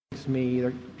uplifts me,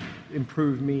 they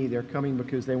improve me. They're coming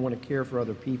because they want to care for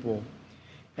other people.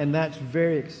 And that's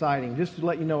very exciting. Just to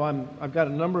let you know, I've got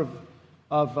a number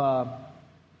of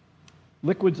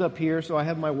liquids up here, so I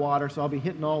have my water, so I'll be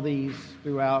hitting all these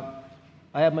throughout.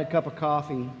 I have my cup of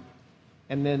coffee,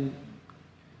 and then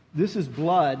this is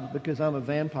blood because I'm a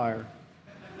vampire.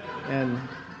 And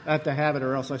I have to have it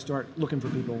or else I start looking for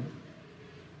people.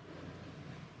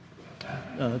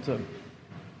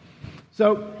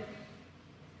 So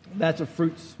that's a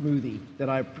fruit smoothie that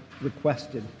I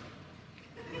requested.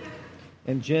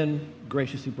 And Jen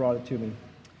graciously brought it to me.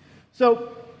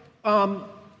 So,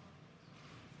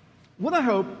 what I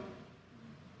hope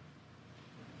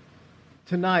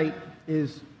tonight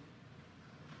is,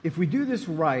 if we do this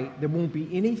right, there won't be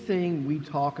anything we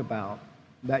talk about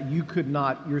that you could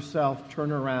not yourself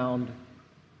turn around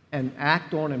and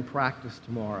act on and practice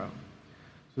tomorrow.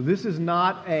 So this is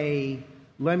not a,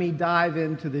 let me dive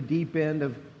into the deep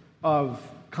end of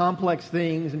complex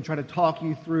things and try to talk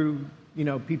you through,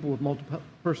 people with multiple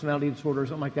personality disorder or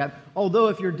something like that. Although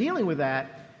if you're dealing with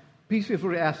that, please feel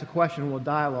free to ask the question and we'll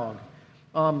dialogue.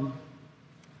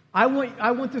 I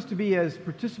want this to be as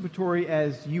participatory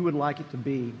as you would like it to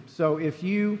be. So if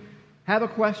you have a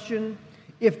question,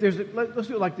 let's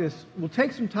do it like this. We'll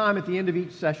take some time at the end of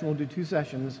each session. We'll do 2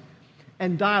 sessions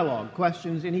and dialogue,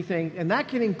 questions, anything, and that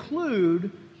can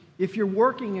include if you're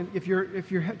working and if you're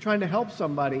trying to help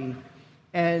somebody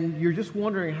and you're just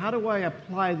wondering, how do I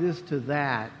apply this to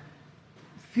that?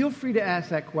 Feel free to ask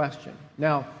that question.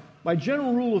 Now, my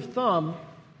general rule of thumb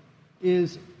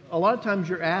is a lot of times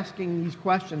you're asking these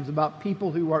questions about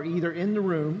people who are either in the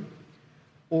room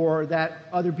or that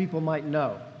other people might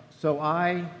know. So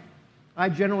I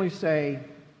generally say,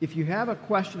 if you have a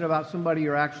question about somebody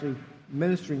you're actually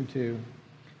ministering to,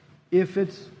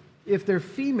 if they're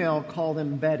female, call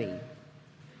them Betty.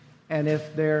 And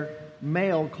if they're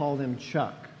male, call them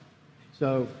Chuck.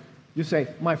 So you say,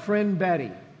 my friend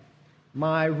Betty,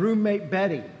 my roommate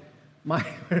Betty, my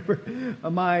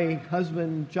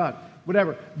husband Chuck,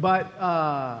 whatever.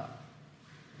 But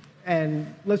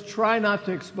and let's try not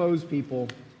to expose people.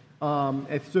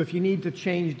 If you need to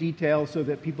change details so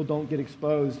that people don't get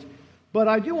exposed, but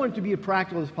I do want it to be as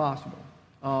practical as possible.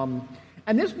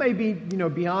 And this may be,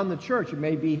 beyond the church. You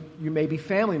may be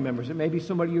family members. It may be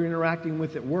somebody you're interacting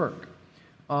with at work,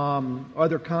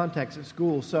 other contexts at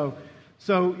school. So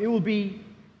it will be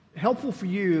helpful for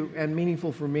you and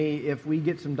meaningful for me if we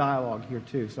get some dialogue here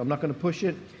too. So I'm not going to push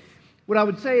it. What I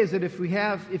would say is that if you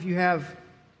have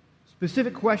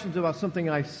specific questions about something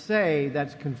I say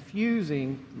that's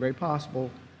confusing, very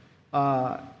possible,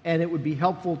 and it would be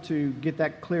helpful to get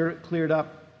that cleared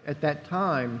up at that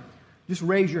time, just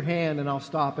raise your hand and I'll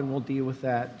stop and we'll deal with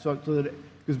that. So that,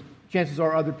 because chances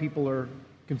are other people are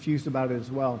confused about it as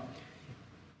well.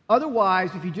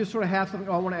 Otherwise, if you just sort of have something,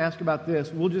 I want to ask about this,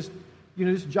 we'll just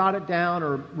jot it down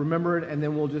or remember it, and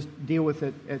then we'll just deal with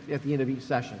it at the end of each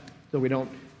session, so we don't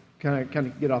kind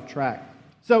of get off track.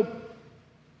 So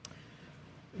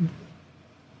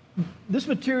this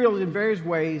material in various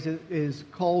ways is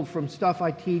culled from stuff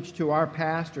I teach to our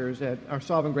pastors at our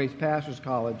Sovereign Grace Pastors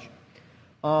College.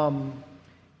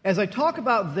 As I talk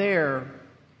about there,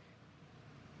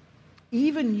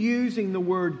 even using the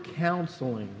word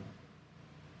counseling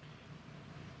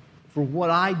for what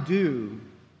I do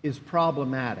is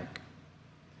problematic.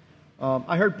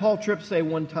 I heard Paul Tripp say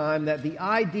one time that the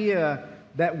idea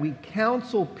that we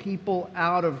counsel people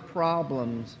out of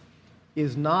problems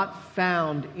is not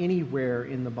found anywhere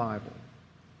in the Bible,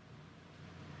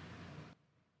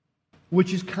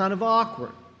 which is kind of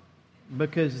awkward,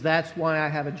 because that's why I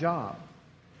have a job.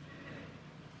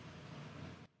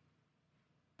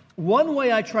 One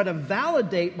way I try to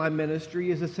validate my ministry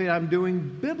is to say I'm doing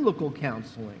biblical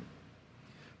counseling.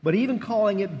 But even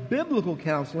calling it biblical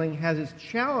counseling has its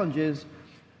challenges,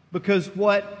 because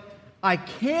what I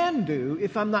can do,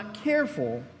 if I'm not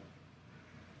careful,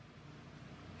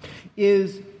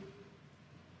 is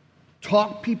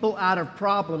talk people out of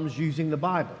problems using the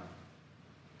Bible.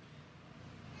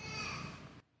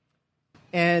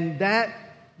 And that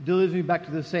delivers me back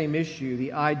to the same issue,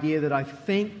 the idea that I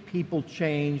think people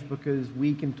change because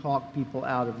we can talk people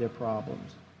out of their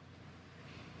problems.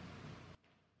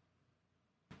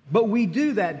 But we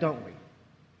do that, don't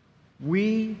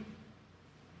we?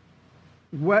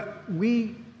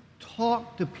 We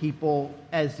talk to people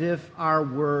as if our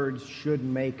words should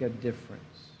make a difference,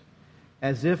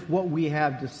 as if what we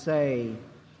have to say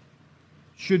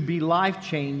should be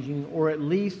life-changing or at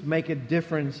least make a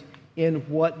difference in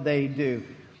what they do.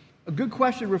 A good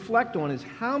question to reflect on is,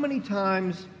 how many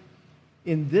times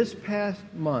in this past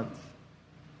month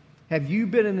have you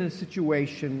been in a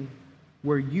situation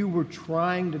where you were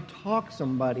trying to talk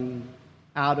somebody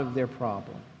out of their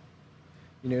problem?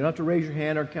 You don't have to raise your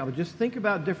hand or count, but just think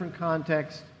about different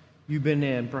contexts you've been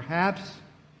in. Perhaps,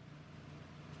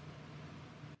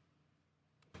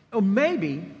 or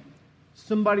maybe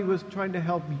somebody was trying to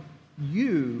help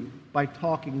you by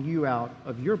talking you out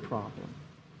of your problem.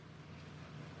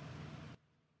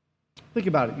 Think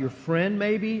about it. Your friend,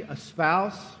 maybe, a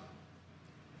spouse.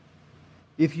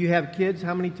 If you have kids,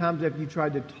 how many times have you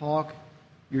tried to talk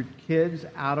your kids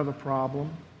out of a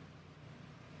problem?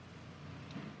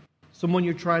 Someone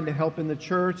you're trying to help in the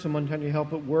church, someone trying to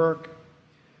help at work.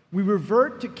 We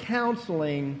revert to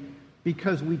counseling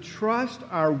because we trust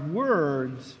our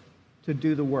words to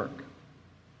do the work.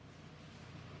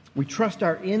 We trust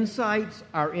our insights,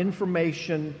 our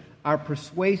information, our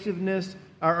persuasiveness,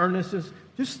 our earnestness.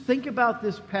 Just think about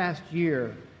this past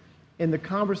year in the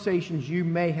conversations you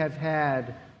may have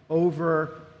had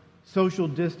over social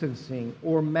distancing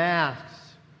or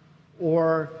masks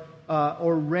or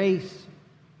race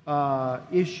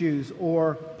issues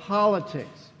or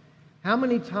politics. How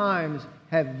many times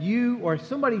have you or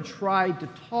somebody tried to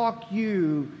talk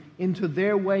you into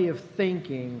their way of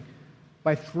thinking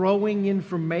by throwing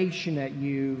information at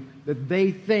you that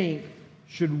they think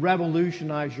should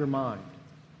revolutionize your mind?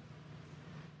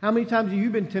 How many times have you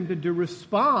been tempted to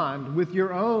respond with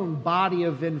your own body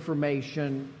of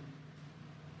information,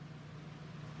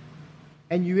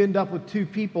 and you end up with two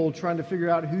people trying to figure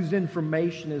out whose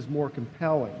information is more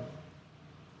compelling?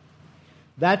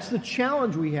 That's the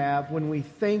challenge we have when we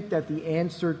think that the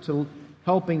answer to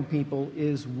helping people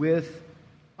is with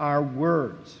our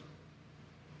words.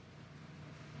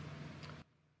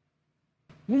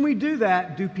 When we do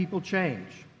that, do people change?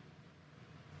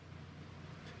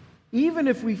 Even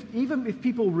if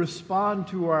people respond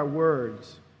to our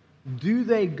words, do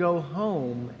they go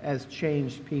home as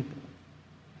changed people?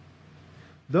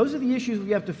 Those are the issues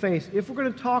we have to face. If we're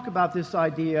going to talk about this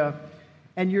idea,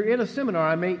 and you're in a seminar,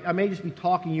 I may just be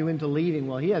talking you into leaving.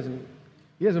 Well, he doesn't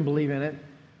believe in it.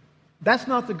 That's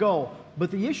not the goal. But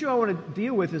the issue I want to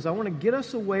deal with is I want to get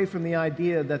us away from the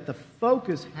idea that the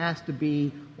focus has to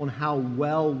be on how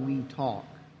well we talk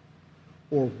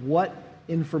or what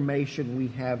information we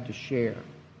have to share.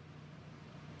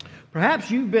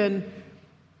 Perhaps you've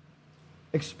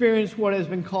experienced what has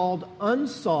been called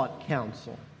unsought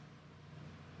counsel.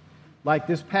 Like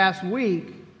this past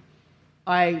week,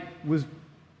 I was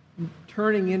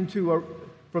turning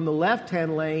from the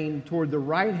left-hand lane toward the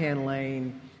right-hand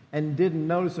lane and didn't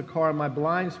notice a car in my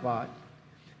blind spot.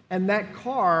 And that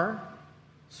car,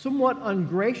 somewhat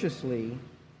ungraciously,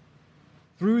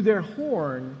 through their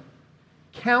horn,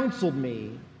 counseled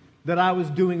me that I was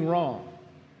doing wrong.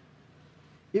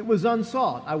 It was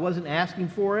unsought. I wasn't asking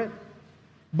for it.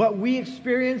 But we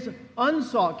experience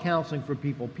unsought counseling for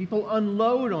people. People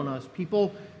unload on us.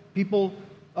 People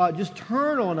just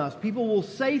turn on us. People will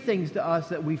say things to us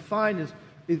that we find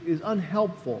is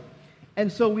unhelpful. And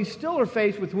so we still are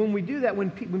faced with, when we do that,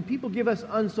 when people give us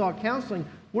unsought counseling,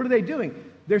 what are they doing?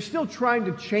 They're still trying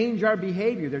to change our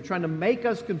behavior. They're trying to make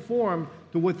us conform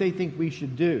to what they think we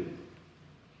should do.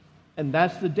 And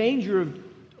that's the danger of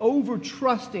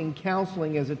over-trusting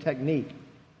counseling as a technique.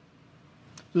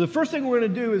 So the first thing we're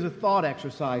going to do is a thought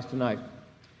exercise tonight.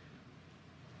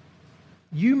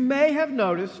 You may have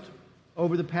noticed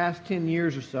over the past 10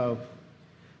 years or so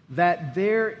that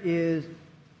there is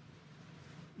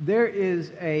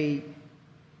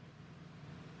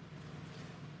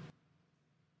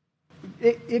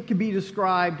it could be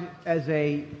described as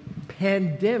a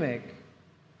pandemic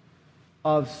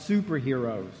of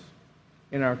superheroes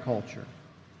in our culture.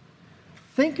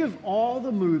 Think of all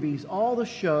the movies, all the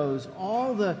shows,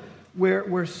 where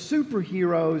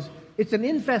superheroes, it's an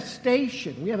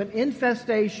infestation. We have an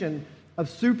infestation of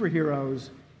superheroes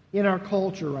in our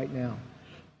culture right now.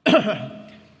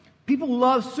 People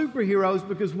love superheroes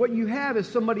because what you have is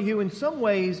somebody who in some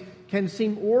ways can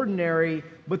seem ordinary,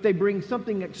 but they bring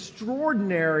something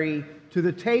extraordinary to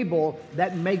the table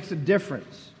that makes a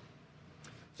difference.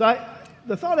 So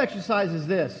the thought exercise is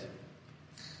this.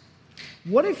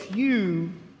 What if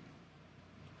you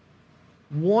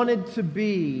wanted to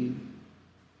be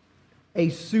a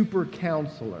super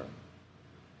counselor?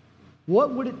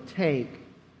 What would it take?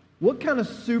 What kind of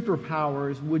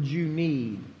superpowers would you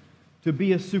need to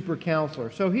be a super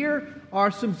counselor? So here are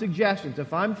some suggestions.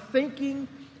 If I'm thinking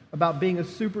about being a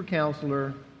super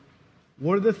counselor,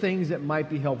 what are the things that might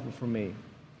be helpful for me?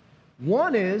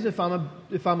 One is, if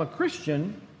I'm a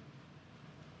Christian,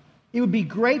 it would be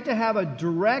great to have a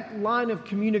direct line of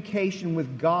communication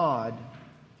with God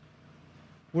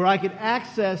where I could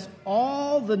access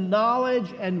all the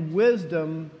knowledge and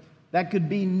wisdom that could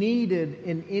be needed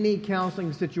in any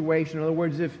counseling situation. In other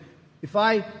words, if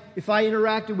I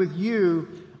interacted with you,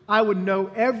 I would know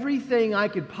everything I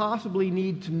could possibly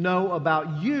need to know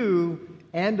about you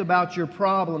and about your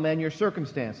problem and your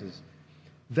circumstances.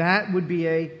 That would be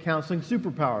a counseling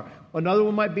superpower. Another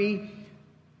one might be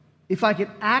if I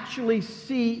could actually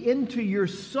see into your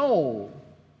soul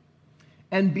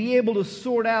and be able to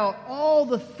sort out all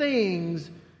the things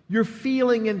you're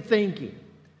feeling and thinking.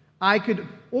 I could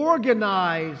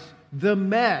organize the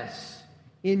mess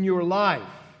in your life.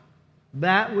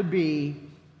 That would be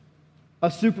a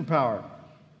superpower.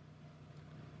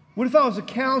 What if I was a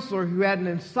counselor who had an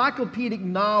encyclopedic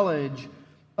knowledge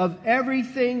of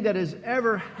everything that has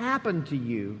ever happened to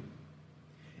you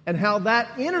and how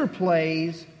that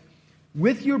interplays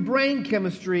with your brain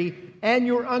chemistry and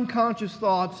your unconscious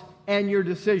thoughts and your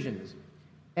decisions?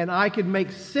 And I could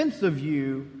make sense of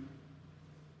you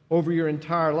over your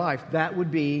entire life. That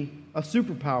would be a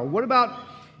superpower. What about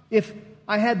if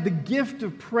I had the gift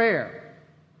of prayer,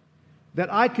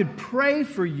 that I could pray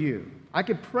for you? I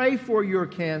could pray for your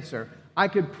cancer. I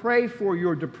could pray for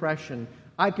your depression.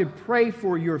 I could pray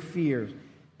for your fears.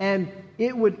 And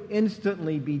it would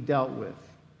instantly be dealt with.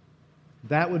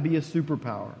 That would be a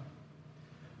superpower.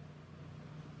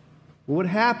 What would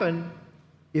happen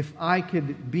if I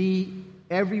could be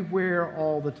everywhere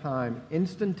all the time,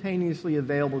 instantaneously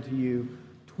available to you,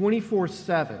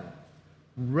 24/7,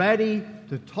 ready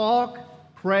to talk,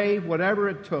 pray, whatever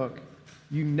it took?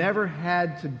 You never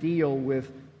had to deal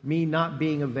with me not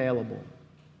being available.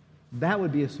 That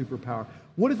would be a superpower.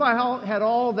 What if I had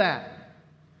all that?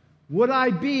 Would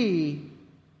I be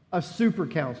a super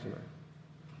counselor?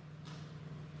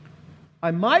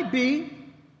 I might be,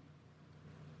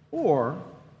 or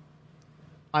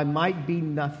I might be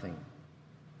nothing.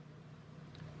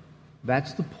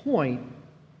 That's the point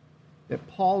that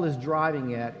Paul is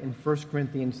driving at in 1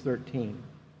 Corinthians 13.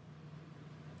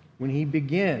 When he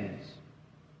begins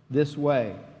this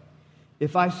way: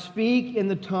 if I speak in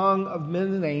the tongue of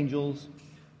men and angels,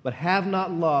 but have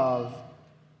not love,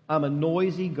 I'm a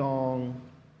noisy gong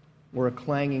or a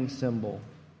clanging cymbal.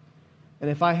 And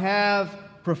if I have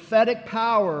prophetic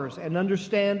powers and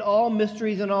understand all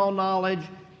mysteries and all knowledge,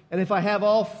 and if I have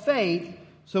all faith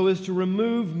so as to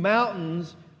remove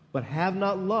mountains, but have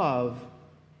not love,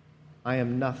 I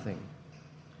am nothing.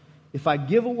 If I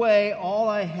give away all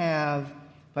I have,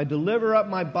 if I deliver up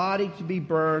my body to be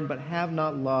burned, but have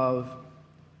not love,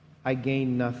 I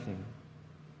gain nothing.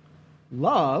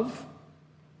 Love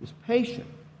is patient,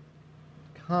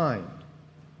 kind,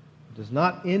 does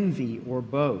not envy or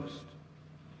boast.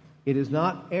 It is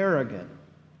not arrogant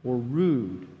or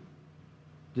rude,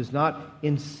 does not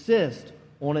insist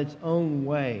on its own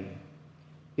way.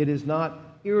 It is not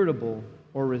irritable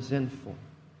or resentful.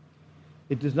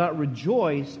 It does not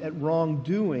rejoice at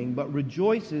wrongdoing, but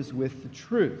rejoices with the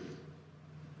truth.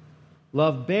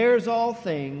 Love bears all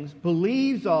things,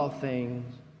 believes all things,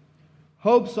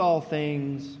 hopes all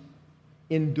things,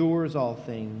 endures all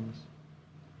things.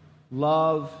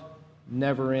 Love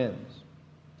never ends.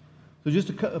 So just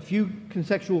a few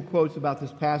contextual quotes about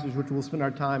this passage, which we'll spend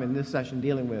our time in this session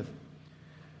dealing with.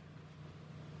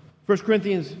 1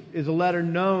 Corinthians is a letter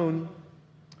known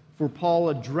for Paul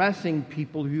addressing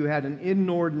people who had an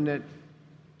inordinate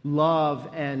love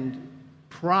and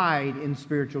pride in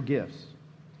spiritual gifts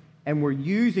and were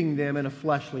using them in a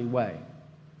fleshly way.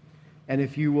 And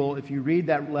if you read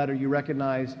that letter, you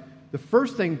recognize the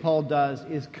first thing Paul does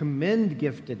is commend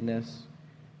giftedness,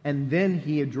 and then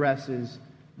he addresses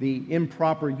the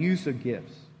improper use of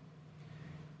gifts.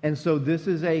 And so this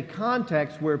is a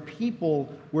context where people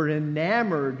were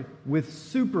enamored with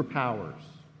superpowers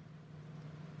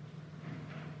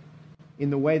in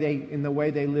the way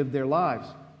they lived their lives.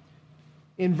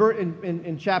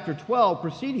 In chapter 12,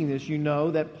 preceding this, you know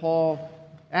that Paul,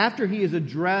 after he has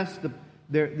addressed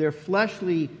their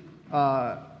fleshly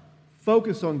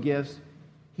focus on gifts,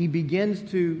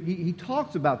 he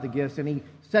talks about the gifts and he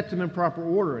sets them in proper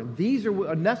order. And these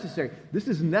are necessary. This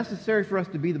is necessary for us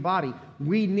to be the body.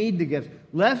 We need the gifts.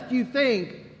 Lest you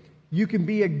think you can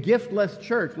be a giftless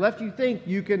church. Lest you think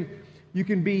you can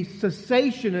be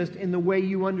cessationist in the way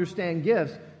you understand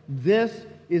gifts. This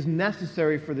is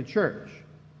necessary for the church.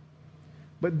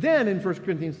 But then in 1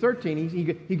 Corinthians 13,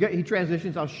 he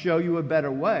transitions, I'll show you a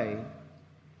better way.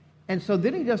 And so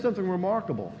then he does something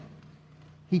remarkable.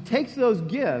 He takes those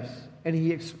gifts and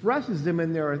he expresses them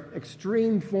in their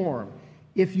extreme form.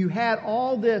 If you had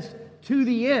all this to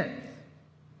the nth,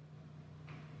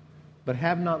 but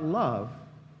have not love,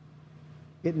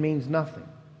 it means nothing.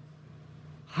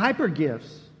 Hyper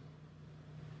gifts,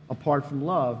 apart from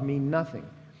love, mean nothing.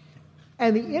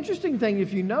 And the interesting thing,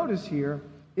 if you notice here,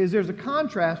 is there's a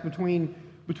contrast between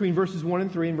verses 1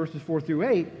 and 3 and verses 4 through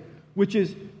 8, which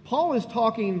is Paul is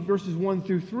talking in verses 1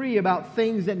 through 3 about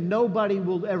things that nobody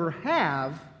will ever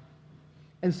have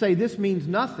and say this means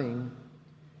nothing.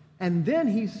 And then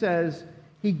he says,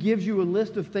 he gives you a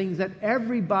list of things that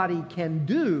everybody can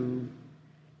do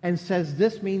and says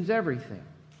this means everything.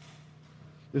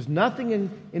 There's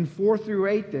nothing in 4 through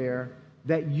 8 there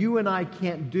that you and I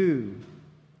can't do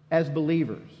as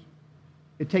believers.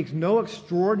 It takes no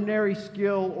extraordinary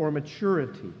skill or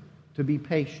maturity to be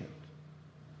patient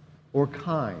or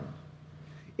kind.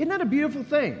 Isn't that a beautiful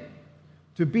thing?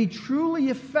 To be truly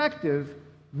effective,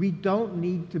 we don't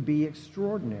need to be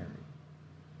extraordinary.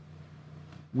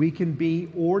 We can be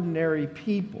ordinary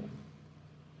people.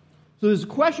 So there's a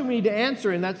question we need to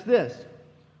answer, and that's this.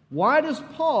 Why does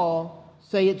Paul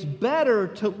say it's better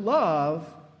to love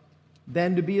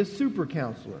than to be a super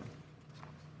counselor?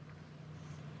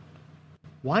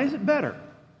 Why is it better?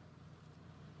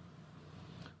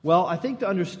 Well, I think to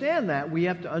understand that, we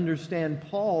have to understand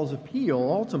Paul's appeal,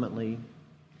 ultimately,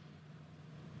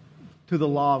 to the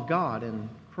law of God in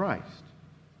Christ.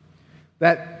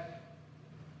 That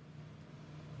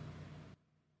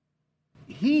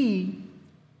he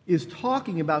is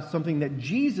talking about something that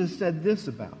Jesus said this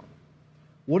about.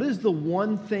 What is the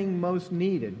one thing most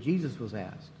needed? Jesus was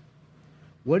asked.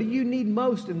 What do you need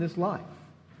most in this life?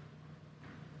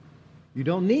 You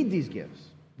don't need these gifts.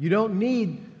 You don't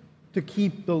need to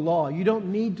keep the law. You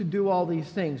don't need to do all these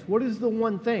things. What is the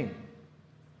one thing?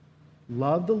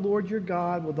 Love the Lord your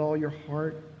God with all your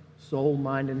heart, soul,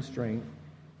 mind, and strength.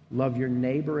 Love your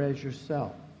neighbor as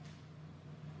yourself.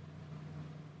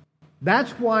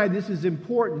 That's why this is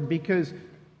important, because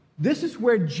this is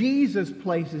where Jesus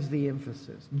places the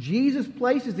emphasis. Jesus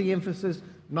places the emphasis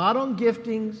not on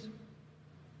giftings,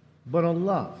 but on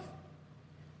love.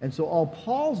 And so all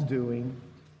Paul's doing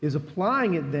is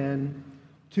applying it then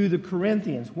to the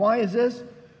Corinthians. Why is this?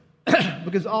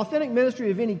 Because authentic ministry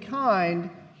of any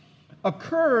kind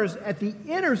occurs at the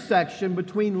intersection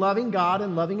between loving God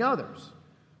and loving others.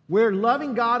 Where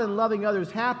loving God and loving others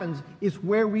happens is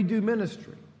where we do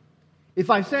ministry.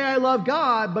 If I say I love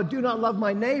God but do not love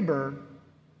my neighbor,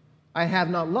 I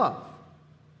have not love.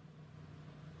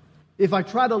 If I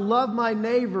try to love my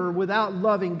neighbor without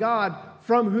loving God,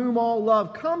 from whom all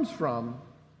love comes from,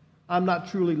 I'm not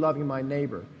truly loving my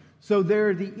neighbor. So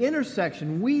there, the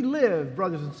intersection, we live,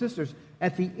 brothers and sisters,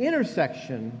 at the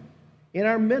intersection in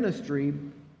our ministry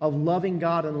of loving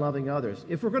God and loving others.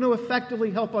 If we're going to effectively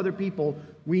help other people,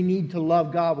 we need to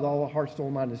love God with all our heart,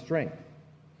 soul, mind, and strength.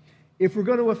 If we're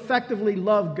going to effectively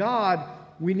love God,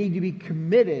 we need to be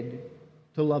committed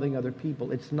to loving other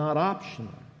people. It's not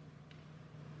optional.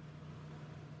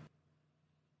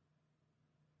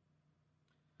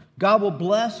 God will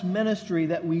bless ministry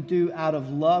that we do out of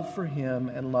love for Him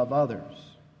and love others.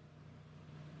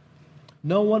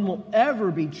 No one will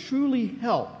ever be truly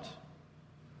helped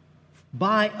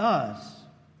by us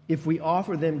if we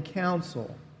offer them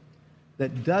counsel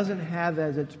that doesn't have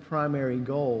as its primary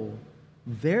goal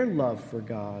their love for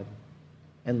God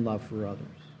and love for others.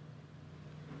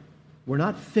 We're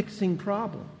not fixing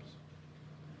problems.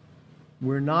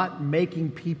 We're not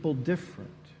making people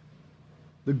different.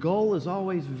 The goal is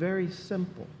always very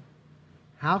simple.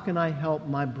 How can I help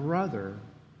my brother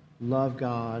love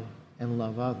God and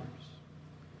love others?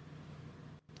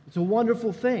 It's a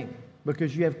wonderful thing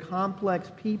because you have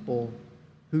complex people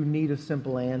who need a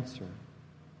simple answer.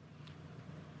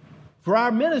 For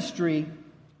our ministry,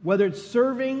 whether it's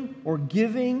serving or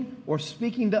giving or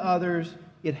speaking to others,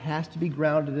 it has to be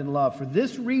grounded in love. For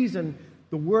this reason,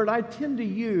 the word I tend to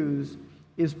use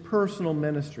is personal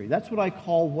ministry. That's what I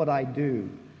call what I do.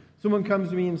 Someone comes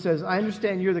to me and says, I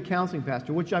understand you're the counseling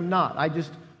pastor, which I'm not. I just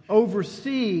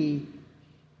oversee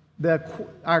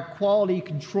our quality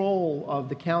control of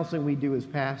the counseling we do as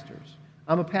pastors.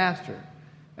 I'm a pastor,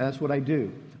 and that's what I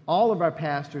do. All of our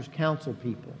pastors counsel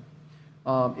people.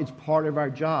 It's part of our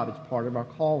job. It's part of our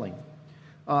calling.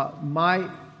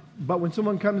 But when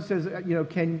someone comes and says,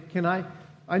 can I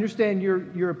understand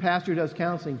you're a pastor who does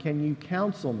counseling. Can you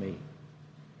counsel me?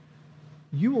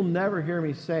 You will never hear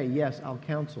me say, yes, I'll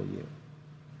counsel you.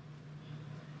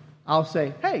 I'll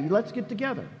say, hey, let's get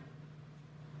together.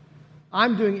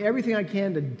 I'm doing everything I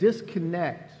can to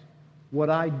disconnect what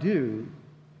I do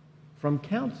from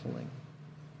counseling.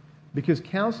 Because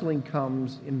counseling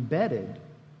comes embedded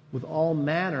with all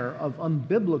manner of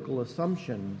unbiblical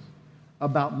assumptions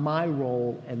about my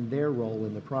role and their role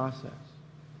in the process.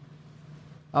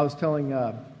 I was telling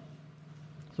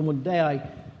someone today,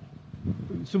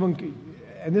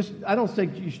 and this, I don't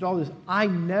think you should all this, I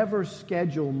never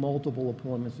schedule multiple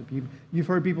appointments with people. You've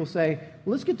heard people say,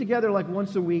 well, let's get together like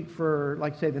once a week for,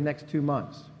 like, say, the next 2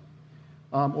 months,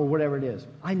 or whatever it is.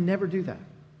 I never do that.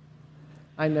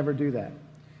 I never do that.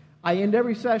 I end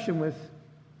every session with,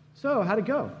 so, how'd it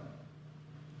go?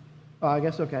 I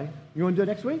guess okay. You want to do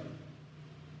it next week?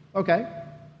 Okay.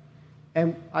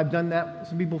 And I've done that with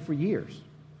some people for years.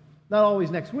 Not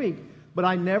always next week, but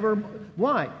I never.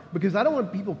 Why? Because I don't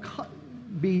want people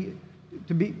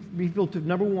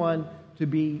number one, to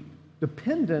be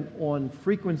dependent on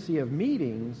frequency of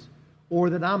meetings, or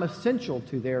that I'm essential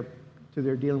to their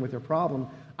dealing with their problem.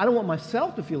 I don't want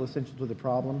myself to feel essential to the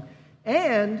problem,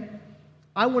 and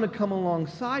I want to come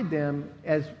alongside them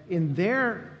as in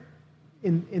their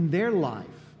life.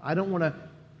 I don't want to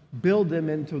build them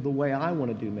into the way I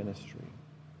want to do ministry.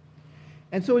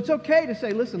 And so it's okay to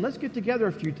say, listen, let's get together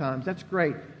a few times. That's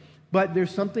great. But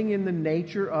there's something in the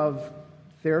nature of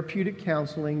therapeutic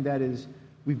counseling that is,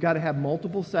 we've got to have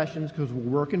multiple sessions because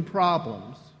we're working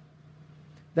problems,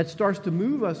 that starts to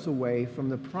move us away from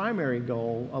the primary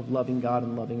goal of loving God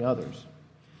and loving others.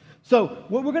 So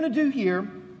what we're going to do here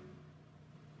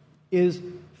is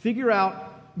figure out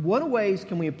what ways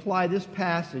can we apply this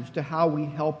passage to how we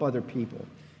help other people.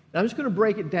 And I'm just going to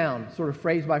break it down sort of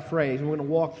phrase by phrase, and we're going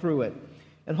to walk through it.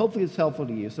 And hopefully it's helpful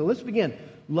to you. So let's begin.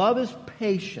 Love is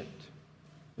patient.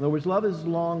 In other words, love is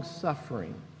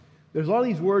long-suffering. There's all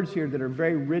these words here that are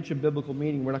very rich in biblical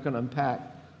meaning we're not going to unpack.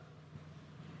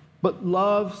 But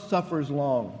love suffers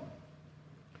long.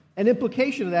 An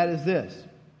implication of that is this.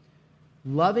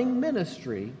 Loving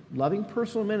ministry, loving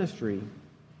personal ministry,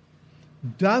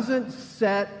 doesn't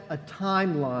set a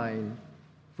timeline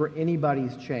for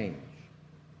anybody's change.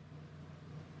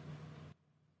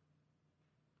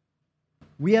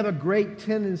 We have a great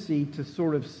tendency to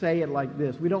sort of say it like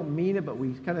this. We don't mean it, but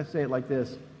we kind of say it like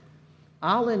this.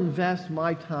 I'll invest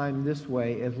my time this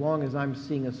way as long as I'm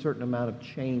seeing a certain amount of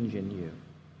change in you.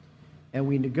 And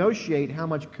we negotiate how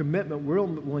much commitment we're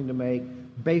willing to make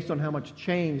based on how much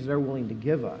change they're willing to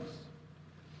give us.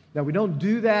 Now, we don't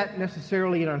do that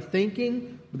necessarily in our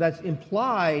thinking, but that's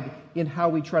implied in how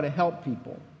we try to help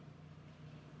people.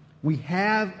 We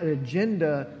have an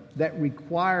agenda that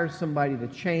requires somebody to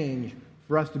change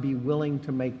for us to be willing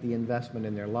to make the investment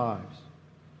in their lives.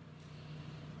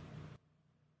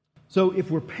 So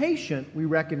if we're patient, we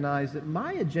recognize that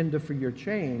my agenda for your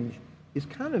change is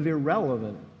kind of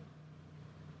irrelevant,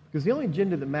 because the only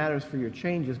agenda that matters for your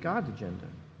change is God's agenda.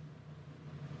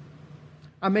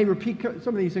 I may repeat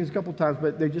some of these things a couple times,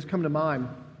 but they just come to mind.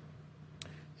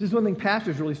 This is one thing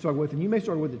pastors really struggle with, and you may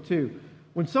struggle with it too.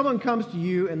 When someone comes to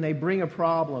you and they bring a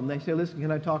problem, they say, listen,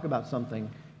 can I talk about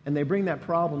something? And they bring that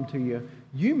problem to you.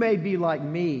 You may be like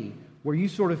me, where you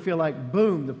sort of feel like,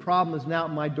 boom, the problem is now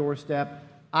at my doorstep.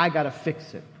 I got to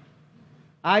fix it.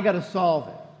 I got to solve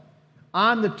it.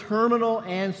 I'm the terminal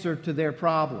answer to their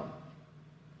problem.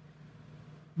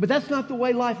 But that's not the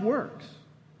way life works.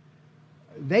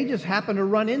 They just happen to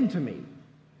run into me,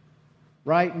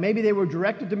 right? Maybe they were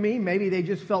directed to me. Maybe they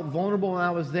just felt vulnerable when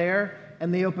I was there,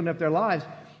 and they opened up their lives.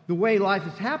 The way life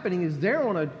is happening is they're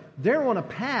on a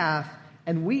path,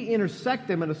 and we intersect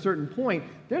them at a certain point.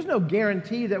 There's no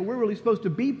guarantee that we're really supposed to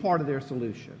be part of their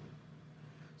solution.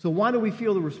 So why do we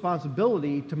feel the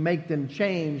responsibility to make them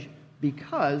change?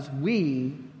 Because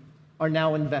we are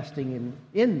now investing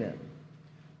in them.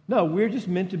 No, we're just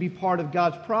meant to be part of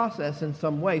God's process in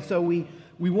some way. So we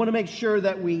want to make sure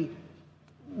that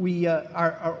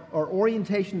our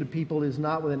orientation to people is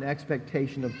not with an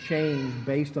expectation of change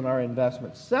based on our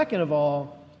investment. Second of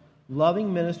all,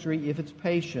 loving ministry, if it's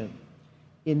patient,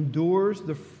 endures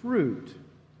the fruit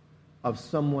of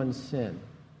someone's sin.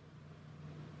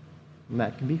 And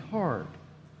that can be hard.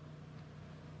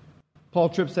 Paul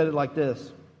Tripp said it like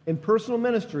this. In personal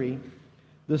ministry,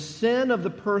 the sin of the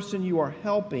person you are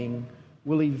helping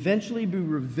will eventually be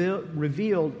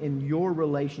revealed in your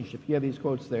relationship. You have these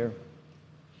quotes there.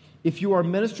 If you are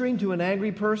ministering to an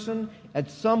angry person, at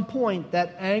some point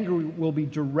that anger will be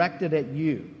directed at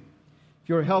you. If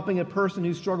you're helping a person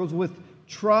who struggles with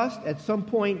trust, at some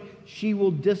point she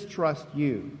will distrust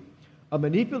you. A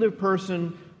manipulative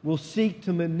person will seek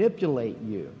to manipulate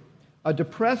you. A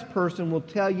depressed person will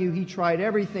tell you he tried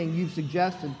everything you've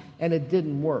suggested and it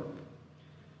didn't work.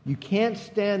 You can't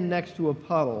stand next to a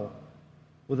puddle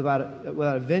without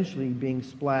eventually being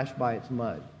splashed by its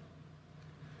mud.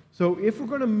 So if we're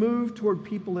going to move toward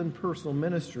people in personal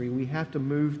ministry, we have to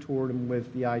move toward them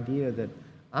with the idea that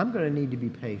I'm going to need to be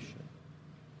patient,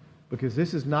 because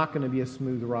this is not going to be a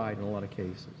smooth ride in a lot of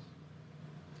cases.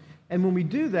 And when we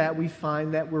do that, we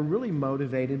find that we're really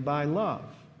motivated by love.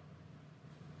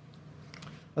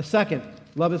 A second,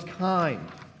 Love is kind.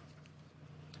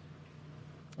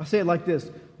 I say it like this.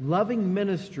 Loving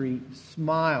ministry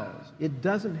smiles. It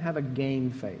doesn't have a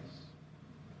game face.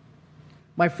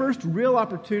 My first real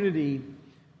opportunity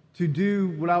to do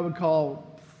what I would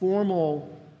call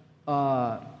formal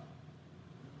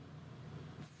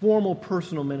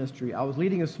personal ministry. I was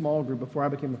leading a small group before I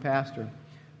became a pastor.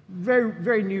 Very,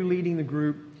 very new leading the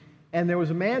group. And there was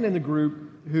a man in the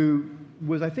group who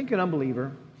was, I think, an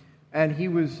unbeliever. And he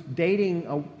was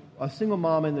dating a single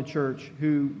mom in the church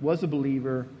who was a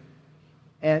believer.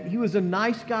 And he was a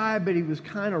nice guy, but he was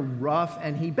kind of rough.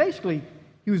 And he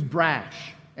was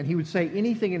brash. And he would say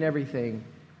anything and everything.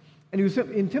 And he was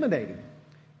intimidating.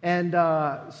 And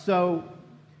so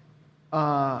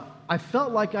I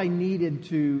felt like I needed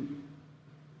to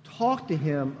talk to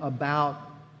him about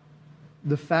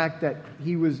the fact that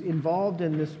he was involved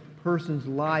in this person's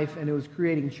life and it was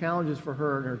creating challenges for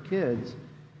her and her kids.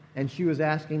 And she was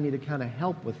asking me to kind of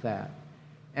help with that.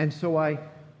 And so I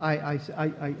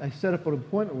set up an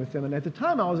appointment with him. And at the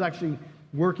time, I was actually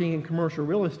working in commercial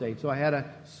real estate. So I had a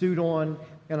suit on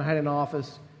and I had an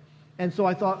office. And so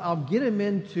I thought, I'll get him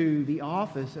into the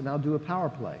office and I'll do a power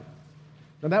play.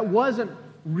 Now, that wasn't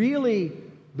really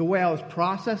the way I was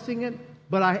processing it,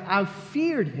 but I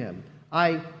feared him.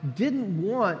 I didn't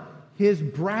want his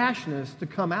brashness to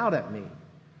come out at me.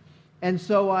 And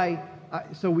so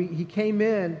he came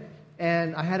in,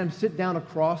 and I had him sit down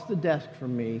across the desk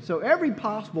from me. So every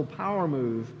possible power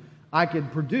move I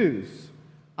could produce,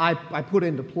 I put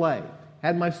into play.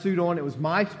 Had my suit on. It was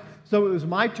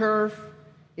my turf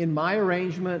in my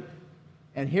arrangement,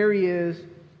 and here he is.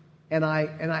 And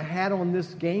I had on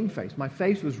this game face. My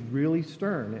face was really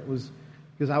stern. It was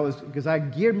because I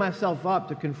geared myself up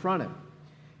to confront him.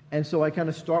 And so I kind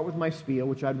of start with my spiel,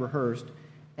 which I'd rehearsed,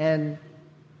 and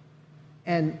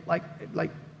like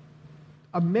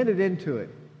a minute into it,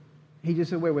 he just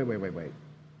said, "Wait.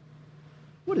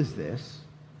 What is this?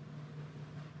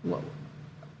 Well,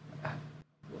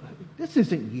 this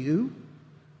isn't you."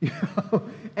 You know?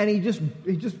 And he just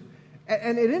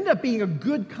and it ended up being a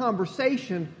good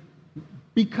conversation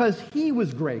because he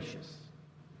was gracious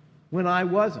when I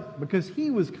wasn't, because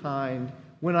he was kind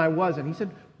when I wasn't. He said,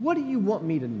 "What do you want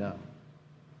me to know?"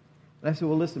 And I said,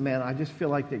 "Well, listen, man, I just feel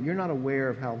like that you're not aware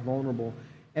of how vulnerable."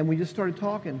 And we just started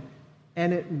talking,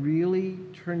 and it really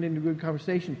turned into a good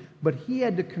conversation. But he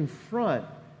had to confront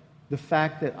the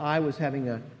fact that I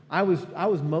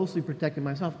was mostly protecting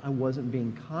myself. I wasn't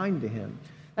being kind to him.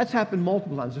 That's happened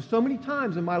multiple times. There's so many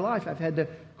times in my life I've had to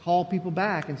call people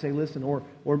back and say, "Listen," or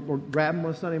grab them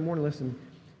on a Sunday morning, "Listen,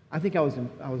 I think I was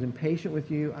impatient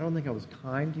with you. I don't think I was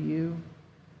kind to you."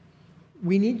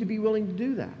 We need to be willing to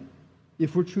do that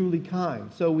if we're truly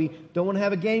kind. So we don't want to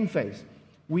have a game face.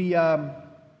 We, again,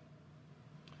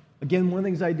 one of the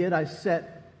things I did, I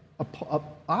set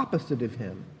up opposite of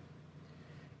him.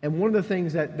 And one of the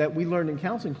things that we learned in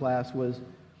counseling class was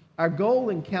our goal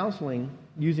in counseling,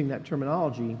 using that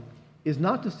terminology, is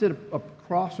not to sit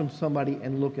across from somebody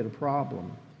and look at a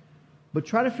problem, but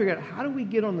try to figure out how do we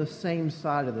get on the same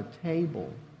side of the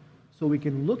table so we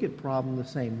can look at problem the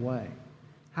same way.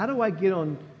 How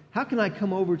can I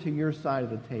come over to your side of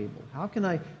the table?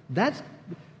 That's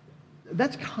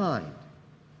kind.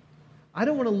 I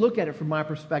don't want to look at it from my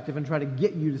perspective and try to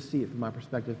get you to see it from my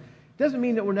perspective. Doesn't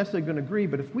mean that we're necessarily going to agree,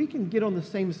 but if we can get on the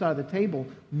same side of the table,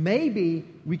 maybe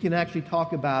we can actually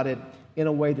talk about it in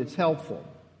a way that's helpful.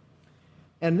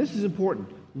 And this is important.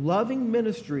 Loving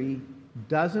ministry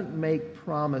doesn't make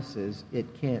promises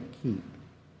it can't keep.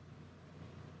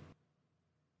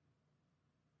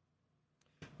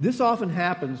 This often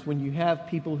happens when you have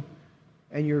people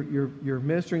and you're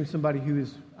ministering to somebody who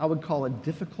is, I would call, a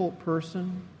difficult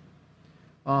person,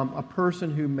 a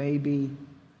person who may be.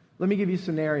 Let me give you a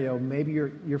scenario. Maybe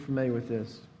you're familiar with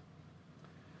this.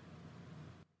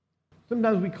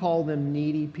 Sometimes we call them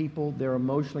needy people. They're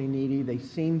emotionally needy. They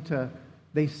seem to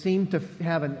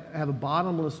have a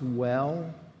bottomless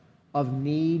well of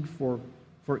need for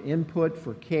input,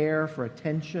 for care, for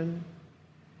attention.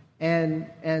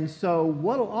 And so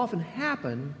what will often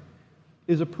happen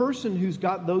is a person who's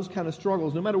got those kind of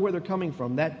struggles, no matter where they're coming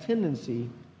from, that tendency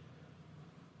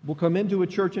will come into a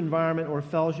church environment or a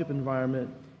fellowship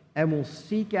environment and will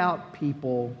seek out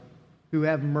people who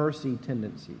have mercy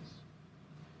tendencies,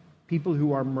 people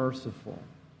who are merciful.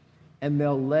 And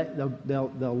they'll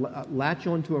latch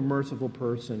onto a merciful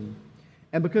person.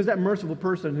 And because that merciful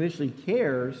person initially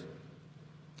cares,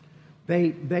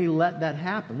 they let that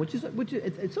happen, which is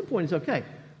at some point is okay.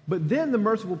 But then the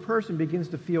merciful person begins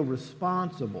to feel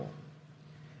responsible.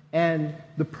 And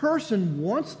the person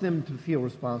wants them to feel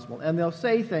responsible. And they'll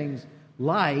say things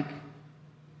like,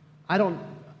 I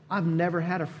I've never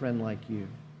had a friend like you.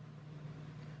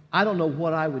 I don't know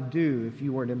what I would do if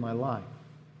you weren't in my life.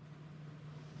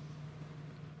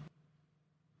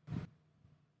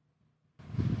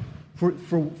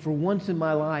 For once in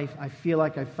my life, I feel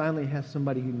like I finally have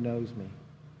somebody who knows me.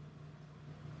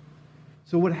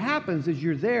 So what happens is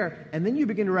you're there, and then you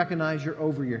begin to recognize you're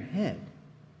over your head.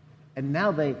 And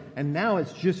now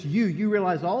it's just you. You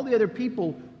realize all the other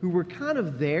people who were kind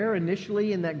of there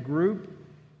initially in that group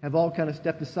have all kind of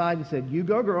stepped aside and said, "You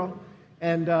go, girl."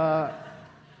 And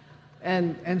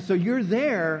so you're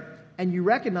there, and you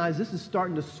recognize this is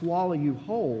starting to swallow you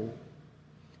whole.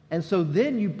 And so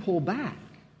then you pull back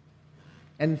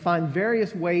and find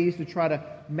various ways to try to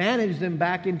manage them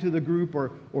back into the group,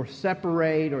 or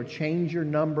separate, or change your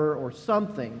number or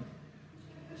something.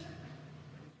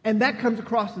 And that comes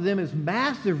across to them as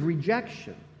massive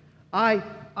rejection. I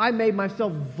made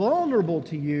myself vulnerable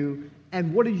to you,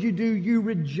 and what did you do? You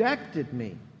rejected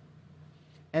me.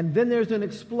 And then there's an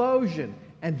explosion,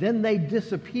 and then they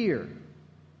disappear.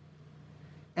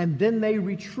 And then they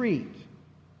retreat.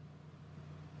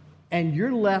 And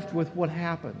you're left with what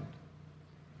happened.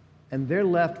 And they're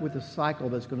left with a cycle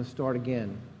that's going to start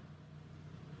again.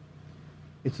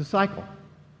 It's a cycle.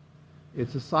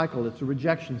 It's a cycle. It's a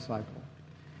rejection cycle.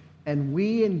 And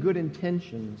we, in good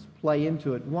intentions, play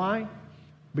into it. Why?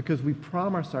 Because we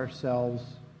promise ourselves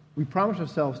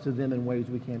to them in ways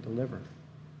we can't deliver.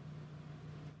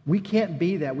 We can't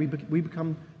be that. We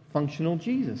become functional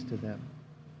Jesus to them.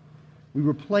 We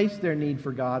replace their need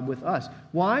for God with us.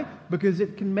 Why? Because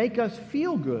it can make us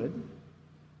feel good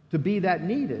to be that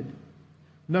needed.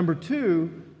 Number two,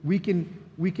 we can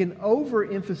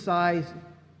overemphasize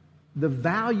the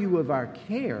value of our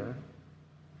care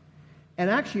and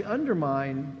actually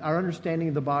undermine our understanding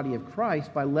of the body of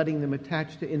Christ by letting them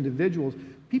attach to individuals.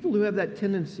 People who have that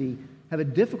tendency have a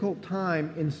difficult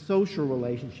time in social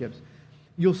relationships.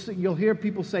 You'll hear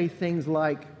people say things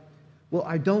like, "Well,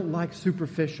 I don't like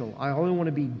superficial. I only want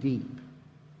to be deep."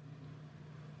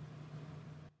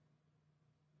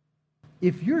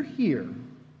 If you're here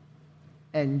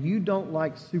and you don't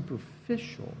like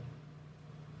superficial,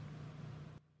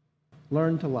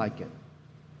 learn to like it.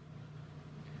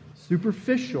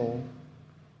 Superficial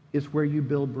is where you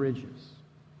build bridges.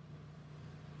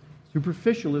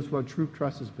 Superficial is where true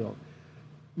trust is built.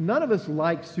 None of us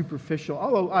like superficial,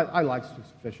 although I like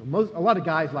superficial. A lot of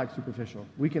guys like superficial.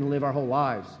 We can live our whole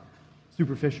lives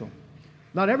superficial.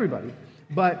 Not everybody,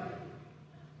 but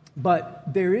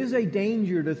there is a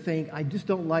danger to think, I just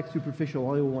don't like superficial,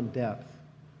 I only want depth.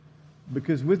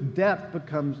 Because with depth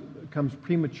comes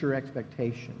premature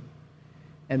expectation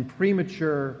and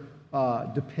premature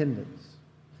dependence.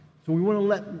 So we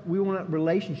want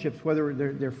relationships, whether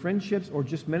they're friendships or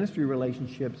just ministry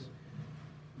relationships,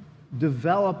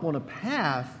 develop on a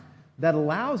path that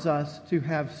allows us to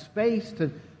have space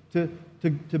to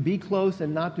be close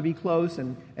and not to be close,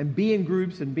 and be in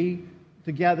groups and be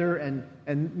together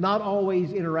and not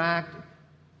always interact.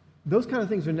 Those kind of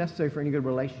things are necessary for any good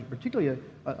relationship, particularly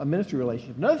a ministry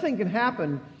relationship. Another thing can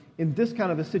happen in this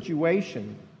kind of a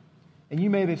situation, and you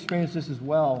may have experienced this as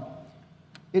well.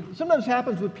 It sometimes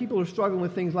happens with people who are struggling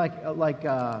with things like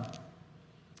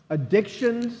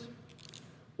addictions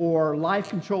or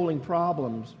life-controlling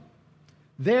problems.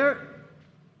 Their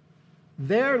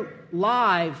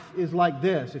life is like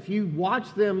this. If you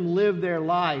watch them live their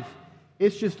life,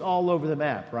 it's just all over the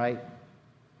map, right?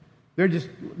 They're just,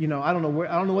 I don't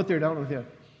know what they're doing.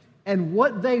 And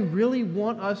what they really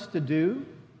want us to do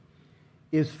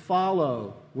is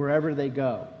follow wherever they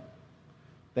go.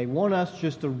 They want us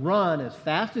just to run as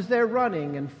fast as they're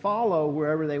running and follow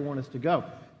wherever they want us to go.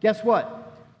 Guess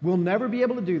what? We'll never be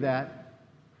able to do that,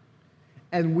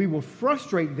 and we will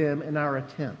frustrate them in our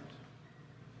attempt.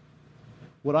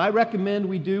 What I recommend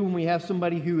we do when we have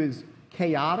somebody who is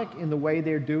chaotic in the way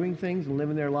they're doing things and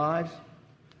living their lives,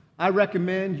 I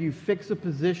recommend you fix a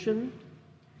position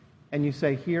and you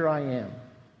say, "Here I am,"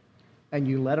 and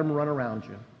you let them run around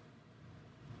you.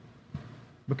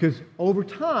 Because over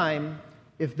time,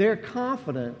 if they're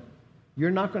confident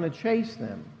you're not going to chase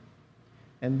them,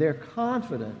 and they're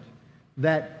confident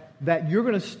that you're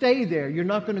going to stay there, you're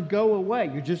not going to go away,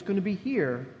 you're just going to be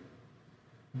here,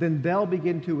 then they'll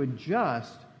begin to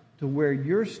adjust to where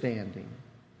you're standing.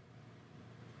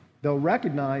 They'll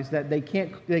recognize that they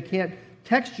can't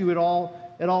text you at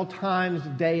all times,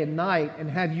 day and night, and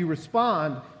have you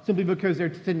respond simply because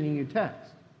they're sending you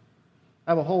text.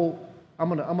 I'm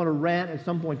gonna rant at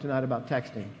some point tonight about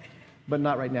texting, but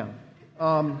not right now.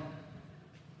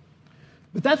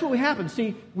 But that's what happens.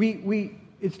 See,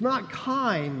 it's not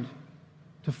kind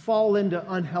to fall into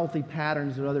unhealthy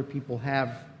patterns that other people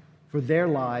have for their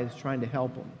lives trying to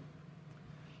help them.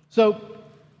 So,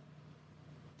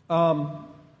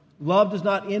 love does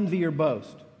not envy or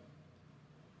boast.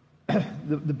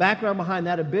 The background behind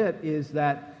that a bit is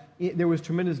that there was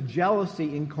tremendous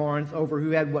jealousy in Corinth over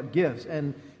who had what gifts.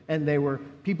 And they were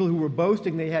people who were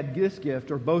boasting they had this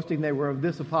gift, or boasting they were of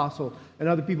this apostle, and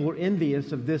other people were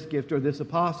envious of this gift or this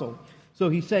apostle. So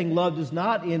he's saying love does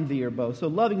not envy or boast. So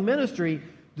loving ministry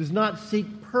does not seek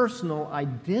personal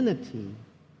identity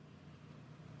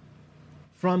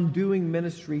from doing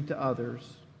ministry to others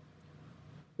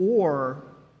or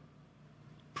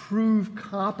prove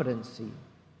competency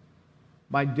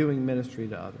by doing ministry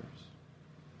to others.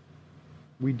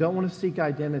 We don't want to seek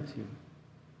identity.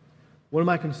 One of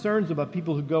my concerns about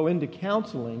people who go into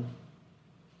counseling,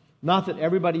 not that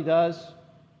everybody does,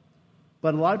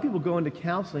 but a lot of people go into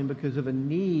counseling because of a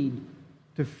need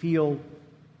to feel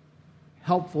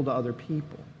helpful to other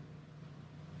people.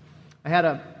 I had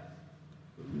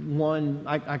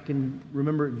I can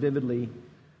remember it vividly.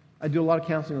 I do a lot of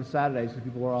counseling on Saturdays when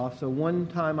people are off. So one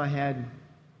time I had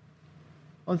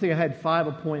 5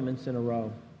 appointments in a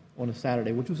row on a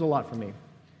Saturday, which was a lot for me.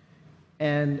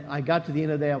 And I got to the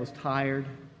end of the day, I was tired.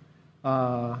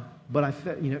 But I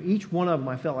felt, each one of them,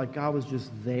 I felt like God was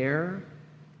just there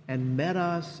and met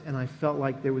us, and I felt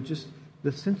like there was just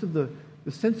the sense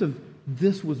of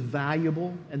this was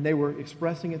valuable, and they were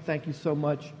expressing it. Thank you so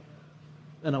much.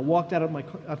 And I walked out to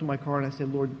my car, and I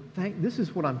said, Lord, this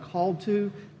is what I'm called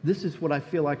to. This is what I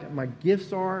feel like my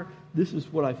gifts are. This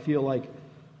is what I feel like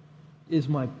is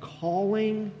my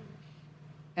calling.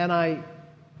 And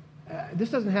this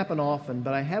doesn't happen often,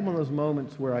 but I had one of those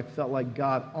moments where I felt like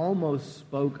God almost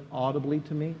spoke audibly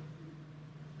to me,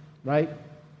 right?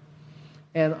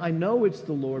 And I know it's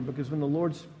the Lord because when the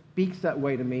Lord speaks that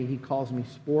way to me, He calls me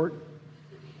sport.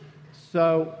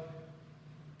 So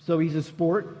He's a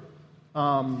sport.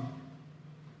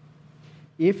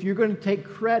 If you're going to take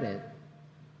credit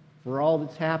for all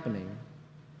that's happening,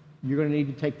 you're going to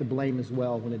need to take the blame as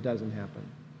well when it doesn't happen.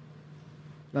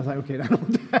 And I was like, okay, I don't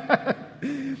want that.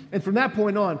 And from that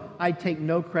point on, I take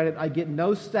no credit. I get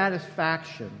no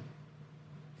satisfaction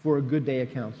for a good day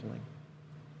of counseling.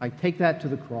 I take that to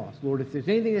the cross. Lord, if there's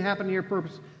anything that happened to your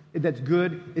purpose that's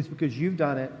good, it's because you've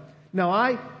done it. Now,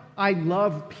 I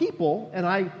love people, and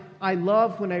I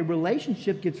love when a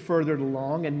relationship gets furthered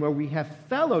along and where we have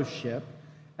fellowship,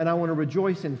 and I want to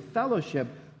rejoice in fellowship,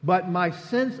 but my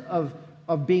sense of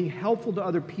being helpful to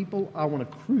other people, I want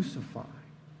to crucify.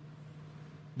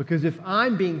 Because if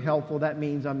I'm being helpful, that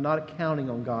means I'm not counting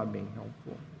on God being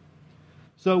helpful.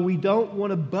 So we don't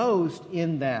want to boast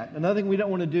in that. Another thing we don't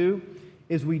want to do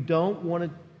is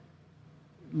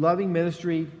loving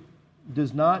ministry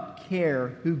does not care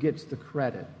who gets the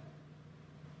credit,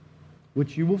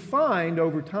 which you will find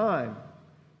over time.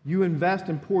 You invest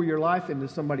and pour your life into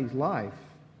somebody's life,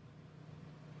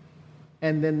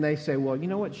 and then they say, well, you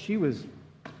know what, she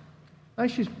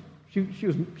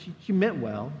meant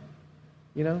well.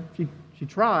 She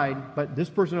tried, but this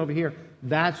person over here,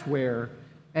 that's where,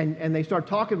 and they start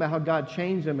talking about how God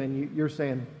changed them, and you're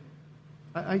saying,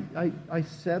 I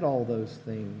said all those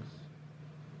things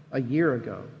a year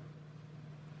ago.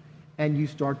 And you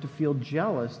start to feel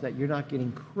jealous that you're not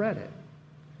getting credit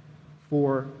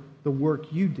for the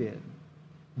work you did.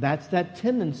 That's that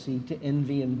tendency to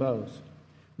envy and boast.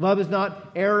 Love is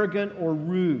not arrogant or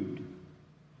rude.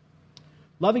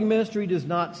 Loving ministry does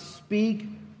not speak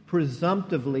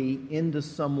presumptively into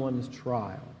someone's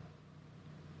trial.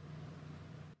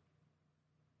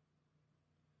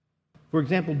 For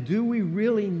example, do we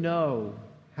really know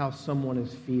how someone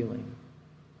is feeling?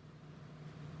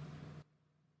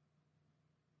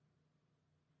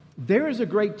 There is a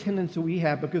great tendency we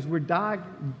have because we're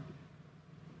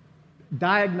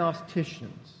diagnosticians,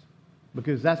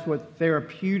 because that's what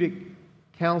therapeutic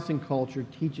counseling culture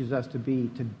teaches us to be,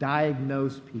 to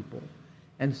diagnose people.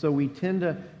 And so we tend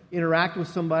to interact with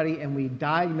somebody and we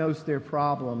diagnose their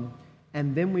problem,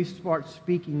 and then we start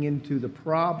speaking into the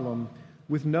problem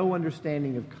with no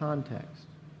understanding of context,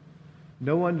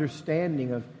 no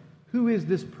understanding of who is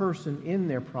this person in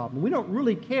their problem. We don't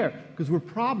really care because we're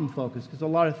problem-focused, because a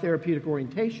lot of therapeutic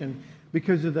orientation,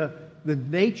 because of the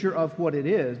nature of what it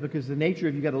is, because the nature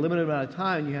of you've got a limited amount of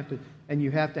time, and you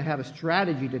have to have a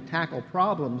strategy to tackle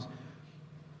problems,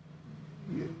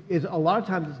 is a lot of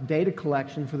times it's data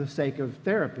collection for the sake of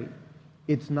therapy.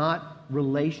 It's not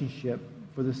relationship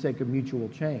for the sake of mutual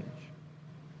change.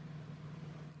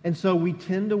 And so we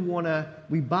tend to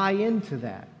we buy into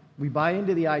that. We buy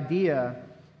into the idea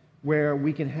where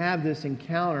we can have this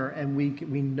encounter and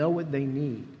we know what they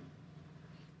need.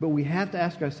 But we have to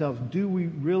ask ourselves, do we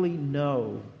really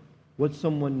know what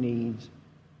someone needs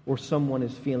or someone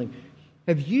is feeling?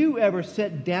 Have you ever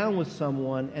sat down with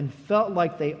someone and felt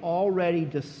like they already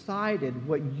decided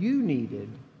what you needed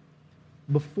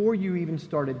before you even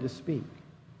started to speak?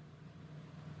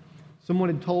 Someone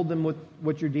had told them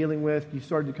what you're dealing with, you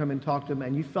started to come and talk to them,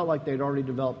 and you felt like they'd already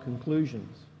developed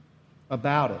conclusions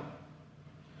about it.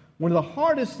 One of the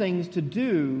hardest things to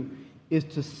do is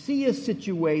to see a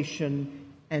situation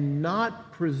and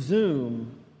not presume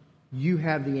you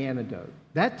have the antidote.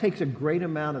 That takes a great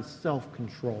amount of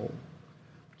self-control.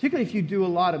 Particularly if you do a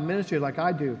lot of ministry like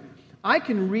I do. I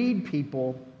can read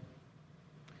people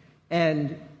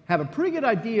and have a pretty good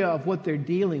idea of what they're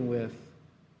dealing with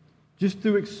just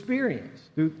through experience,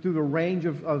 through the range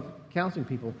of counseling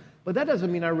people. But that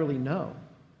doesn't mean I really know.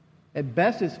 At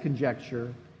best, it's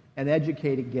conjecture and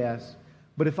educated guess.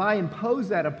 But if I impose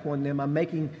that upon them, I'm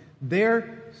making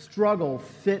their struggle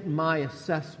fit my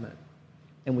assessment.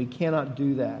 And we cannot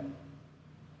do that.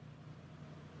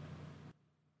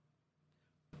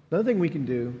 Another thing we can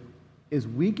do is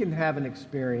we can have an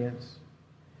experience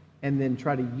and then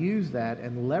try to use that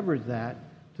and leverage that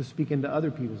to speak into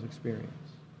other people's experience.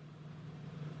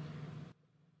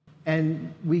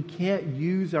 And we can't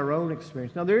use our own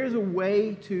experience. Now, there is a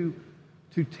way to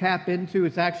tap into,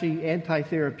 it's actually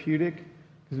anti-therapeutic,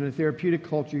 because in a therapeutic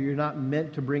culture, you're not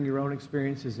meant to bring your own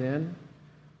experiences in.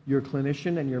 You're a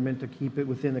clinician, and you're meant to keep it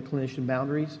within the clinician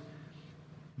boundaries.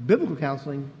 Biblical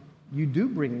counseling, you do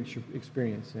bring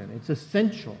experience in. It's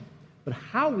essential. But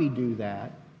how we do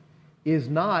that is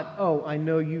not, oh, I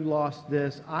know you lost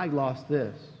this, I lost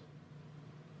this.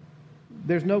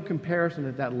 There's no comparison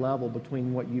at that level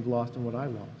between what you've lost and what I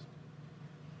lost.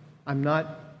 I'm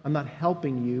not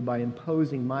helping you by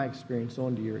imposing my experience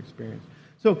onto your experience.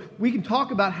 So we can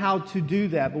talk about how to do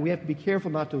that, but we have to be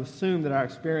careful not to assume that our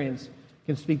experience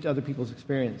can speak to other people's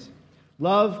experience.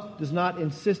 Love does not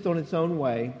insist on its own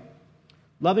way.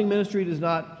 Loving ministry does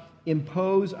not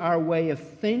impose our way of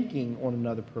thinking on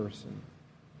another person.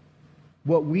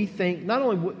 What we think, not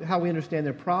only how we understand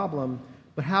their problem,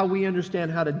 but how we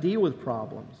understand how to deal with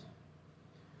problems.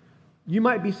 You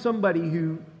might be somebody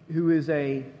who is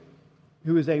a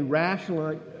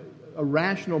rational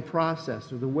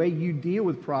processor. The way you deal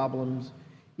with problems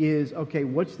is, okay,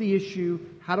 what's the issue?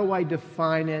 How do I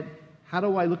define it? How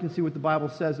do I look and see what the Bible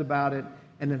says about it?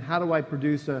 And then how do I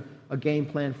produce a game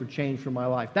plan for change for my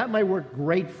life? That might work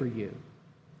great for you.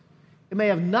 It may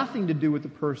have nothing to do with the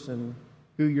person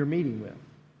who you're meeting with.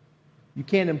 You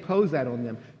can't impose that on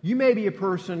them. You may be a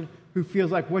person who feels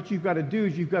like what you've got to do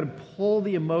is you've got to pull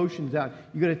the emotions out.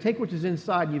 You've got to take what is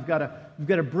inside and you've got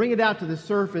to bring it out to the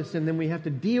surface, and then we have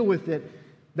to deal with it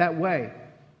that way.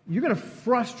 You're going to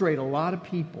frustrate a lot of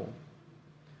people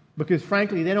because,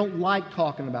 frankly, they don't like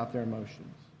talking about their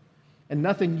emotions. And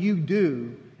nothing you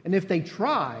do, and if they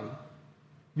try,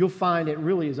 you'll find it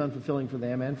really is unfulfilling for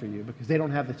them and for you because they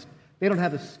don't have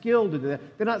the skill to do that.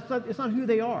 It's not who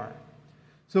they are.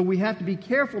 So we have to be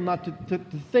careful not to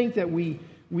think that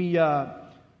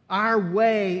our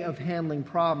way of handling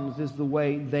problems is the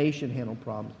way they should handle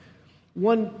problems.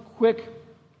 One quick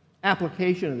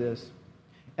application of this,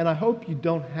 and I hope you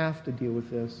don't have to deal with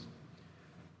this,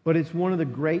 but it's one of the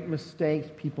great mistakes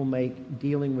people make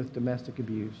dealing with domestic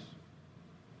abuse.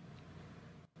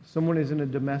 Someone is in a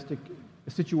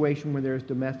situation where there's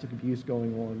domestic abuse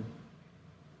going on,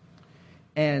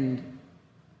 and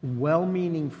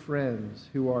well-meaning friends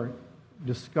who are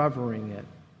discovering it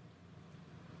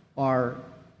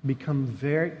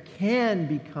can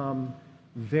become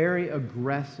very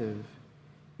aggressive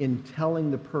in telling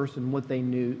the person what they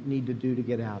need to do to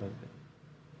get out of it.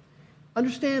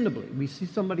 Understandably, we see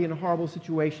somebody in a horrible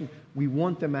situation, we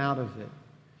want them out of it.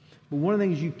 But one of the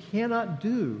things you cannot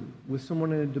do with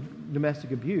someone in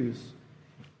domestic abuse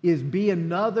is be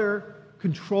another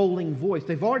controlling voice.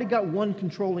 They've already got one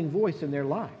controlling voice in their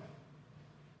life.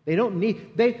 They don't need...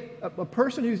 A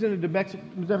person who's in a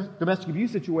domestic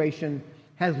abuse situation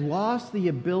has lost the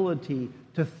ability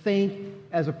to think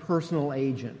as a personal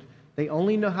agent. They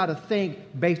only know how to think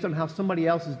based on how somebody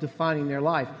else is defining their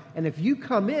life. And if you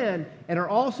come in and are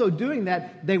also doing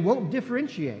that, they won't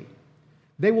differentiate.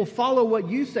 They will follow what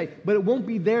you say, but it won't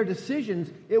be their decisions.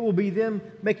 It will be them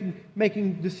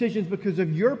making decisions because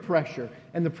of your pressure.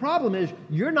 And the problem is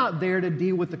you're not there to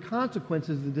deal with the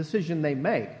consequences of the decision they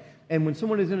make. And when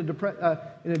someone is in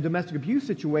a domestic abuse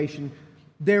situation,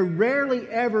 there rarely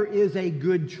ever is a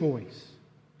good choice.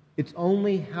 It's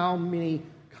only how many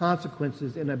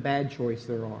consequences in a bad choice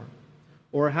there are,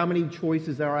 or how many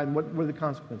choices there are and what were the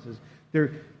consequences.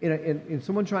 In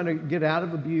someone trying to get out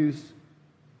of abuse,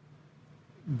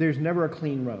 there's never a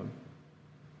clean road.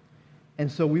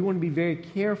 And so we want to be very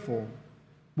careful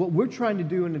What we're trying to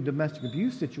do in a domestic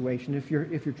abuse situation, if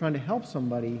you're trying to help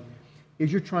somebody,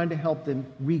 is you're trying to help them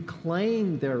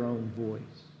reclaim their own voice.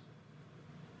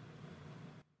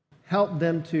 Help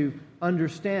them to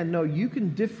understand, no, you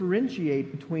can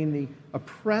differentiate between the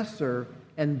oppressor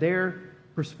and their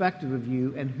perspective of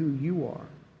you and who you are.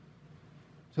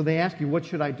 So they ask you, what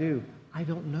should I do? I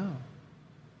don't know.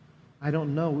 I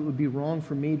don't know. It would be wrong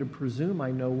for me to presume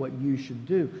I know what you should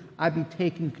do. I'd be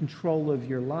taking control of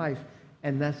your life,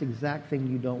 and that's the exact thing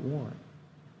you don't want.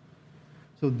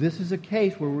 So this is a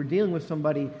case where we're dealing with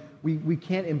somebody, we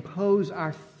can't impose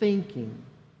our thinking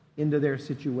into their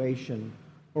situation,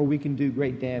 or we can do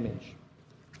great damage.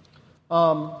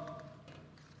 Love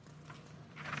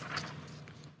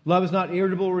is not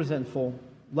irritable or resentful.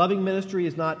 Loving ministry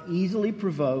is not easily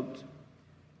provoked.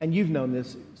 And you've known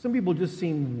this. Some people just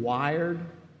seem wired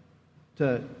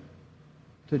to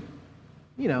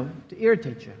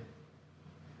irritate you.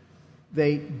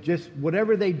 They just,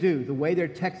 whatever they do, the way their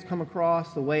texts come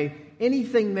across, the way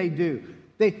anything they do,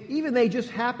 they just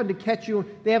happen to catch you.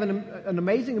 They have an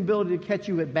amazing ability to catch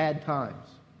you at bad times,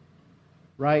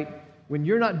 right? When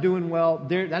you're not doing well,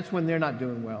 that's when they're not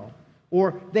doing well.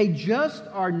 Or they just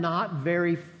are not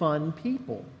very fun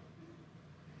people.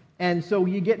 And so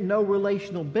you get no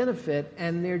relational benefit,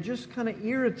 and they're just kind of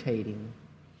irritating.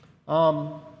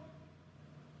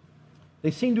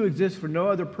 They seem to exist for no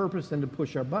other purpose than to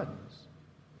push our buttons.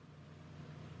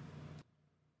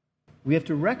 We have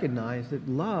to recognize that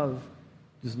love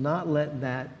does not let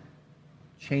that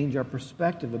change our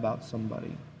perspective about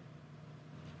somebody.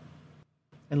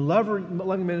 And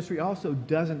loving ministry also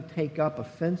doesn't take up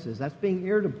offenses. That's being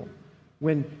irritable.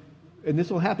 And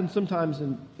this will happen sometimes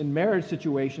in marriage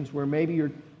situations where maybe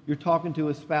you're talking to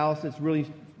a spouse that's really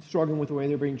struggling with the way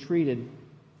they're being treated,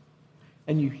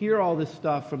 and you hear all this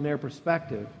stuff from their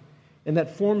perspective, and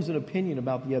that forms an opinion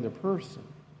about the other person.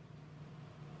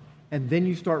 And then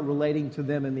you start relating to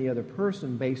them and the other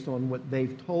person based on what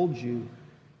they've told you,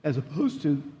 as opposed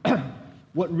to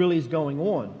what really is going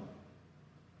on.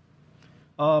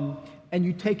 And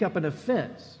you take up an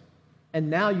offense, and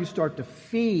now you start to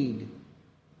feed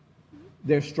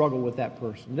their struggle with that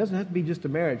person. It doesn't have to be just a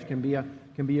marriage. It can be a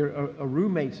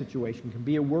roommate situation. It can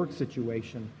be a work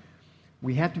situation.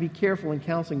 We have to be careful in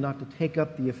counseling not to take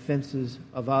up the offenses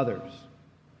of others.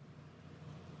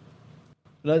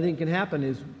 Another thing that can happen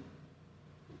is,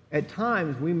 at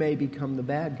times, we may become the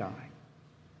bad guy.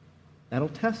 That'll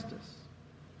test us.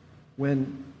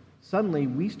 When suddenly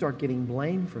we start getting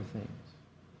blamed for things.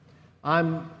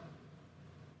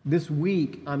 This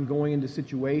week, I'm going into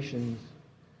situations.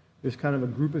 There's kind of a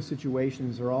group of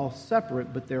situations. They're all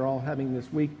separate, but they're all having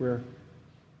this week where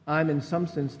I'm, in some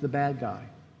sense, the bad guy.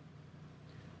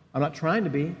 I'm not trying to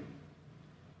be,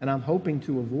 and I'm hoping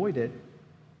to avoid it,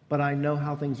 but I know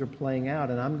how things are playing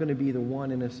out, and I'm going to be the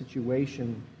one in a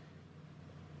situation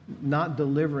not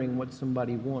delivering what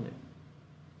somebody wanted.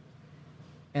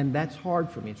 And that's hard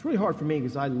for me. It's really hard for me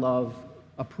because I love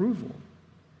approval.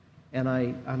 And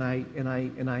I've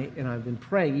been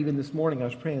praying. Even this morning I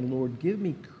was praying, Lord, give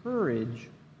me courage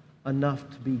enough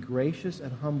to be gracious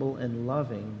and humble and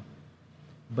loving,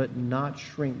 but not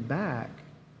shrink back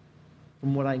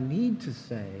from what I need to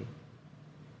say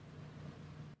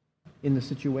in the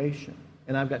situation.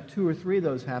 And I've got 2 or 3 of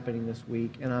those happening this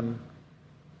week, and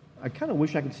I kind of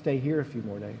wish I could stay here a few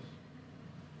more days.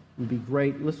 It would be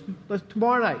great. Let's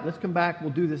tomorrow night, let's come back. We'll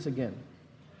do this again.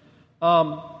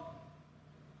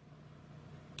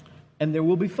 And there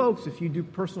will be folks, if you do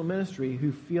personal ministry,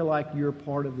 who feel like you're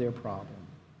part of their problem.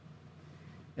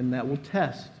 And that will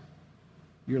test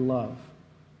your love.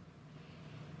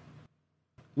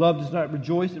 Love does not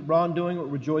rejoice at wrongdoing,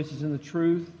 but rejoices in the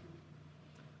truth.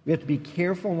 We have to be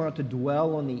careful not to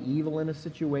dwell on the evil in a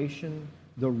situation,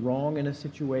 the wrong in a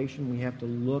situation. We have to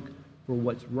look for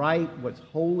what's right, what's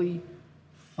holy,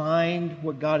 find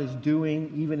what God is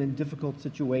doing, even in difficult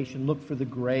situations. Look for the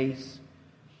grace.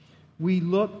 We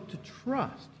look to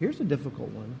trust. Here's a difficult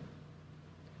one.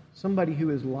 Somebody who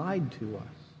has lied to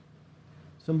us.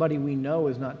 Somebody we know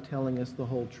is not telling us the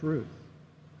whole truth.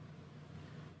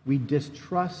 We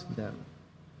distrust them.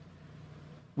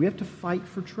 We have to fight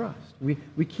for trust.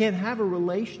 We can't have a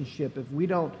relationship if we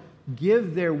don't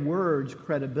give their words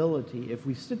credibility. If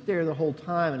we sit there the whole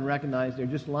time and recognize they're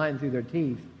just lying through their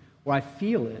teeth, or I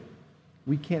feel it,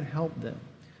 we can't help them.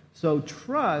 So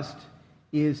trust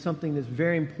is something that's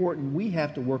very important we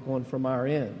have to work on from our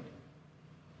end.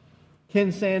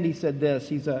 Ken Sande said this.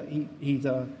 He's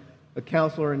a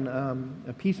counselor and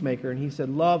a peacemaker, and he said,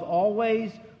 love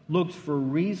always looks for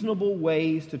reasonable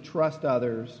ways to trust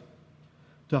others,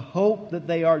 to hope that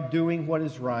they are doing what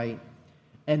is right,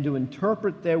 and to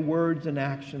interpret their words and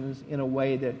actions in a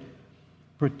way that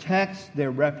protects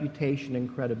their reputation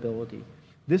and credibility.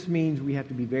 This means we have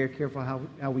to be very careful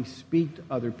how we speak to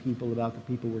other people about the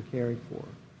people we're caring for.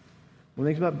 One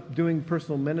of the things about doing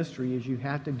personal ministry is you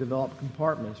have to develop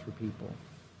compartments for people.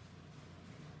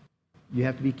 You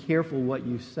have to be careful what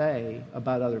you say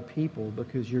about other people,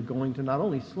 because you're going to not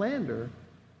only slander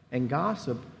and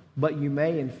gossip, but you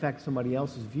may infect somebody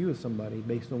else's view of somebody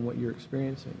based on what you're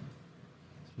experiencing.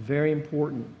 It's very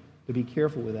important to be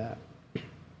careful with that.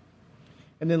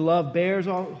 And then love bears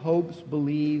all hopes,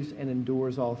 believes, and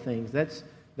endures all things. That's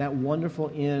that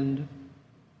wonderful end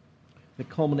that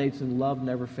culminates in love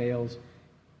never fails.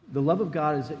 The love of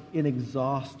God is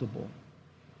inexhaustible.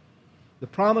 The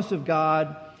promise of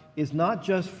God is not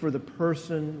just for the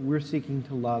person we're seeking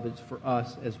to love, it's for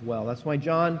us as well. That's why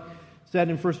John said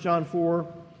in 1 John 4,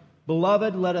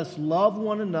 "Beloved, let us love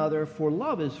one another, for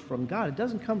love is from God." It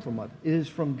doesn't come from us. It is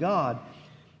from God.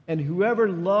 And whoever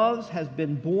loves has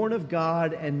been born of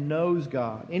God and knows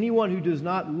God. Anyone who does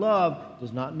not love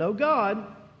does not know God,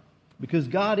 because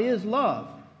God is love.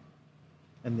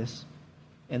 And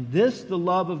this, the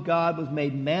love of God, was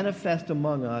made manifest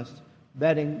among us,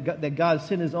 that God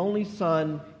sent His only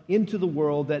Son into the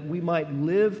world that we might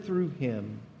live through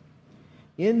Him.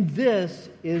 In this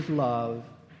is love,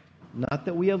 not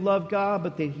that we have loved God,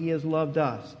 but that He has loved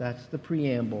us. That's the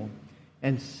preamble.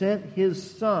 And sent His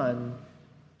Son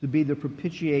to be the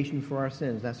propitiation for our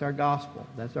sins. That's our gospel.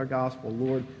 That's our gospel.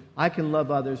 Lord, I can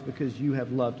love others because you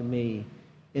have loved me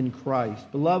in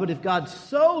Christ. Beloved, if God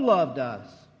so loved us,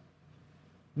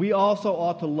 we also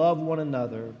ought to love one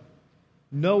another.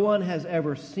 No one has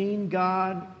ever seen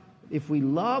God. If we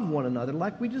love one another,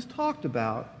 like we just talked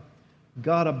about,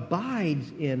 God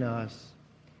abides in us,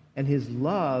 and His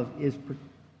love is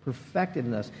perfected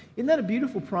in us. Isn't that a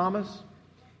beautiful promise?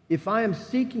 If I am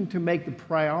seeking to make the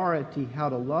priority how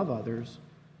to love others,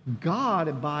 God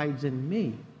abides in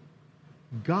me.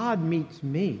 God meets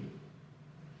me.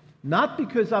 Not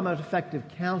because I'm an effective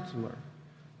counselor,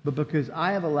 but because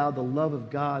I have allowed the love of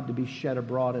God to be shed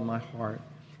abroad in my heart,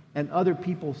 and other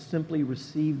people simply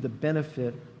receive the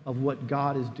benefit of what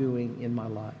God is doing in my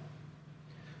life.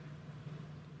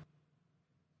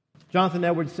 Jonathan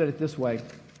Edwards said it this way.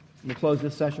 We'll close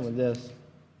this session with this.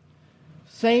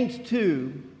 Saints,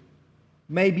 too,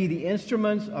 may be the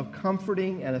instruments of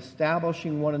comforting and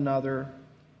establishing one another,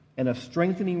 and of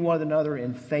strengthening one another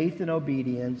in faith and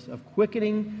obedience, of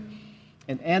quickening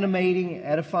and animating,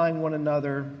 edifying one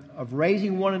another, of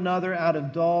raising one another out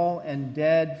of dull and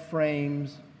dead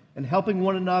frames, and helping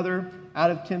one another out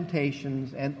of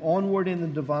temptations and onward in the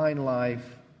divine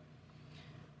life,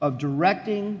 of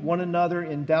directing one another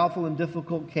in doubtful and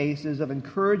difficult cases, of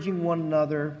encouraging one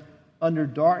another under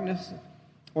darkness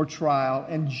or trial,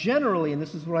 and generally, and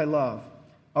this is what I love,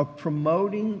 of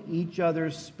promoting each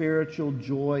other's spiritual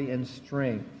joy and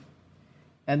strength,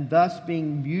 and thus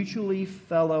being mutually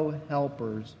fellow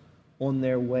helpers on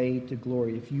their way to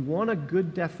glory. If you want a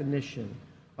good definition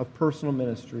of personal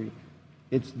ministry,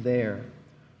 it's there.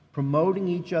 Promoting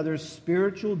each other's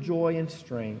spiritual joy and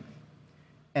strength,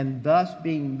 and thus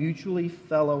being mutually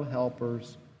fellow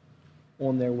helpers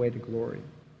on their way to glory.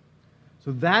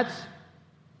 So that's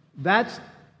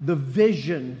the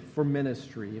vision for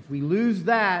ministry. If we lose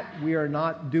that, we are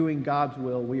not doing God's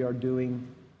will, we are doing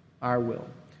our will.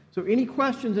 So any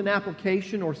questions in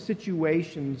application or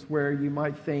situations where you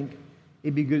might think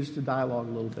it'd be good just to dialogue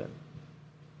a little bit?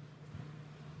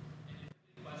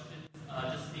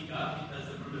 Questions, just speak up because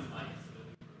the room is mine.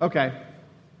 Okay.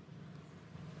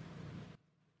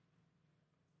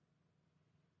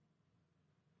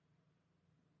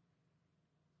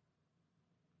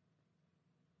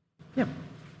 Yeah.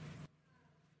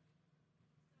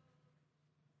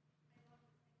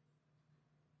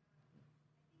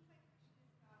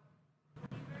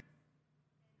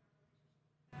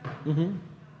 Mm-hmm.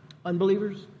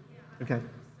 Unbelievers? Okay.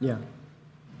 Yeah.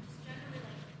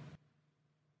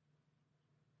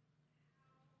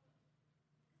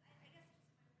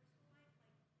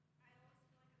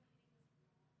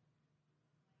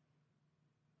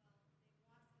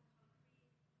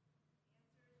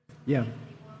 Yeah.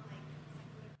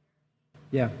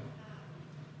 Yeah.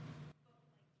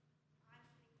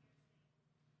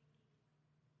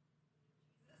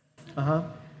 Uh-huh.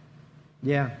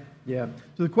 Yeah. Yeah.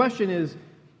 So the question is,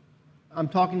 I'm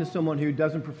talking to someone who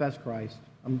doesn't profess Christ.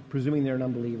 I'm presuming they're an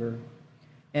unbeliever.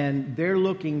 And they're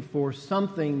looking for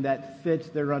something that fits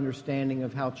their understanding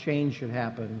of how change should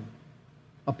happen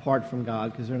apart from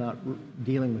God, because they're not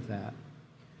dealing with that.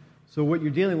 So what you're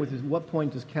dealing with is, what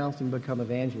point does counseling become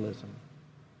evangelism?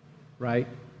 Right?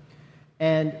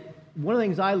 And one of the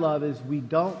things I love is we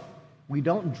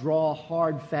don't draw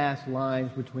hard, fast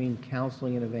lines between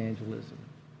counseling and evangelism.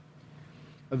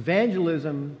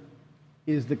 Evangelism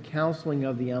is the counseling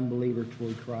of the unbeliever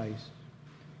toward Christ.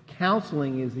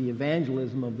 Counseling is the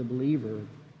evangelism of the believer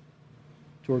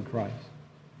toward Christ.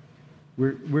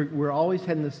 We're always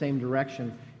heading the same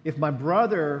direction. If my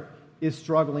brother is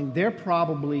struggling, they're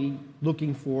probably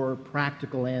looking for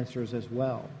practical answers as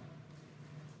well.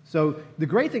 So the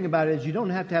great thing about it is you don't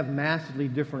have to have massively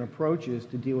different approaches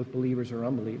to deal with believers or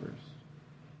unbelievers.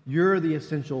 You're the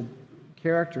essential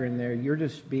character in there. You're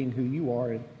just being who you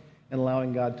are and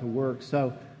allowing God to work.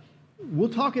 So we'll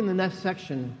talk in the next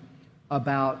section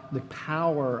about the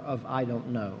power of I don't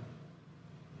know.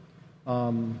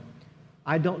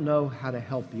 I don't know how to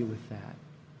help you with that.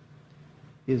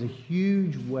 It is a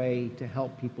huge way to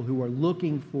help people who are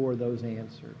looking for those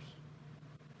answers.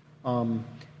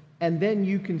 And then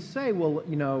you can say, well,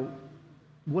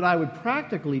 what I would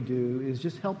practically do is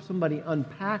just help somebody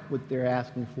unpack what they're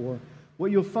asking for.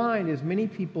 What you'll find is many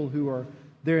people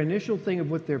their initial thing of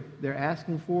what they're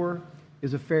asking for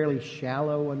is a fairly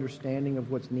shallow understanding of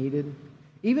what's needed.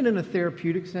 Even in a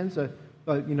therapeutic sense, a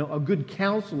good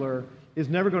counselor is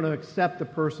never going to accept the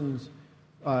person's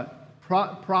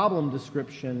problem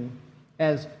description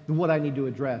as what I need to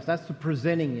address. That's the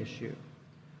presenting issue.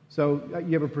 So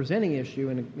you have a presenting issue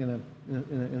in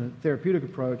a therapeutic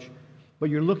approach, but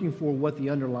you're looking for what the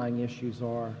underlying issues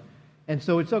are. And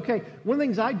so it's okay. One of the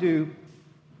things I do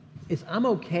is I'm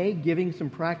okay giving some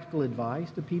practical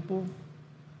advice to people.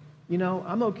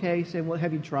 I'm okay saying, well,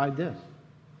 have you tried this?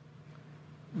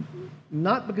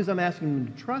 Not because I'm asking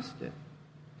them to trust it,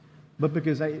 but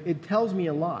because it tells me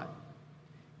a lot.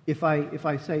 If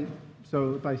I say,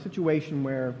 if I situation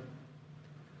where,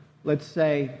 let's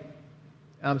say,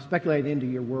 I'm speculating into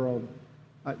your world.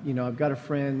 I've got a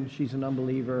friend. She's an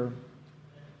unbeliever.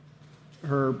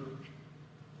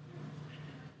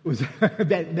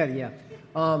 Betty, yeah.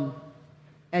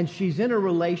 And she's in a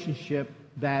relationship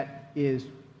that is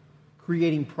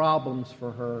creating problems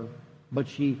for her, but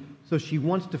she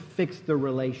wants to fix the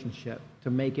relationship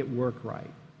to make it work right.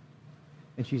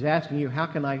 And she's asking you, how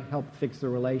can I help fix the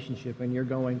relationship? And you're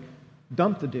going,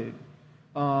 dump the dude.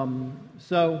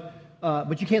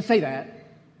 But you can't say that,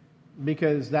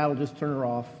 because that'll just turn her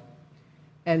off.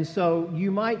 And so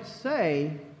you might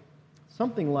say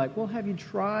something like, well, have you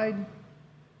tried,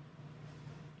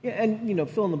 and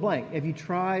fill in the blank, have you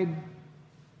tried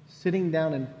sitting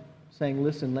down and saying,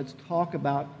 listen, let's talk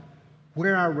about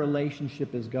where our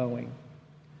relationship is going,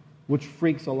 which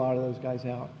freaks a lot of those guys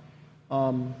out.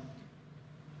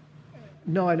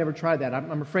 No, I never tried that.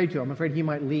 I'm afraid to. I'm afraid he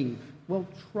might leave. Well,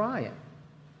 try it.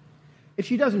 If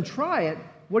she doesn't try it,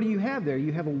 what do you have there?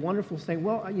 You have a wonderful saying,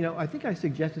 well, I think I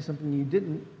suggested something you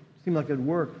didn't seem like it would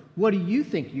work. What do you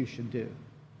think you should do?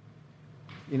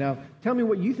 Tell me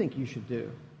what you think you should do.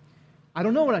 I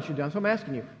don't know what I should do, so I'm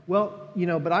asking you. Well,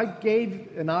 but I gave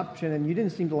an option and you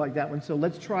didn't seem to like that one, so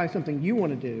let's try something you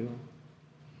want to do.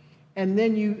 And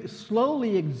then you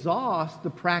slowly exhaust the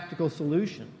practical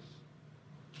solutions.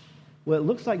 Well, it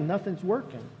looks like nothing's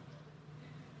working.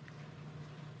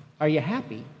 Are you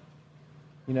happy?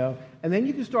 And then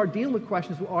you can start dealing with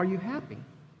questions. Well, are you happy?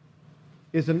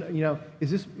 Does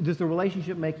the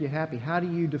relationship make you happy? How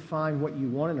do you define what you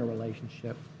want in a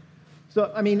relationship? So,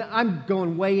 I'm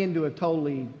going way into a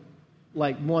totally,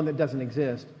 one that doesn't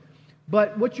exist.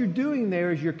 But what you're doing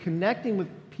there is you're connecting with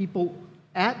people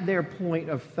at their point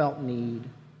of felt need,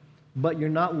 but you're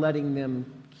not letting them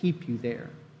keep you there.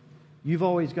 You've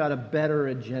always got a better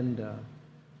agenda.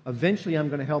 Eventually, I'm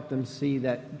going to help them see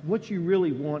that what you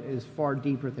really want is far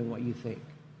deeper than what you think.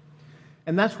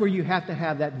 And that's where you have to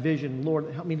have that vision. Lord,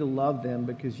 help me to love them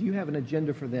because you have an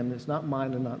agenda for them that's not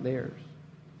mine and not theirs.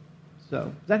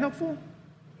 So, is that helpful?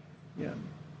 Yeah.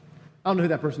 I don't know who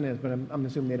that person is, but I'm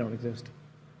assuming they don't exist.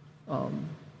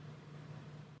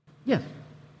 Yes?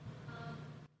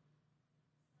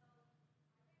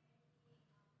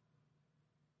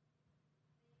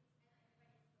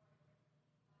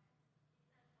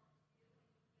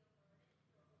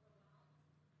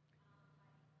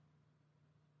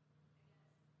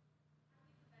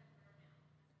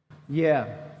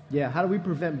 Yeah. How do we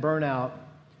prevent burnout?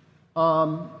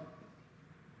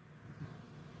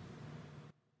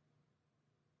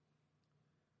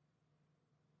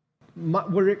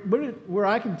 Where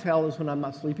I can tell is when I'm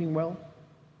not sleeping well.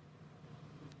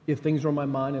 If things are on my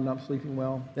mind and I'm not sleeping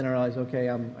well, then I realize, okay,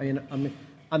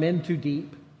 I'm in too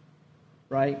deep,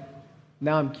 right?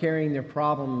 Now I'm carrying their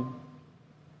problem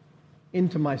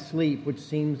into my sleep, which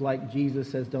seems like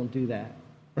Jesus says, don't do that,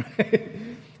 right?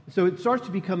 So it starts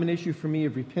to become an issue for me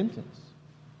of repentance.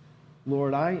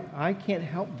 Lord, I can't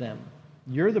help them.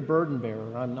 You're the burden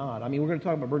bearer. I'm not. I mean, we're going to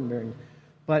talk about burden bearing.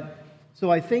 But so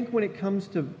I think when it comes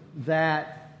to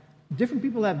that, different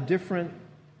people have different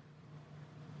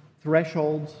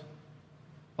thresholds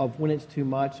of when it's too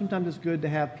much. Sometimes it's good to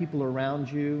have people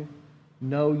around you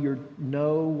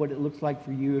know what it looks like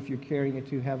for you if you're carrying it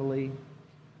too heavily.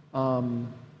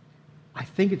 I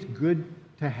think it's good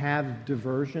to have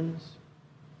diversions.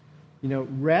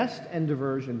 Rest and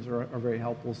diversions are very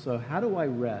helpful. So how do I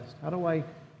rest? How do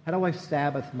I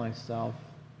Sabbath myself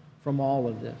from all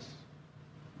of this?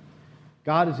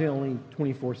 God is the only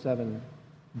 24/7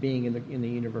 being in the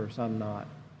universe. I'm not.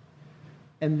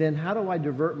 And then how do I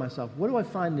divert myself? What do I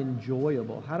find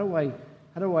enjoyable? How do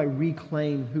I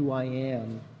reclaim who I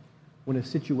am when a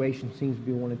situation seems to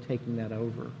be one of taking that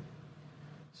over?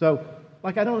 So,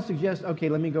 I don't suggest, okay,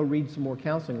 let me go read some more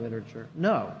counseling literature.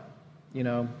 No.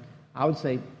 I would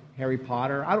say Harry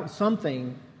Potter.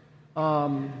 Something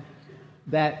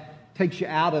that takes you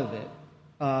out of it.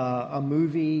 A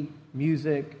movie,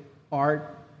 music,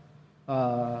 art,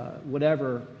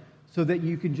 whatever, so that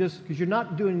you can just, because we're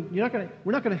not going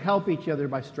to help each other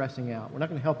by stressing out. We're not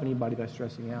going to help anybody by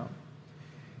stressing out.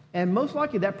 And most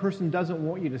likely that person doesn't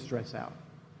want you to stress out.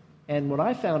 And what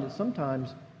I found is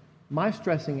sometimes my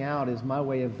stressing out is my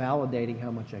way of validating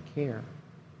how much I care.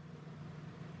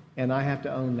 And I have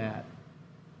to own that.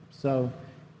 So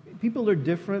people are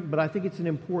different, but I think it's an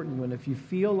important one. If you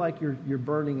feel like you're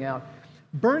burning out.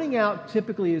 Burning out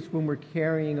typically is when we're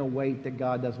carrying a weight that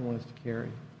God doesn't want us to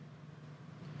carry.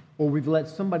 Or we've let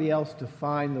somebody else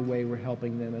define the way we're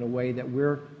helping them in a way that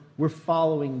we're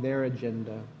following their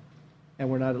agenda and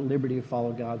we're not at liberty to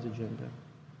follow God's agenda.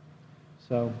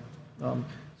 So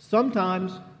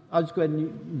sometimes, I'll just go ahead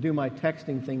and do my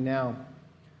texting thing now.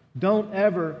 Don't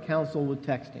ever counsel with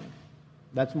texting.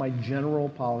 That's my general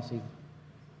policy.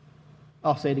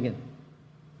 I'll say it again.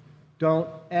 Don't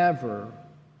ever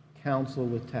counsel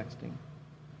with texting.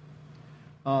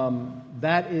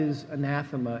 That is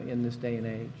anathema in this day and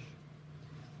age.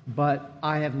 But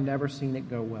I have never seen it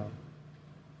go well.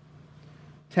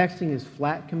 Texting is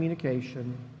flat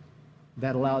communication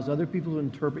that allows other people to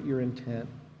interpret your intent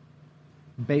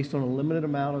based on a limited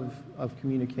amount of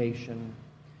communication.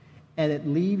 And it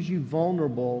leaves you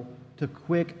vulnerable to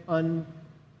quick,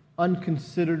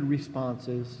 unconsidered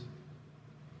responses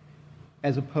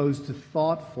as opposed to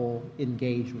thoughtful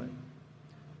engagement.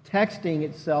 Texting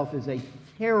itself is a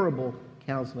terrible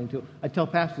counseling tool. I tell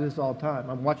pastors this all the time.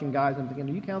 I'm watching guys, I'm thinking,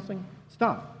 are you counseling?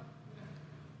 Stop.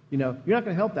 You're not going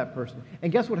to help that person.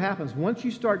 And guess what happens? Once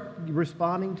you start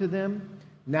responding to them,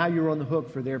 now you're on the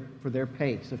hook for their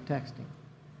pace of texting.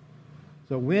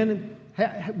 So when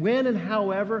and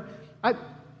however,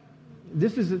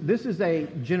 this is a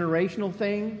generational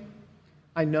thing,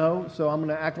 I know, so I'm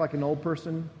going to act like an old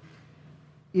person.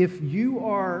 If you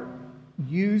are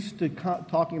used to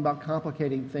talking about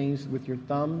complicating things with your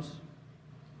thumbs,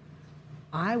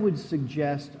 I would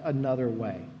suggest another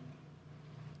way.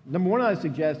 Number one, I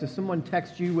suggest if someone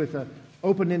texts you with an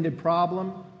open-ended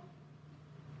problem,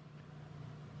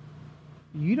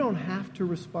 you don't have to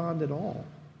respond at all.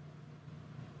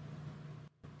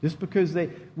 Just because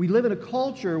we live in a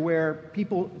culture where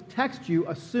people text you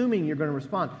assuming you're going to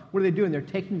respond. What are they doing? They're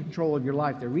taking control of your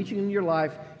life. They're reaching into your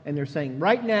life and they're saying,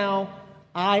 right now,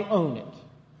 I own it.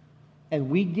 And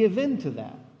we give in to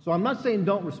that. So I'm not saying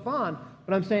don't respond,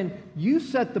 but I'm saying you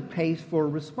set the pace for a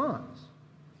response.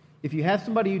 If you have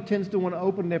somebody who tends to want to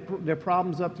open their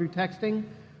problems up through texting,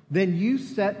 then you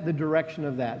set the direction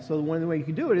of that. So one of the ways you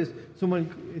can do it is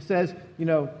someone says,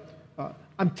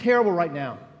 I'm terrible right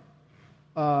now.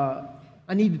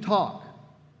 I need to talk.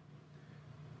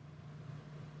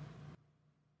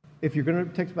 If you're going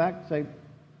to text back, say,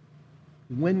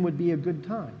 when would be a good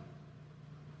time?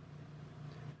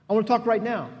 I want to talk right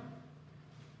now.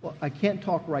 Well, I can't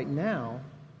talk right now.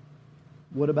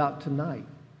 What about tonight?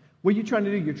 What are you trying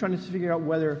to do? You're trying to figure out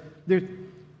whether there's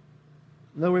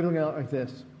another way of looking at it like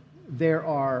this. There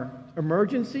are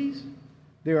emergencies,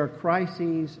 there are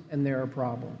crises, and there are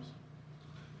problems.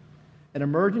 An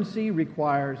emergency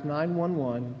requires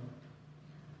 911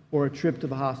 or a trip to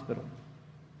the hospital.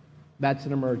 That's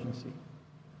an emergency.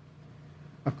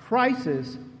 A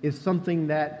crisis is something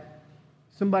that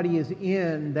somebody is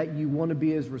in that you want to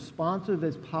be as responsive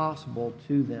as possible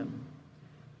to them.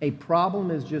 A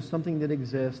problem is just something that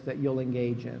exists that you'll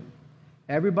engage in.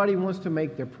 Everybody wants to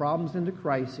make their problems into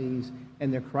crises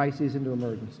and their crises into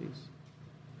emergencies.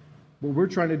 What we're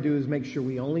trying to do is make sure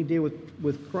we only deal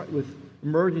with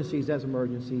emergencies as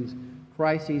emergencies,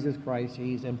 crises as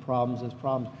crises, and problems as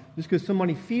problems. Just because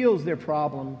somebody feels their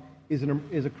problem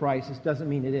is a crisis doesn't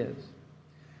mean it is.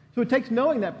 So it takes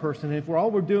knowing that person. And if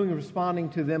all we're doing is responding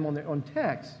to them on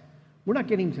text, we're not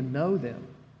getting to know them.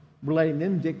 We're letting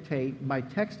them dictate by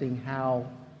texting how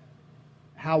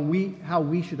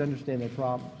we should understand their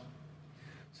problems.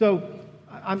 So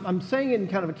I'm saying it in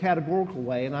kind of a categorical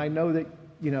way, and I know that,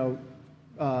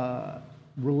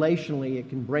 relationally it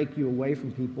can break you away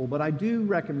from people, but I do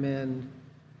recommend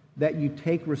that you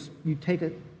take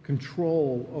a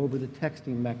control over the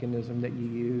texting mechanism that you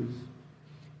use,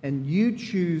 and you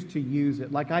choose to use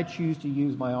it like I choose to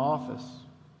use my office,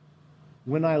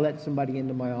 when I let somebody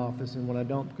into my office and when I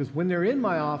don't. Because when they're in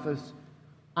my office,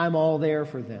 I'm all there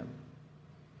for them.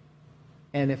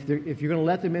 And if you're going to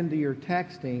let them into your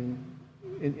texting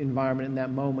environment in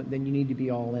that moment, then you need to be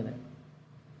all in it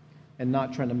and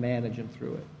not trying to manage them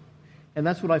through it. And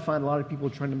that's what I find a lot of people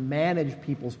trying to manage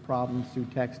people's problems through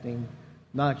texting,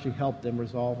 not actually help them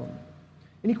resolve them.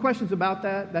 Any questions about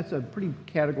that? That's a pretty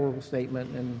categorical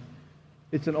statement, and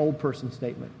it's an old person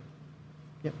statement.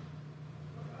 Yep.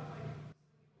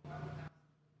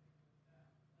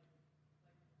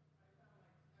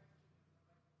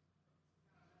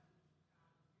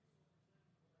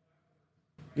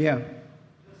 Yeah.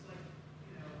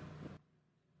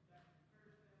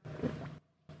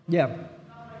 Yeah.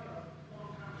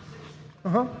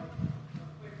 Uh-huh.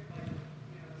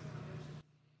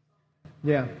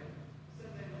 Yeah.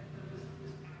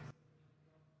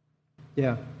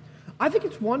 Yeah. I think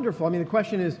it's wonderful. I mean, the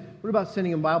question is, what about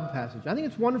sending a Bible passage? I think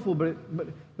it's wonderful, but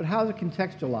how is it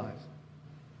contextualized?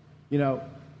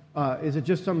 Is it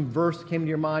just some verse that came to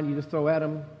your mind, you just throw at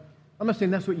them? I'm not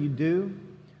saying that's what you do,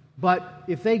 but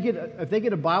if they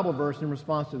get a Bible verse in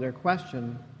response to their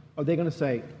question, are they going to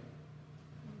say,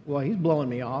 well, he's blowing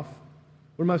me off.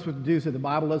 What am I supposed to do? Say the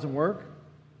Bible doesn't work?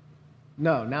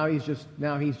 No, now he's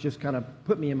just kind of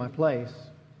put me in my place.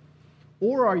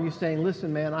 Or are you saying,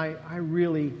 listen, man, I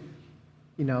really,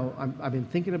 I've been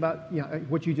thinking about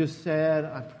what you just said.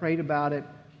 I've prayed about it.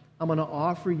 I'm going to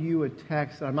offer you a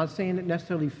text. I'm not saying it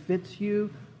necessarily fits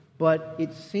you, but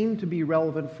it seemed to be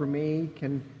relevant for me.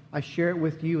 Can I share it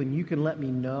with you, and you can let me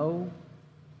know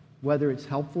whether it's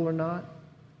helpful or not?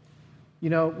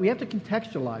 We have to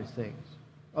contextualize things.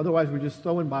 Otherwise, we're just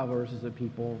throwing Bible verses at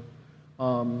people.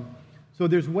 So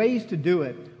there's ways to do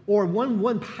it. Or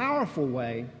one powerful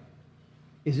way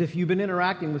is if you've been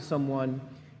interacting with someone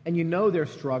and you know they're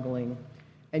struggling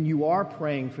and you are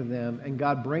praying for them and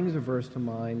God brings a verse to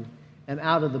mind, and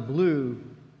out of the blue,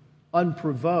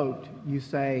 unprovoked, you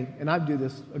say, and I do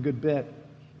this a good bit,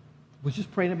 was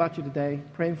just praying about you today,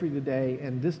 praying for you today,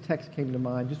 and this text came to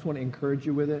mind. Just want to encourage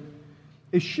you with it.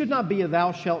 It should not be a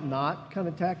thou shalt not kind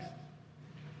of text.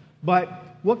 But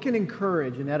what can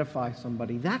encourage and edify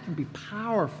somebody? That can be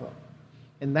powerful.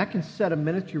 And that can set a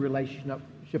ministry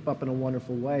relationship up in a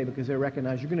wonderful way because they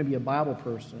recognize you're going to be a Bible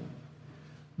person.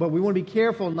 But we want to be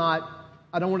careful I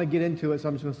don't want to get into it, so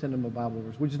I'm just going to send them a Bible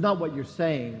verse, which is not what you're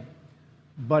saying,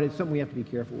 but it's something we have to be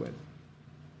careful with.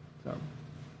 So,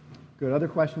 good. Other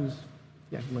questions?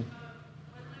 Yeah, come on.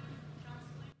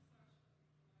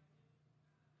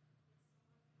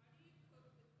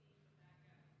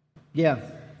 Yeah.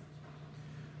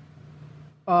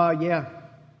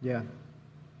 Yeah.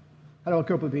 How do I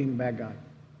cope with being a bad guy?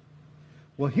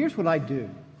 Well, here's what I do.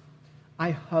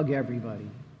 I hug everybody.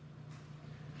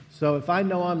 So if I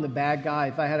know I'm the bad guy,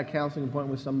 if I had a counseling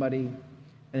appointment with somebody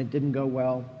and it didn't go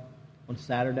well on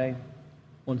Saturday,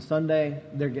 on Sunday,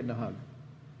 they're getting a hug.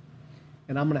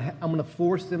 And I'm gonna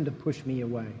force them to push me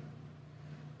away.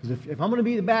 Because if I'm going to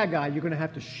be the bad guy, you're going to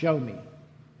have to show me.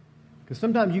 Because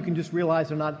sometimes you can just realize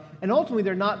they're not, and ultimately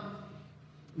they're not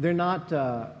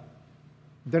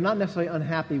necessarily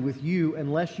unhappy with you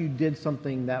unless you did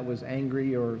something that was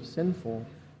angry or sinful.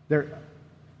 They're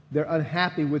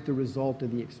unhappy with the result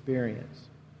of the experience.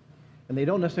 And they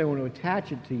don't necessarily want to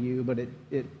attach it to you, but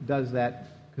it does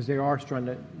that because they are trying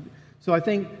to. So I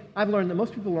think I've learned that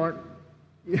most people aren't.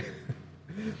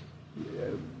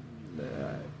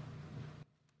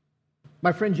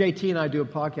 My friend JT and I do a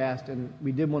podcast, and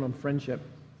we did one on friendship.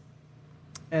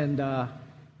 And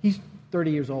he's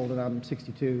 30 years old, and I'm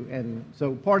 62. And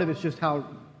so part of it's just how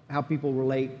people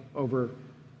relate over,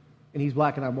 and he's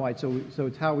black and I'm white, so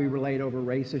it's how we relate over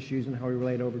race issues and how we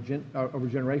relate over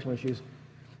generational issues.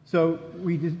 So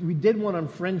we did one on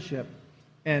friendship,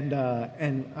 and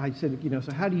I said,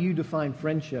 so how do you define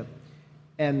friendship?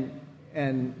 And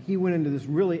he went into this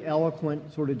really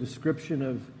eloquent sort of description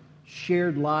of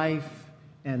shared life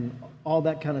and all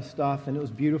that kind of stuff, and it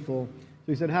was beautiful.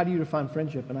 So he said, how do you define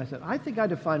friendship? And I said, I think I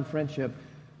define friendship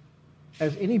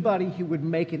as anybody who would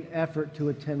make an effort to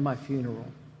attend my funeral.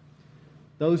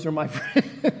 Those are my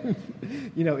friends.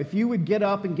 If you would get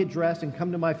up and get dressed and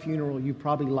come to my funeral, you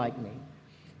probably like me.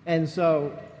 And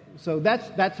so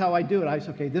that's how I do it. I say,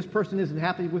 okay, this person isn't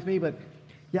happy with me, but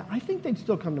yeah, I think they'd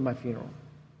still come to my funeral.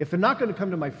 If they're not going to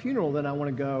come to my funeral, then I want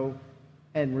to go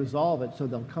and resolve it so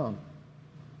they'll come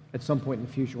at some point in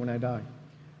the future when I die.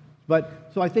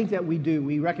 So I think that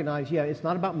we recognize, it's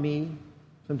not about me.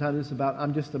 Sometimes it's about,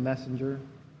 I'm just the messenger.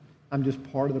 I'm just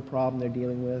part of the problem they're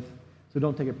dealing with. So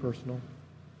don't take it personal.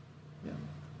 Yeah.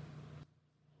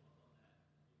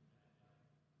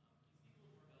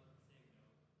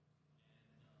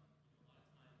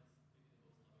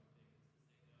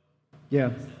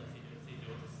 Yeah.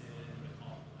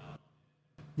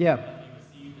 Yeah.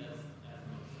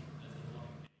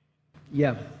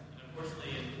 Yeah.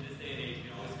 Unfortunately, in this day and age,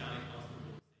 you always find it possible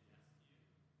to say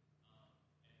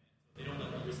yes to you. They don't know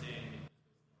what you're saying.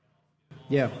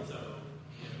 Yeah. So,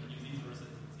 use these verses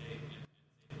and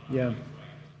say, yeah.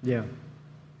 Yeah.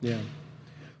 Yeah.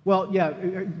 Well, yeah,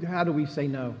 how do we say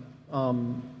no?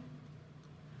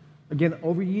 Again,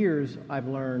 over years, I've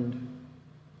learned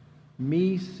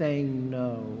me saying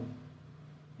no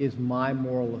is my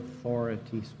moral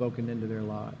authority spoken into their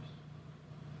lives.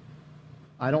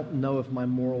 I don't know if my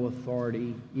moral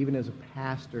authority, even as a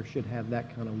pastor, should have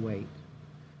that kind of weight.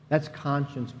 That's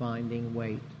conscience-binding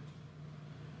weight.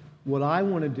 What I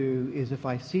want to do is if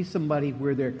I see somebody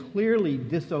where they're clearly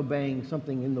disobeying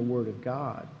something in the Word of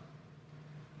God,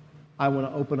 I want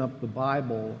to open up the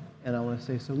Bible and I want to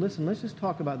say, so listen, let's just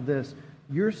talk about this.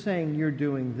 You're saying you're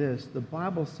doing this. The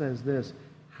Bible says this.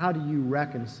 How do you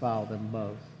reconcile them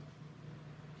both?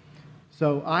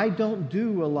 So I don't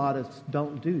do a lot of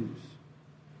don't do's.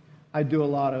 I do a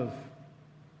lot of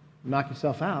knock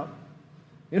yourself out.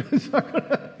 It's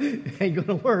it ain't going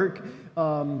to work.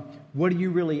 What are you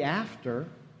really after?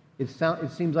 It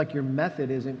seems like your method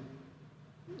isn't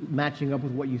matching up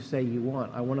with what you say you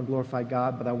want. I want to glorify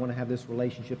God, but I want to have this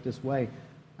relationship this way.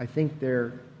 I think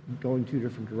they're going two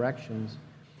different directions.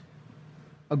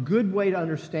 A good way to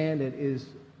understand it is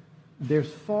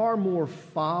there's far more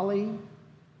folly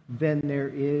than there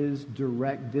is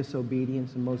direct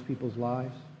disobedience in most people's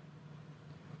lives.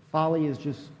 Folly is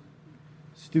just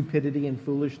stupidity and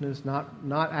foolishness, not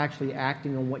actually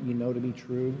acting on what you know to be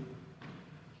true.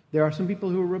 There are some people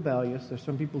who are rebellious. There's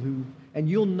some people who, and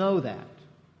you'll know that.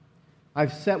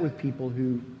 I've sat with people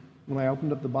who, when I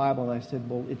opened up the Bible and I said,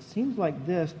 well, it seems like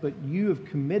this, but you have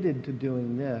committed to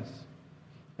doing this.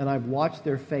 And I've watched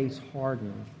their face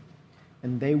harden.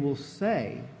 And they will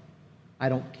say, I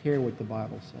don't care what the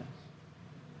Bible says.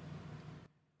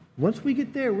 Once we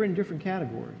get there, we're in a different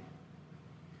category.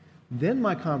 Then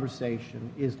my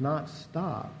conversation is not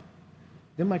stop.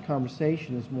 Then my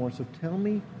conversation is more, so tell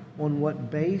me on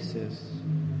what basis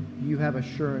you have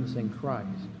assurance in Christ.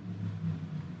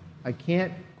 I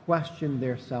can't question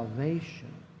their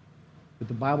salvation, but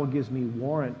the Bible gives me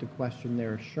warrant to question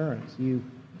their assurance. You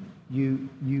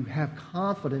have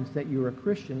confidence that you're a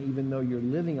Christian even though you're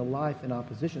living a life in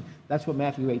opposition. That's what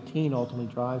Matthew 18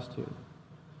 ultimately drives to.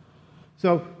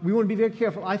 So we want to be very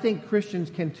careful. I think Christians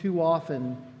can too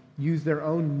often use their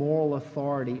own moral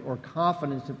authority or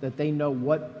confidence that they know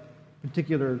what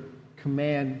particular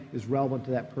command is relevant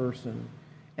to that person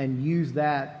and use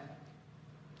that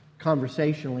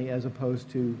conversationally as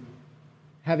opposed to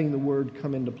having the Word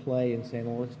come into play and saying,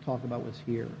 well, let's talk about what's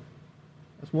here.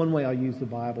 That's one way I'll use the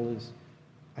Bible is,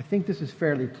 I think this is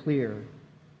fairly clear.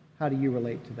 How do you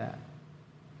relate to that?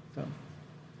 So,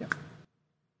 yeah.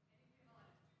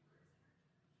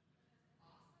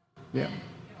 Yeah.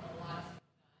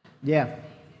 Yeah.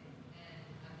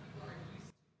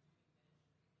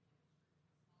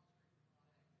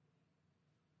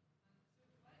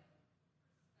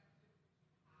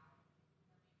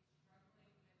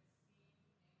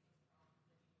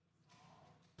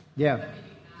 Yeah.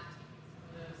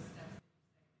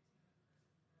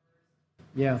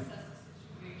 Yeah.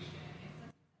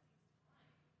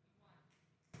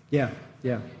 Yeah.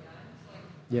 Yeah.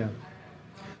 Yeah.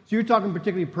 So you're talking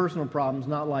particularly personal problems,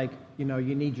 not like, you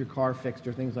need your car fixed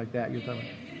or things like that. You're talking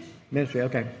ministry.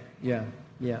 Okay. Yeah.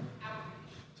 Yeah.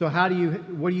 So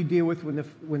what do you deal with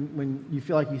when you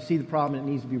feel like you see the problem and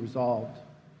it needs to be resolved?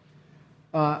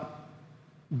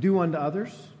 Do unto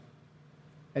others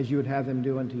as you would have them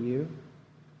do unto you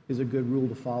is a good rule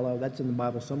to follow. That's in the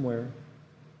Bible somewhere.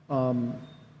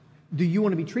 Do you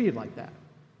want to be treated like that?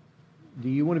 Do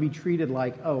you want to be treated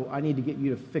like, oh, I need to get you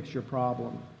to fix your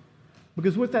problem?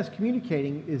 Because what that's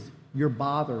communicating is you're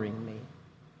bothering me.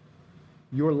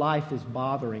 Your life is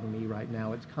bothering me right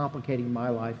now. It's complicating my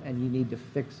life, and you need to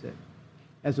fix it,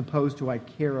 as opposed to I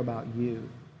care about you.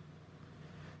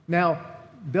 Now,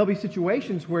 there'll be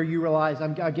situations where you realize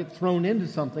I get thrown into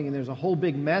something and there's a whole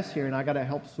big mess here and I got to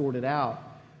help sort it out.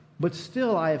 But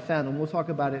still, I have found, and we'll talk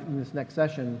about it in this next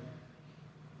session,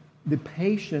 the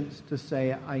patience to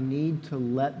say, I need to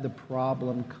let the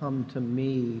problem come to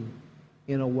me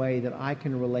in a way that I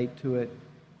can relate to it,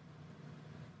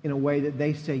 in a way that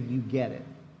they say, you get it,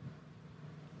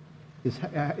 is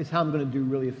how I'm going to do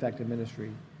really effective ministry.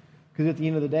 Because at the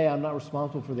end of the day, I'm not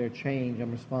responsible for their change.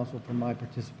 I'm responsible for my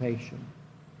participation.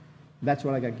 That's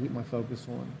what I got to keep my focus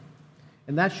on.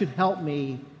 And that should help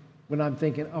me when I'm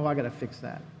thinking, oh, I got to fix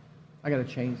that. I got to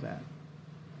change that.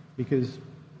 Because,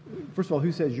 first of all,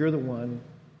 who says you're the one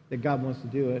that God wants to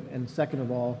do it? And second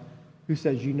of all, who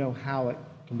says you know how it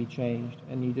can be changed?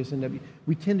 And you just end up...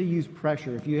 We tend to use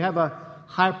pressure. If you have a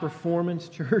high-performance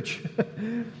church,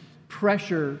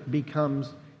 pressure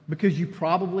becomes... Because you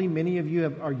probably, many of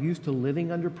you are used to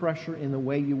living under pressure in the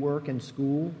way you work in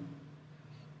school.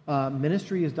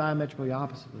 Ministry is diametrically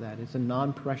opposite of that. It's a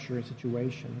non-pressure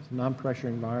situation. It's a non-pressure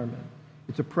environment.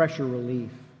 It's a pressure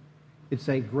relief. It's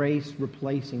a grace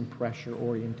replacing pressure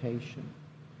orientation.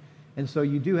 And so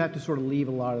you do have to sort of leave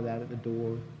a lot of that at the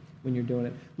door when you're doing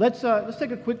it. Let's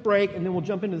take a quick break, and then we'll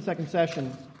jump into the second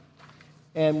session.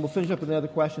 And we'll finish up with the other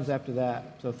questions after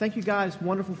that. So thank you guys.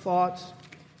 Wonderful thoughts.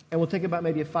 And we'll take about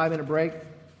maybe a 5-minute break.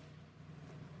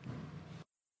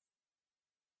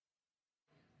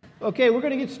 Okay, we're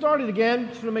going to get started again.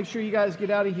 Just want to make sure you guys get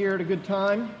out of here at a good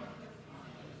time.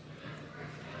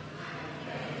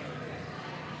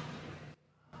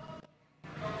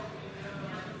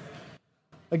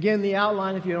 Again, the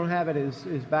outline, if you don't have it,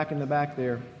 is back in the back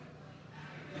there.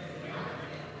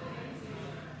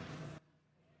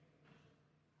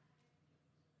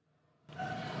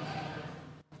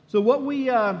 So what we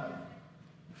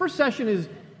first session is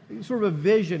sort of a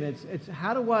vision. It's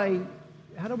how do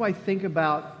I think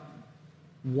about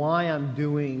why I'm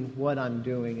doing what I'm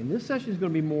doing? And this session is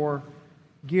going to be more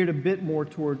geared a bit more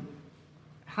toward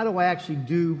how do I actually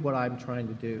do what I'm trying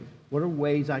to do? What are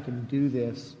ways I can do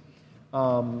this?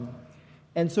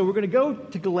 And so we're going to go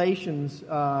to Galatians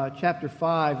chapter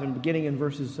 5 and beginning in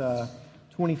verses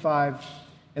 25,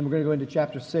 and we're going to go into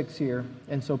chapter 6 here.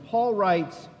 And so Paul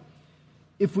writes,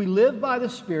 if we live by the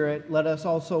Spirit, let us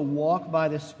also walk by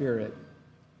the Spirit.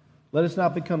 Let us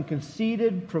not become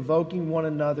conceited, provoking one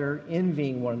another,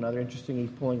 envying one another. Interesting, he's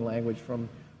pulling language from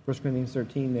 1 Corinthians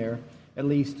 13 there. At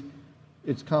least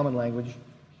it's common language.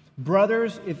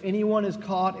 Brothers, if anyone is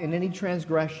caught in any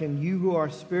transgression, you who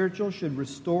are spiritual should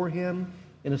restore him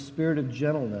in a spirit of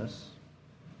gentleness.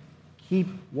 Keep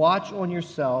watch on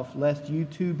yourself, lest you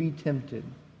too be tempted.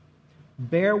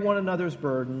 Bear one another's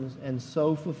burdens, and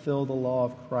so fulfill the law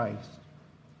of Christ.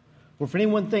 For if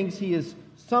anyone thinks he is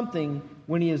something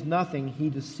when he is nothing, he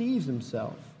deceives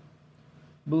himself.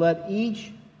 But let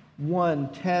each one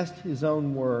test his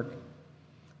own work,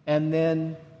 and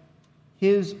then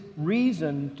his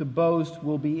reason to boast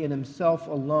will be in himself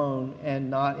alone and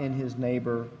not in his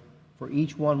neighbor, for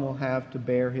each one will have to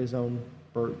bear his own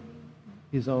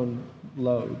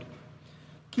load.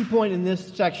 Key point in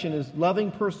this section is loving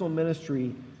personal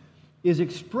ministry is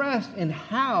expressed in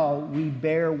how we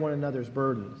bear one another's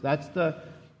burdens. That's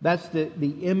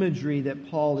the imagery that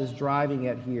Paul is driving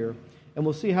at here. And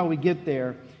we'll see how we get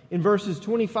there. In verses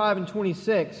 25 and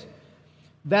 26,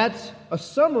 that's a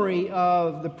summary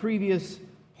of the previous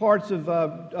parts of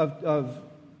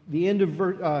the end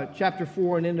of chapter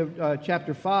 4 and end of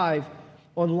chapter 5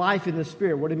 on life in the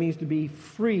Spirit, what it means to be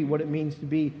free, what it means to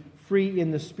be free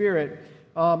in the Spirit,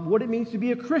 what it means to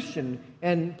be a Christian.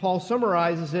 And Paul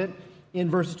summarizes it in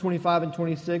verses 25 and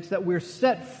 26, that we're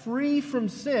set free from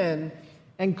sin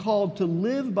and called to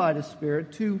live by the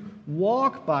Spirit, to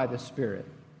walk by the Spirit.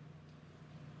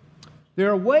 There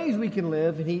are ways we can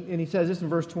live, and he says this in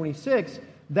verse 26,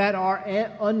 that are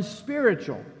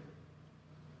unspiritual.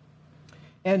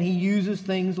 And he uses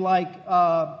things like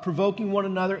provoking one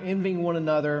another, envying one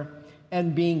another,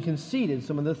 and being conceited,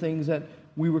 some of the things that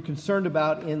we were concerned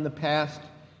about in the past,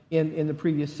 in the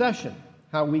previous session,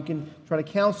 how we can try to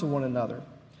counsel one another.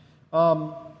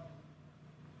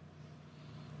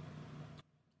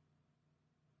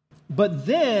 But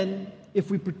then, if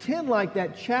we pretend like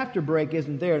that chapter break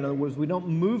isn't there, in other words, we don't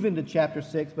move into chapter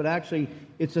 6, but actually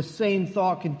it's the same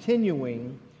thought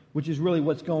continuing, which is really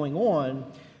what's going on,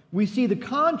 we see the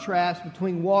contrast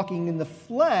between walking in the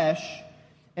flesh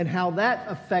and how that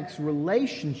affects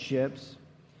relationships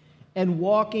and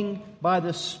walking by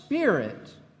the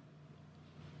Spirit,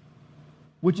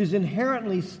 which is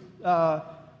inherently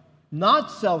not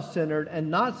self-centered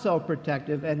and not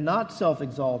self-protective and not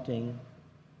self-exalting,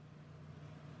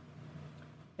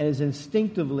 and is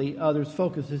instinctively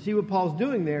others-focused. You see what Paul's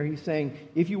doing there? He's saying,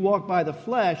 if you walk by the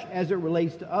flesh as it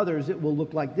relates to others, it will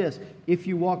look like this. If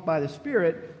you walk by the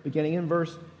Spirit, beginning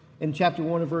in chapter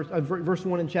 1 of verse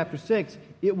 1 in chapter 6,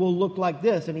 it will look like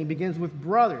this. And he begins with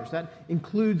brothers. That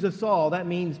includes us all. That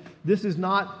means this is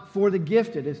not for the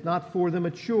gifted. It's not for the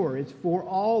mature. It's for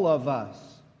all of us.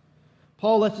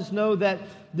 Paul lets us know that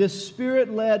this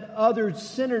Spirit-led,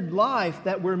 others-centered life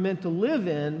that we're meant to live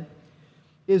in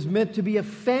is meant to be a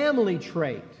family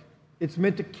trait. It's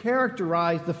meant to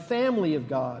characterize the family of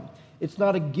God. It's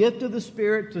not a gift of the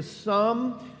Spirit to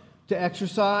some to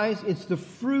exercise. It's the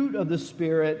fruit of the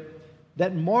Spirit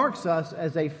that marks us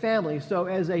as a family. So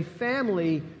as a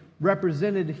family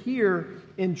represented here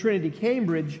in Trinity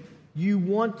Cambridge, you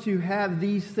want to have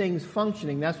these things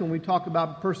functioning. That's when we talk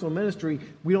about personal ministry.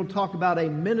 We don't talk about a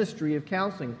ministry of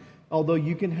counseling, although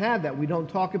you can have that. We don't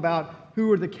talk about who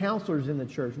are the counselors in the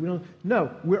church.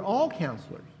 No, we're all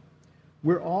counselors.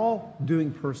 We're all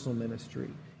doing personal ministry.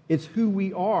 It's who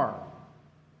we are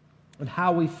and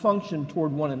how we function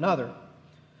toward one another.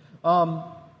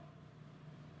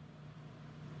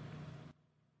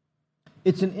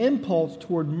 It's an impulse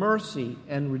toward mercy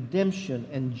and redemption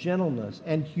and gentleness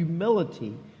and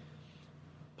humility.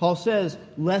 Paul says,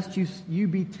 lest you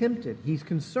be tempted. He's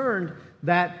concerned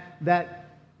that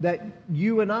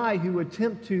you and I who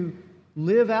attempt to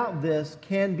live out this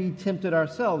can be tempted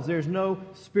ourselves. There's no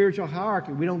spiritual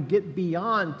hierarchy. We don't get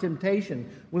beyond temptation.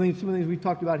 Some of the things we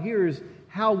talked about here is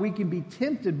how we can be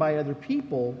tempted by other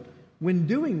people when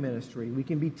doing ministry. We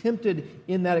can be tempted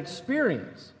in that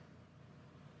experience.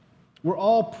 We're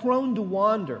all prone to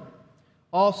wander,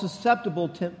 all susceptible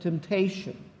to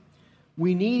temptation.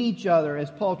 We need each other. As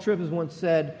Paul Tripp has once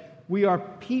said, we are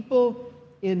people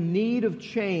in need of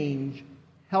change,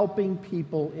 helping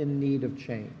people in need of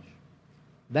change.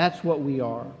 That's what we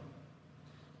are.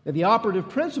 Now, the operative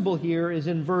principle here is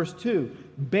in verse 2.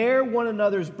 Bear one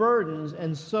another's burdens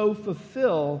and so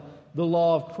fulfill the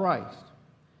law of Christ.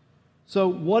 So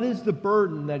what is the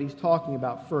burden that he's talking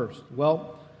about first?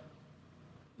 Well,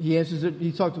 he answers it.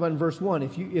 He talked about in verse 1.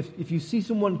 If you see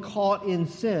someone caught in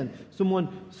sin, someone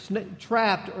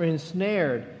trapped or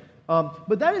ensnared,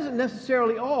 but that isn't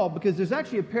necessarily all, because there's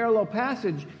actually a parallel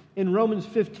passage in Romans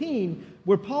 15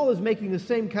 where Paul is making the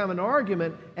same kind of an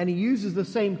argument, and he uses the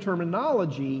same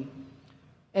terminology.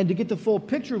 And to get the full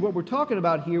picture of what we're talking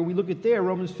about here, we look at there,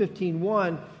 Romans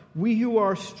 15:1. We who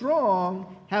are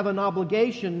strong have an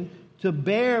obligation to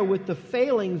bear with the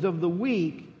failings of the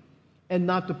weak and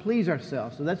not to please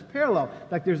ourselves. So that's parallel.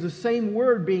 Like there's the same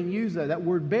word being used there. That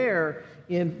word bear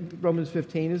in Romans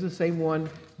 15 is the same one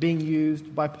being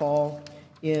used by Paul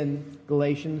in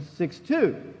Galatians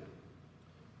 6:2.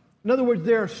 In other words,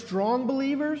 there are strong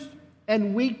believers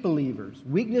and weak believers.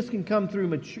 Weakness can come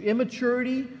through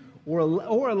immaturity or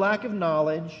a lack of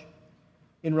knowledge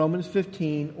in Romans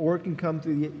 15, or it can come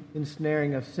through the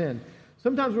ensnaring of sin.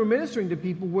 Sometimes we're ministering to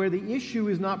people where the issue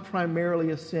is not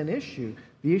primarily a sin issue.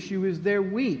 The issue is they're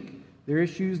weak. Their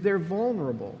issue is they're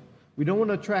vulnerable. We don't want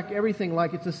to track everything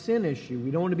like it's a sin issue. We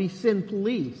don't want to be sin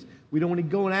police. We don't want to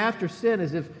go after sin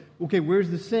as if, okay, where's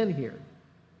the sin here?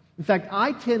 In fact,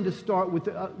 I tend to start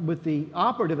with the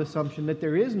operative assumption that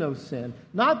there is no sin,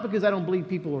 not because I don't believe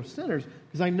people are sinners,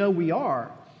 because I know we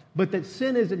are, but that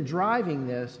sin isn't driving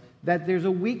this, that there's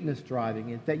a weakness driving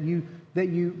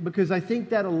it, because I think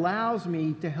that allows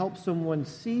me to help someone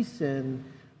see sin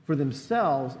for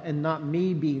themselves and not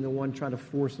me being the one trying to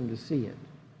force them to see it.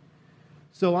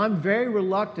 So I'm very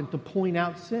reluctant to point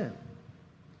out sin.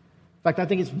 In fact, I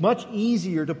think it's much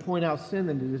easier to point out sin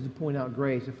than it is to point out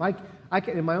grace. If I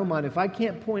can, in my own mind, if I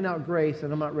can't point out grace,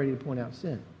 then I'm not ready to point out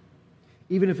sin,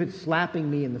 even if it's slapping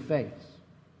me in the face.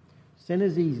 Sin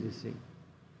is easy to see.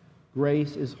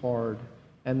 Grace is hard,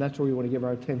 and that's where we want to give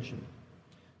our attention.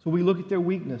 So we look at their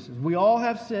weaknesses. We all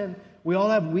have sin. We all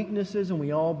have weaknesses, and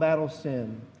we all battle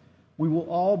sin. We will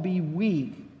all be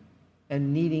weak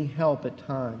and needing help at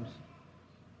times.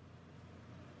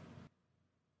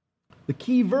 The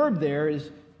key verb there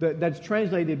that's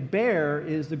translated bear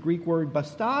is the Greek word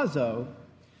bastazo.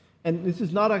 And this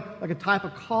is not like a type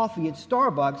of coffee at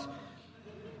Starbucks.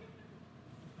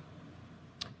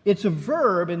 It's a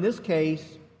verb in this case,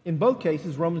 in both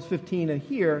cases, Romans 15 and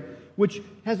here, which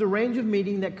has a range of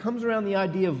meaning that comes around the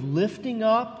idea of lifting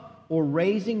up or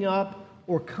raising up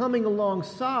or coming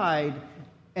alongside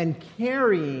and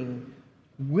carrying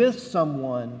with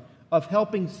someone, of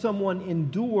helping someone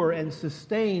endure and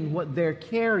sustain what they're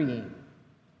carrying.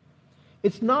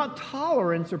 It's not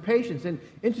tolerance or patience. And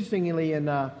interestingly,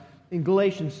 in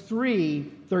Galatians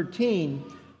 3:13,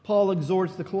 Paul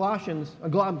exhorts the Colossians,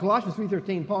 Colossians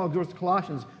 3:13, Paul exhorts the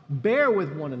Colossians, bear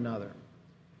with one another.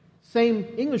 Same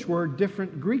English word,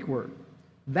 different Greek word.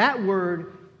 That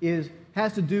word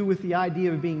has to do with the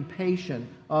idea of being patient,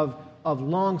 of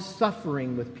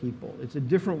long-suffering with people. It's a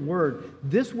different word.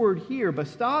 This word here,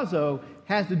 bastazo,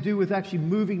 has to do with actually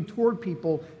moving toward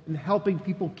people and helping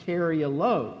people carry a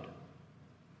load.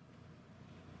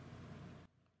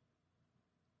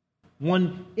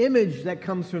 One image that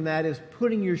comes from that is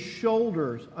putting your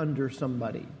shoulders under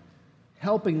somebody,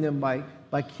 helping them by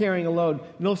carrying a load.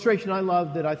 An illustration I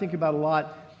love that I think about a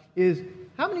lot is,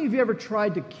 how many of you ever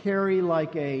tried to carry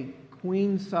like a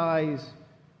queen-size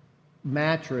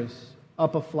mattress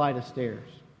up a flight of stairs?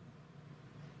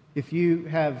 If you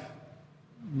have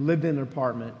lived in an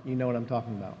apartment, you know what I'm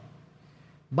talking about.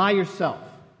 By yourself,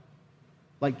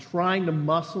 like trying to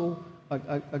muscle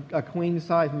a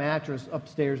queen-size mattress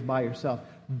upstairs by yourself.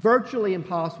 Virtually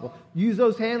impossible. Use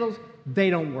those handles, they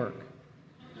don't work.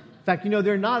 In fact,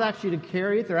 they're not actually to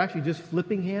carry it. They're actually just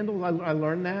flipping handles. I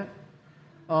learned that.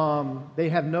 They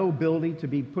have no ability to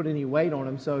be put any weight on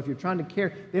them. So if you're trying to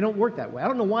carry, they don't work that way. I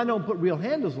don't know why they don't put real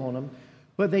handles on them,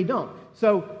 but they don't.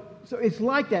 So it's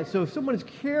like that. So if someone is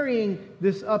carrying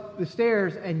this up the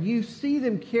stairs and you see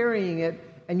them carrying it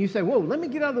and you say, whoa, let me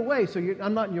get out of the way so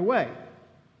I'm not in your way.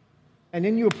 And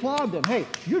then you applaud them. Hey,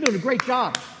 you're doing a great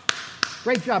job.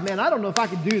 Great job, man. I don't know if I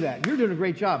could do that. You're doing a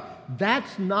great job.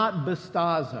 That's not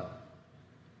bastazo.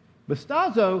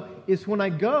 Bastazo is when I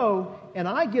go and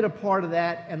I get a part of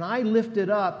that and I lift it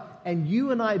up and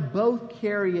you and I both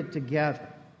carry it together.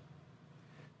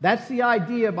 That's the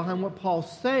idea behind what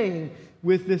Paul's saying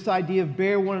with this idea of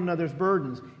bear one another's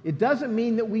burdens. It doesn't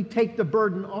mean that we take the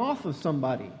burden off of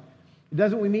somebody. It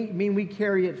doesn't mean we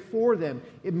carry it for them.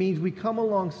 It means we come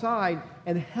alongside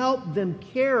and help them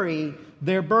carry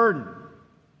their burden.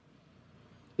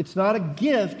 It's not a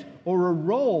gift or a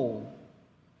role.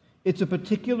 It's a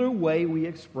particular way we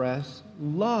express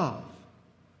love.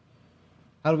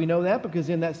 How do we know that? Because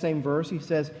in that same verse he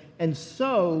says, and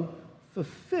so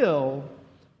fulfill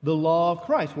the law of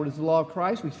Christ. What is the law of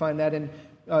Christ? We find that in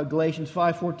Galatians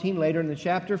 5:14 later in the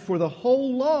chapter. For the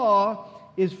whole law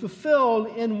is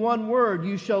fulfilled in one word.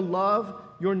 You shall love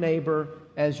your neighbor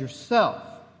as yourself.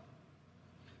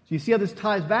 So you see how this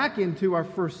ties back into our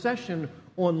first session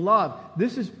on love.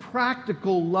 This is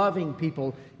practical loving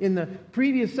people. In the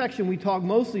previous section, we talked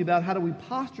mostly about how do we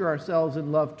posture ourselves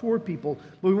in love toward people.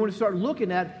 But we want to start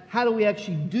looking at how do we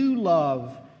actually do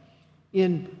love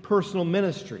in personal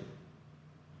ministry.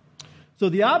 So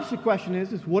the opposite question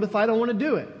is what if I don't want to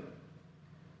do it?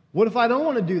 What if I don't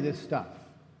want to do this stuff?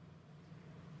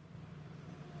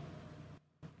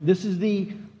 This is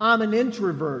the I'm an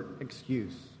introvert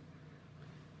excuse.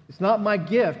 It's not my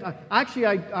gift.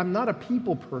 I'm not a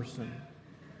people person.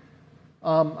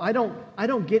 I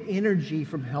don't get energy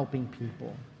from helping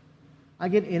people. I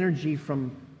get energy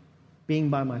from being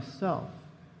by myself.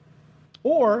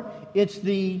 Or it's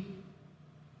the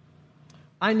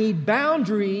I need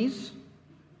boundaries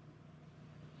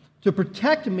to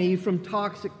protect me from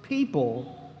toxic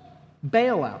people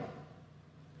bailout.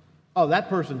 Oh, that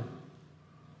person,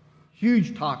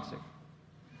 huge toxic.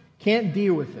 Can't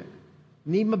deal with it.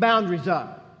 Need my boundaries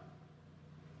up.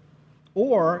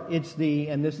 Or it's the,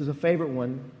 and this is a favorite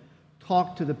one,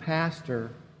 talk to the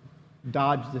pastor,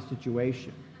 dodge the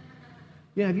situation.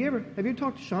 Yeah, have you ever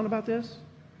talked to Sean about this?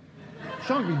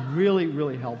 Sean would be really,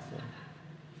 really helpful.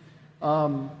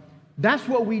 That's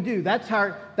what we do. That's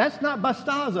not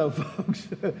bastazo, folks.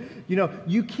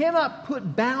 You cannot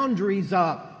put boundaries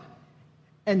up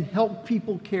and help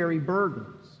people carry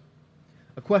burdens.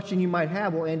 A question you might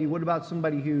have, well, Andy, what about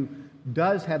somebody who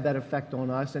does have that effect on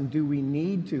us, and do we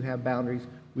need to have boundaries?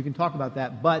 We can talk about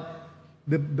that. But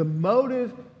the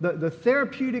motive, the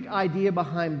therapeutic idea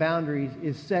behind boundaries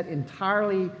is set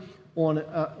entirely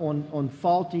on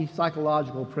faulty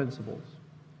psychological principles,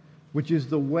 which is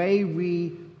the way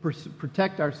we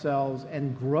protect ourselves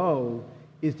and grow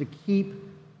is to keep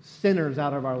sinners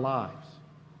out of our lives,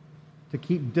 to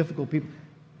keep difficult people.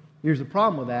 Here's the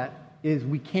problem with that, is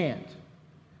we can't.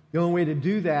 The only way to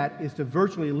do that is to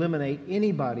virtually eliminate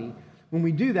anybody. When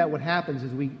we do that, what happens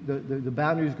is the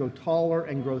boundaries go taller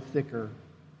and grow thicker,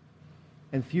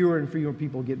 and fewer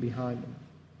people get behind them.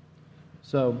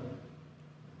 So,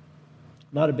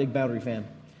 not a big boundary fan.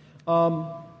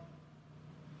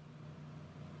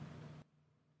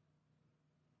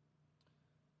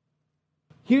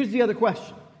 Here's the other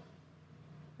question,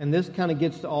 and this kind of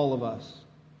gets to all of us.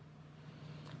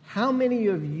 How many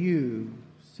of you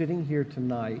sitting here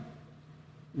tonight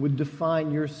would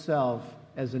define yourself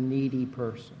as a needy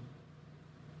person?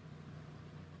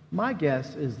 My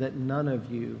guess is that none of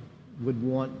you would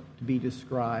want to be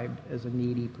described as a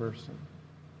needy person.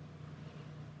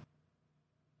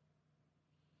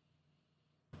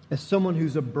 as someone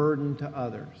who's a burden to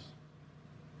others.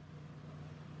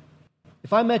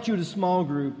 If I met you at a small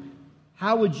group,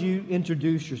 how would you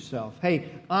introduce yourself? Hey,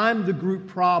 I'm the group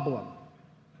problem.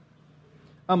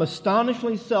 I'm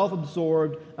astonishingly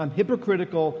self-absorbed, I'm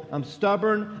hypocritical, I'm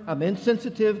stubborn, I'm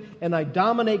insensitive, and I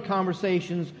dominate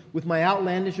conversations with my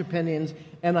outlandish opinions,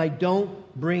 and I don't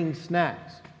bring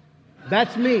snacks.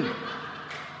 That's me.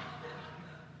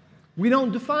 We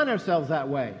don't define ourselves that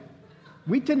way.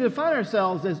 We tend to define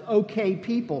ourselves as okay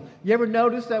people. You ever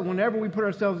notice that whenever we put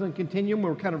ourselves in a continuum,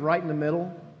 we're kind of right in the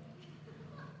middle?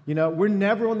 You know, we're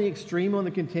never on the extreme on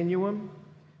the continuum.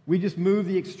 We just move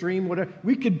the extreme, whatever.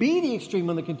 We could be the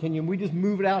extreme on the continuum. We just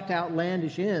move it out to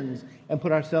outlandish ends and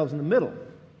put ourselves in the middle.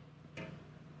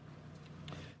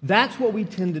 That's what we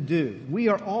tend to do. We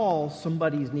are all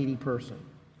somebody's needy person.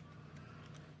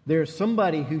 There's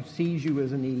somebody who sees you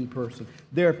as a needy person.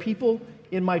 There are people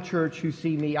in my church who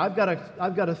see me. I've got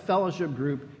a fellowship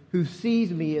group who sees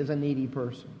me as a needy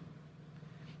person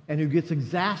and who gets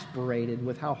exasperated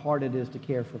with how hard it is to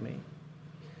care for me,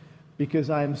 because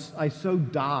I so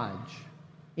dodge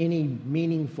any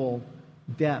meaningful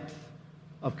depth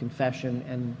of confession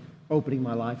and opening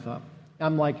my life up.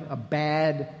 I'm like a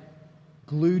bad,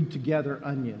 glued together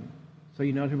onion. So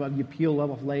you know about you peel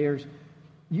off layers.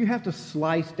 You have to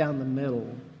slice down the middle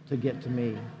to get to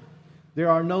me. There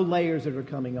are no layers that are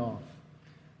coming off.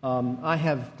 I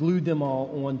have glued them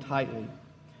all on tightly.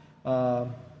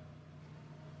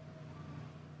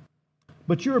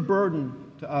 But you're a burden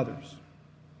to others.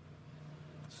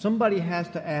 Somebody has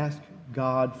to ask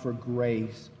God for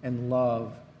grace and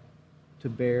love to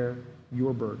bear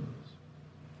your burdens.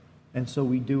 And so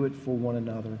we do it for one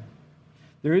another.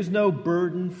 There is no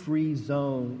burden-free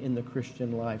zone in the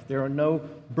Christian life. There are no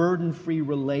burden-free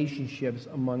relationships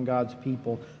among God's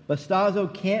people.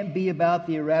 Bastazo can't be about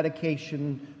the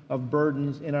eradication of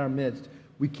burdens in our midst.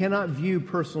 We cannot view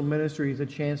personal ministry as a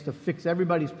chance to fix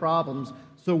everybody's problems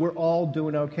so we're all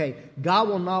doing okay. God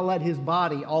will not let His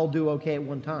body all do okay at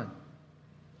one time.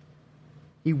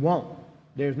 He won't.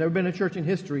 There's never been a church in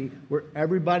history where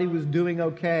everybody was doing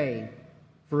okay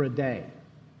for a day.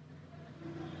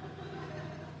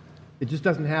 It just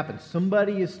doesn't happen.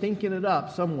 Somebody is stinking it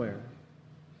up somewhere.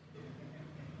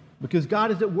 Because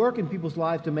God is at work in people's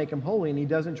lives to make them holy, and He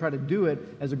doesn't try to do it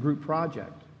as a group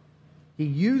project. He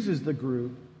uses the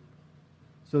group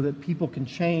so that people can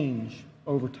change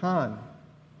over time.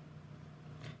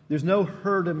 There's no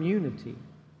herd immunity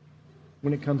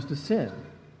when it comes to sin.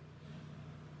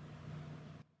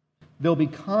 There'll be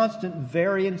constant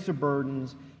variance of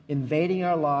burdens invading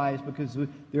our lives because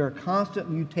there are constant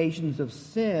mutations of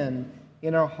sin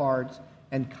in our hearts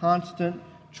and constant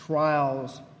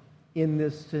trials in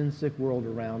this sin-sick world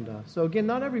around us. So again,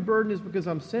 not every burden is because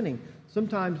I'm sinning.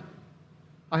 Sometimes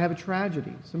I have a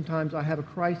tragedy. Sometimes I have a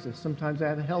crisis. Sometimes I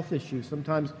have a health issue.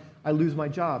 Sometimes I lose my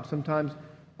job. Sometimes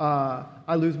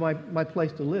I lose my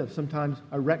place to live. Sometimes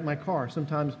I wreck my car.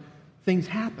 Sometimes things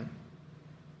happen.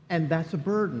 And that's a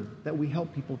burden that we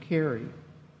help people carry.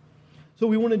 So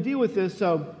we want to deal with this.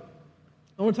 So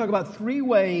I want to talk about 3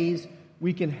 ways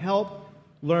we can help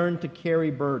learn to carry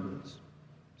burdens.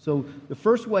 So the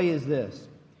first way is this.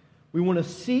 We want to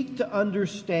seek to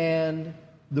understand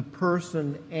the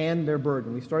person and their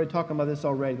burden. We started talking about this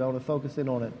already, but I want to focus in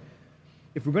on it.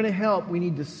 If we're going to help, we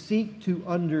need to seek to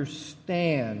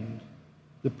understand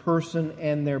the person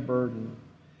and their burden.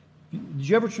 Did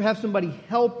you ever have somebody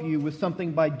help you with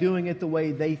something by doing it the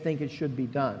way they think it should be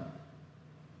done?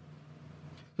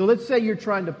 So let's say you're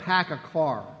trying to pack a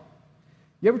car.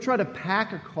 You ever try to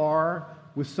pack a car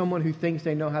with someone who thinks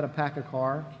they know how to pack a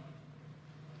car?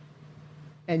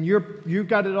 And you've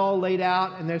got it all laid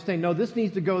out, and they're saying, no, this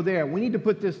needs to go there. We need to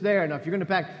put this there. Now, if you're going to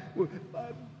pack...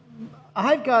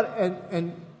 I've got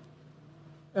an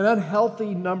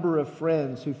unhealthy number of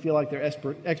friends who feel like they're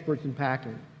experts in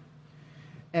packing.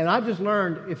 And I've just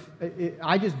learned,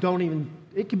 I just don't even...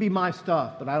 It can be my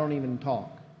stuff, but I don't even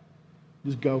talk.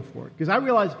 Just go for it. Because I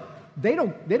realize they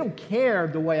don't care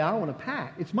the way I want to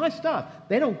pack. It's my stuff.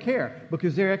 They don't care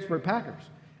because they're expert packers.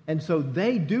 And so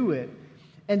they do it.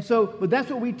 And so, but that's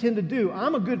what we tend to do.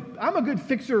 I'm a good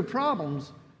fixer of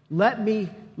problems. Let me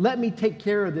take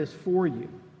care of this for you.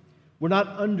 We're not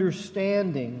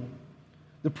understanding.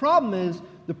 The problem is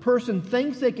the person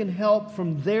thinks they can help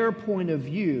from their point of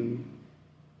view,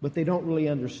 but they don't really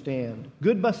understand.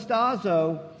 Good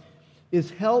bastazo is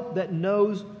help that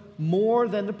knows more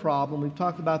than the problem. We've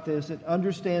talked about this. It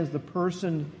understands the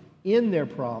person in their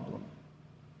problem.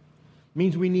 It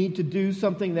means we need to do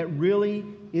something that really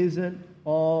isn't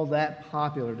all that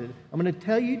popular. I'm going to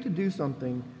tell you to do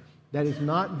something that is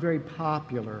not very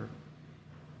popular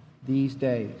these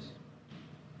days.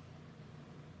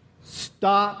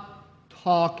 Stop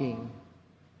talking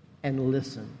and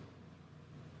listen.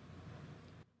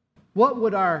 What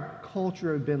would our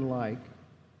culture have been like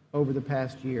over the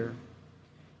past year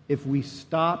if we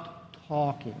stopped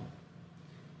talking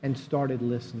and started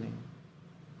listening?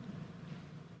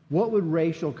 What would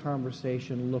racial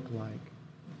conversation look like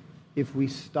if we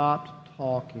stopped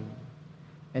talking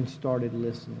and started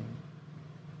listening?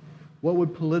 What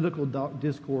would political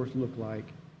discourse look like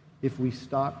if we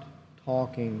stopped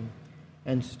talking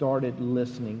and started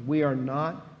listening? We are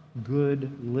not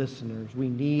good listeners. We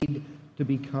need to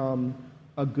become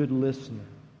a good listener.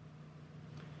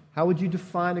 How would you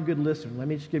define a good listener? Let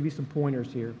me just give you some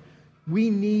pointers here. We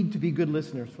need to be good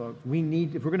listeners, folks.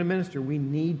 If we're going to minister, we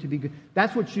need to be good.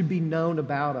 That's what should be known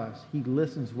about us. He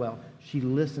listens well. She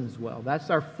listens well. That's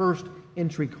our first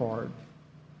entry card.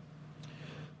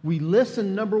 We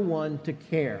listen, number one, to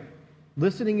care.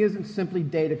 Listening isn't simply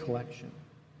data collection.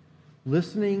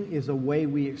 Listening is a way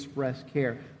we express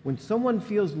care. When someone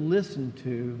feels listened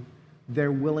to,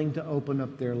 they're willing to open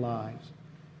up their lives.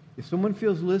 If someone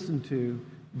feels listened to,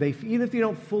 even if you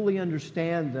don't fully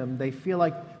understand them, they feel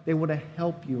like they want to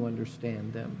help you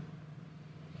understand them.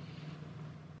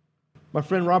 My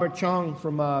friend Robert Chong,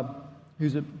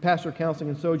 who's a pastor of Counseling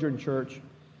and Sojourn Church,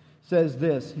 says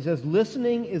this. He says,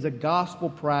 listening is a gospel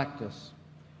practice.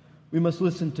 We must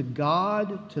listen to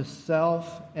God, to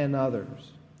self, and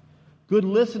others. Good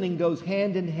listening goes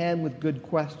hand in hand with good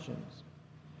questions.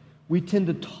 We tend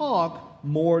to talk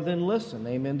more than listen.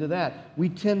 Amen to that. We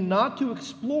tend not to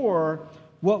explore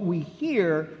what we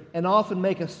hear and often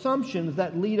make assumptions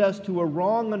that lead us to a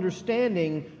wrong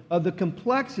understanding of the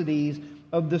complexities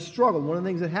of the struggle. One of the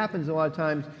things that happens a lot of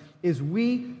times is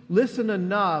we listen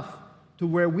enough to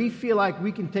where we feel like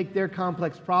we can take their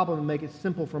complex problem and make it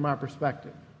simple from our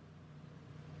perspective.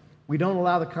 We don't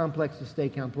allow the complex to stay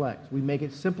complex. We make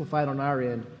it simplified on our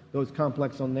end, though it's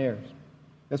complex on theirs.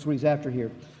 That's what he's after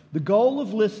here. The goal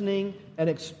of listening and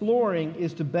exploring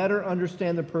is to better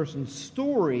understand the person's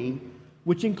story,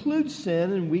 which includes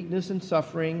sin and weakness and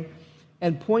suffering,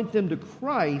 and point them to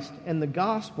Christ and the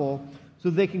gospel so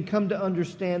they can come to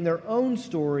understand their own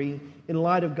story in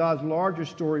light of God's larger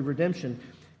story of redemption.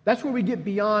 That's where we get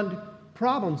beyond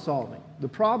problem solving. The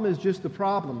problem is just the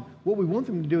problem. What we want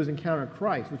them to do is encounter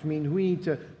Christ, which means we need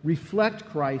to reflect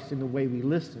Christ in the way we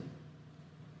listen.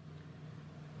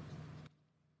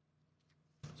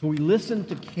 So we listen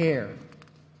to care.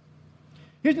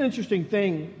 Here's an interesting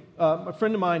thing. A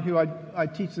friend of mine who I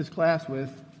teach this class with,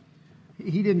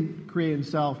 he didn't create it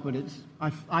himself, but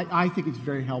I think it's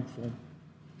very helpful.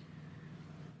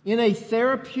 In a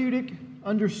therapeutic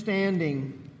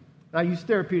understanding, I use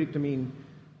therapeutic to mean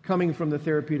coming from the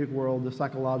therapeutic world, the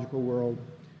psychological world,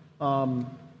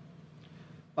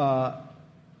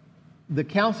 the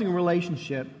counseling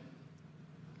relationship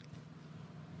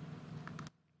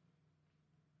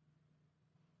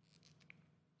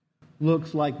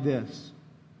looks like this.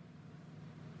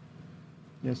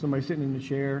 Somebody sitting in the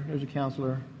chair, there's a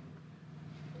counselor,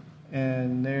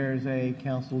 and there's a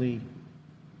counselee.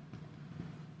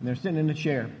 And they're sitting in the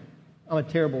chair. I'm a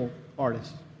terrible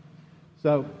artist.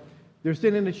 So they're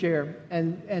sitting in the chair,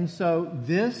 and so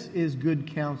this is good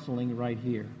counseling right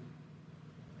here.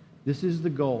 This is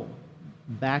the goal,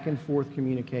 back and forth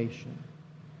communication.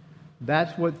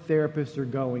 That's what therapists are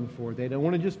going for. They don't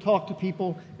want to just talk to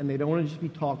people, and they don't want to just be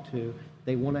talked to.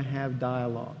 They want to have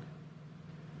dialogue.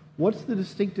 What's the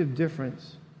distinctive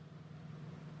difference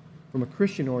from a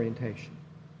Christian orientation?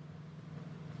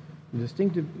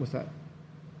 What's that?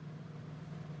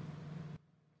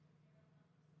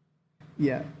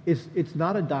 Yeah, it's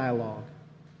not a dialogue.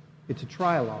 It's a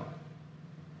trialogue.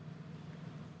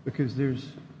 Because there's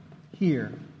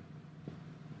here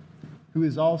who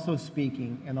is also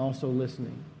speaking and also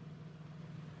listening.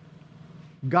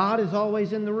 God is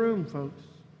always in the room, folks.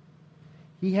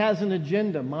 He has an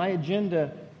agenda. My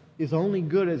agenda is only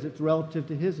good as it's relative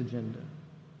to His agenda.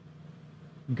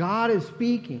 God is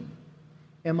speaking.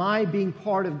 Am I being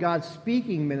part of God's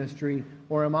speaking ministry,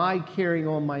 or am I carrying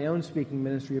on my own speaking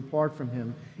ministry apart from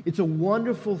Him? It's a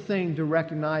wonderful thing to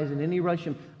recognize in any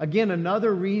relationship. Again,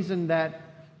 another reason that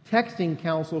texting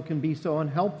counsel can be so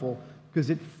unhelpful,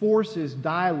 because it forces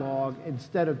dialogue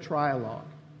instead of trialogue.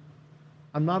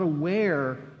 I'm not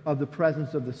aware of the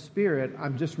presence of the Spirit.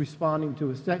 I'm just responding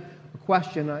to a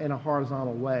question in a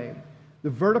horizontal way. The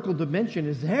vertical dimension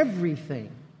is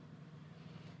everything.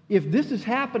 If this is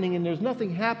happening and there's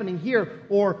nothing happening here,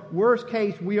 or worst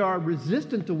case, we are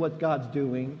resistant to what God's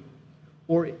doing,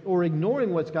 or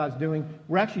ignoring what God's doing,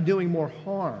 we're actually doing more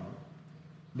harm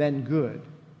than good.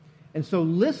 And so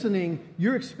listening,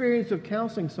 your experience of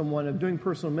counseling someone, of doing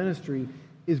personal ministry,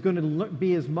 is going to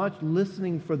be as much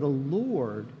listening for the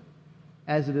Lord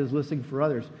as it is listening for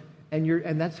others.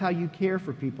 And that's how you care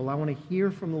for people. I want to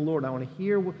hear from the Lord. I want to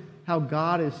hear how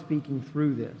God is speaking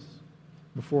through this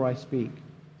before I speak.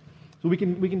 So we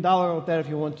can dialogue with that if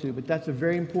you want to, but that's a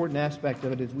very important aspect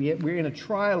of it. Is we're in a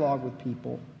trialogue with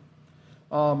people.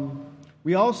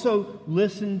 We also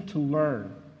listen to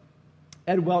learn.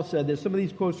 Ed Welch said this. Some of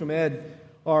these quotes from Ed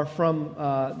are from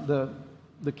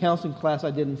the counseling class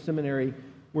I did in seminary,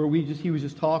 where he was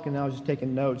just talking and I was just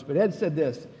taking notes. But Ed said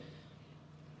this.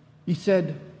 He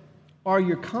said, "Are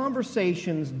your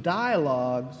conversations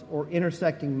dialogues or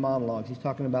intersecting monologues?" He's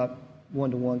talking about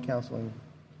one-to-one counseling.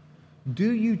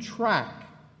 "Do you track?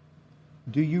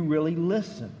 Do you really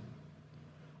listen?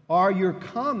 Are your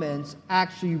comments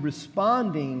actually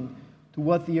responding to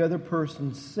what the other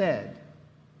person said?"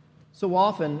 So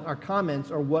often our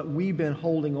comments are what we've been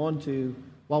holding on to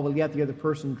while we let the other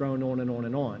person drone on and on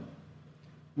and on.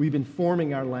 We've been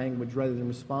forming our language rather than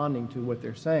responding to what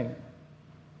they're saying.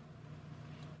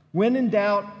 When in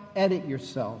doubt, edit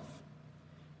yourself.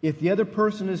 If the other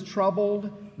person is troubled,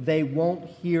 they won't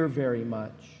hear very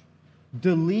much.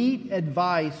 Delete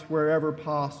advice wherever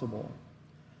possible.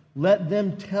 Let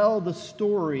them tell the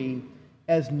story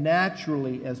as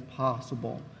naturally as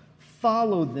possible.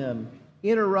 Follow them.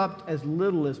 Interrupt as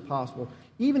little as possible.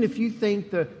 Even if you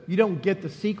think that you don't get the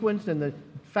sequence and the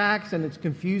facts and it's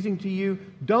confusing to you,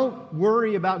 don't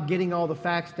worry about getting all the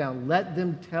facts down. Let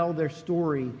them tell their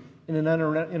story in an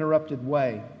uninterrupted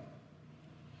way.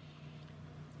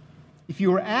 If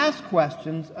you are asked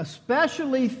questions,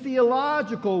 especially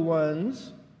theological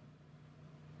ones,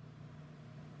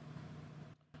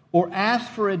 or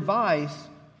asked for advice,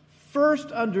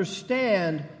 first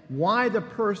understand why the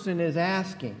person is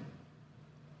asking.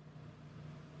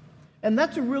 And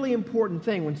that's a really important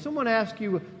thing. When someone asks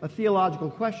you a theological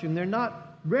question, they're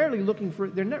not rarely looking for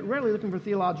a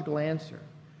theological answer.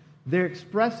 They're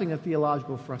expressing a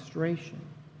theological frustration.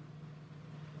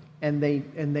 And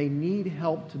they need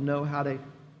help to know how to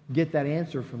get that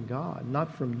answer from God,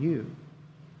 not from you.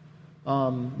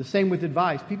 The same with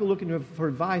advice. People looking for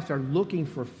advice are looking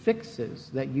for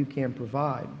fixes that you can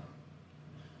provide.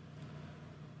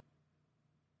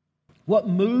 What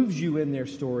moves you in their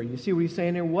story? You see what he's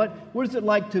saying there? What is it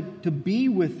like to be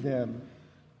with them?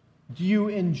 Do you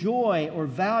enjoy or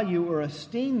value or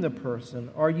esteem the person?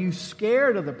 Are you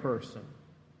scared of the person?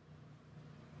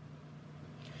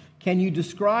 Can you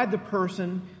describe the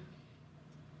person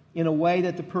in a way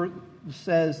that the person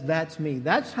says, "That's me"?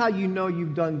 That's how you know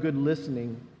you've done good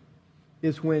listening,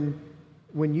 is when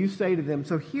you say to them,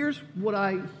 "So here's what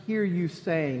I hear you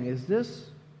saying. Is this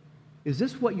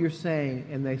what you're saying?"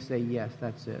 And they say, "Yes,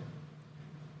 that's it."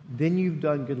 Then you've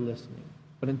done good listening.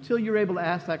 But until you're able to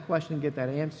ask that question and get that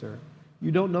answer,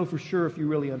 you don't know for sure if you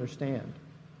really understand.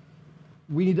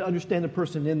 We need to understand the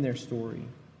person in their story.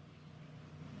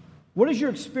 What is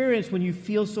your experience when you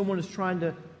feel someone is trying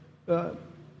to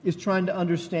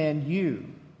understand you?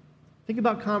 Think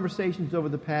about conversations over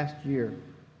the past year.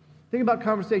 Think about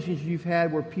conversations you've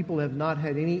had where people have not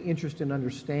had any interest in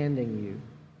understanding you,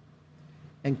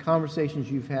 and conversations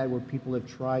you've had where people have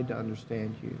tried to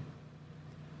understand you.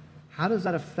 How does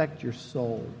that affect your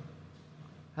soul?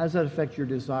 How does that affect your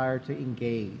desire to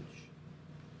engage?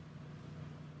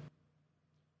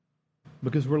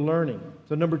 Because we're learning.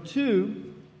 So number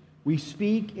 2, we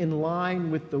speak in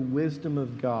line with the wisdom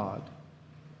of God.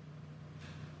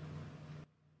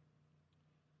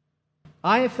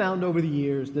 I have found over the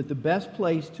years that the best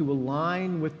place to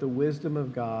align with the wisdom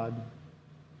of God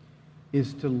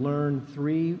is to learn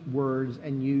 3 words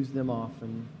and use them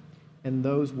often. And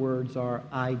those words are,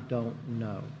 "I don't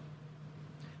know."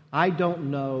 "I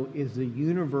don't know" is the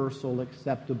universal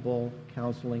acceptable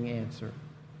counseling answer.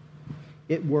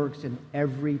 It works in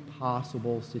every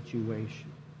possible situation.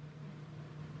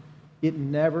 It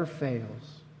never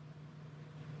fails.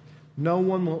 No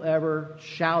one will ever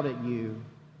shout at you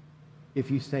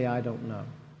if you say, "I don't know."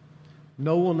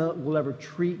 No one will ever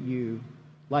treat you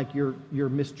like you're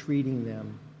mistreating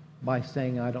them by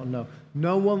saying, "I don't know."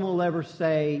 No one will ever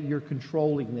say you're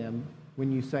controlling them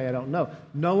when you say, "I don't know."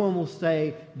 No one will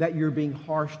say that you're being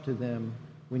harsh to them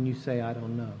when you say, "I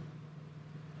don't know."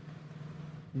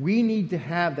 We need to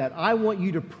have that. I want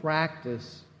you to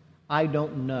practice "I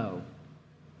don't know"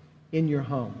 in your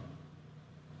home.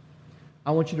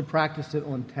 I want you to practice it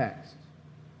on text.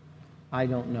 "I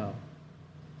don't know."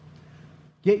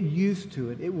 Get used to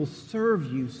it. It will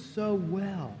serve you so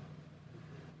well.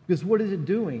 Because what is it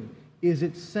doing? Is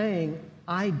it saying,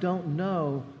 "I don't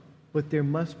know, but there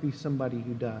must be somebody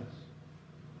who does."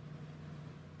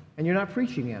 And you're not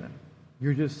preaching in it.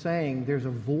 You're just saying there's a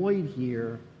void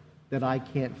here that I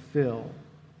can't fill.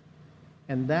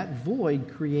 And that void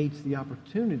creates the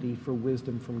opportunity for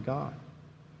wisdom from God.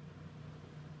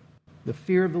 The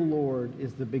fear of the Lord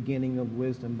is the beginning of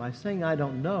wisdom. By saying, I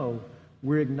don't know,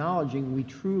 we're acknowledging we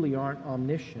truly aren't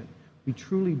omniscient. We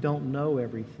truly don't know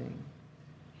everything.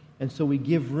 And so we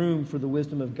give room for the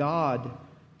wisdom of God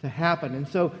to happen. And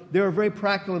so there are very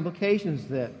practical implications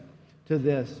to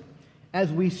this.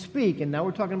 As we speak, and now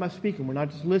we're talking about speaking, we're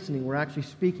not just listening, we're actually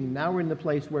speaking. Now we're in the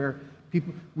place where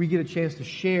we get a chance to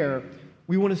share.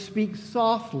 We want to speak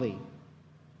softly.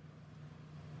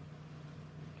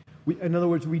 In other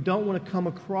words, we don't want to come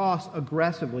across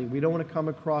aggressively. We don't want to come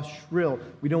across shrill.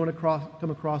 We don't want to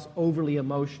come across overly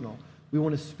emotional. We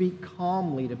want to speak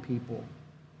calmly to people.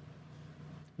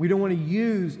 We don't want to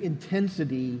use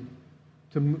intensity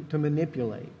to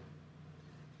manipulate.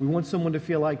 We want someone to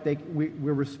feel like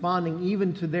we're responding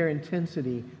even to their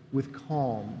intensity with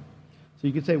calm. So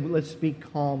you could say, well, let's speak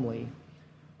calmly.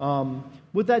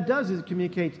 What that does is it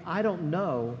communicates, I don't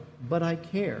know, but I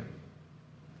care.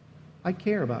 I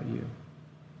care about you.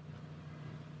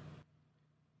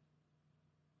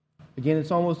 Again, it's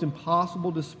almost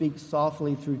impossible to speak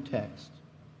softly through text.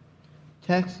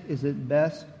 Text is at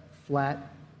best flat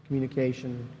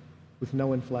communication with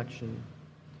no inflection,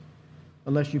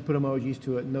 unless you put emojis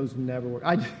to it, and those never work.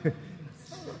 My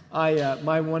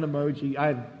one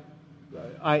emoji,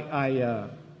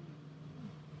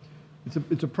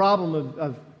 it's a problem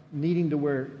of needing to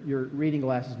wear your reading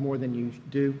glasses more than you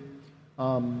do.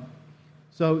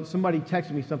 So somebody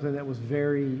texted me something that was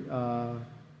very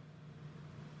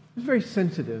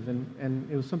sensitive,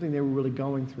 and it was something they were really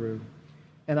going through.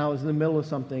 And I was in the middle of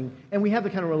something, and we have the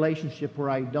kind of relationship where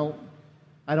I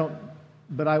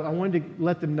wanted to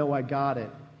let them know I got it.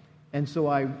 And so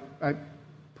I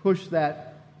pushed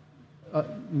that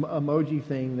emoji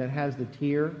thing that has the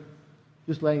tear,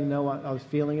 just letting them know I was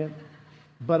feeling it.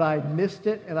 But I missed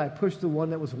it, and I pushed the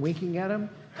one that was winking at him,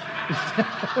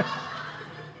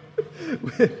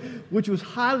 which was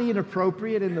highly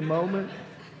inappropriate in the moment.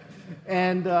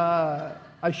 And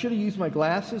I should have used my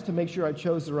glasses to make sure I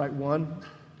chose the right one.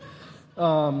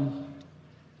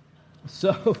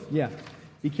 So, yeah,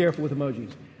 be careful with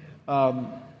emojis.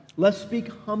 Let's speak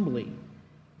humbly.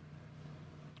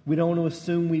 We don't want to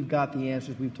assume we've got the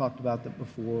answers. We've talked about that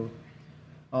before.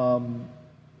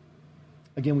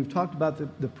 Again, we've talked about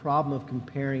the problem of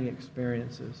comparing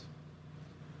experiences.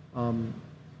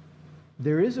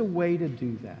 There is a way to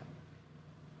do that.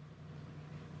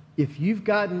 If you're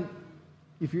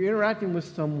interacting with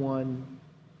someone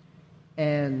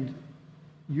and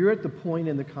you're at the point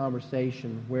in the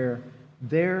conversation where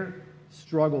their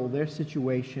struggle, their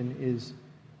situation is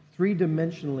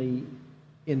three-dimensionally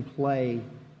in play,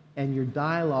 and you're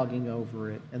dialoguing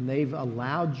over it, and they've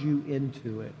allowed you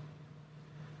into it,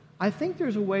 I think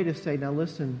there's a way to say, now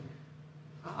listen,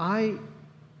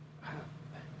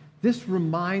 this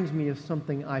reminds me of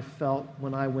something I felt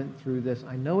when I went through this.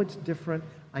 I know it's different.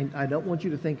 I don't want you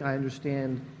to think I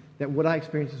understand that what I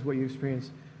experienced is what you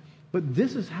experienced, but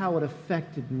this is how it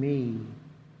affected me.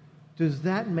 Does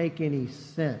that make any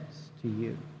sense to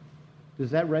you?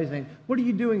 Does that resonate? What are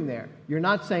you doing there? You're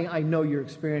not saying, I know your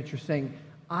experience. You're saying,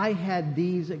 I had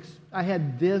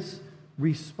this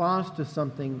response to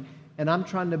something, and I'm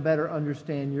trying to better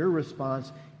understand your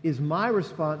response. Is my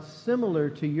response similar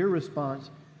to your response?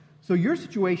 So your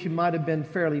situation might have been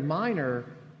fairly minor,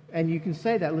 and you can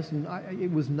say that, listen,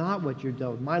 it was not what you're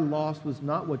dealt with. My loss was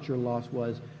not what your loss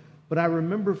was. But I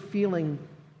remember feeling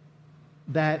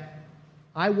that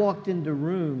I walked into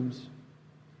rooms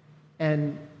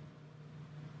and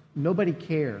nobody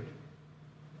cared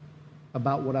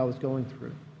about what I was going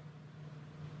through.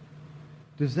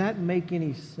 Does that make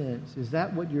any sense? Is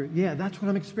that what that's what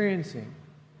I'm experiencing.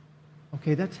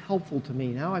 Okay, that's helpful to me.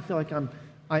 Now I feel like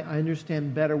I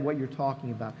understand better what you're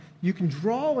talking about. You can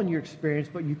draw on your experience,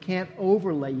 but you can't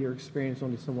overlay your experience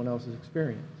onto someone else's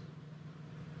experience.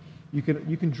 You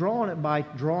can draw on it by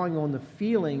drawing on the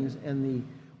feelings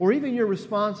or even your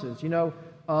responses.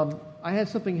 I had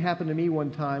something happen to me one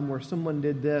time where someone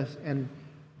did this, and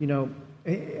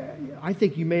I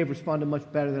think you may have responded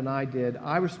much better than I did.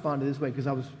 I responded this way because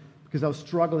I was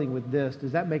struggling with this.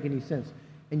 Does that make any sense?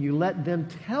 And you let them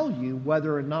tell you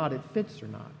whether or not it fits or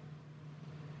not.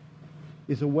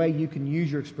 Is a way you can use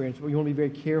your experience, but you want to be very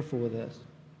careful with this.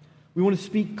 We want to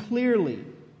speak clearly.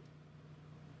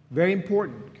 Very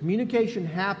important. Communication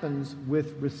happens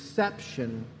with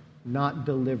reception, not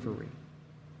delivery.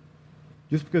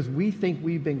 Just because we think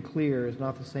we've been clear is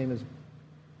not the same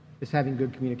as having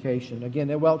good communication.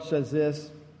 Again, Ed Welch says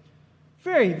this.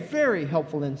 Very, very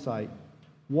helpful insight.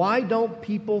 Why don't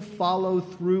people follow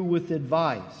through with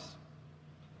advice?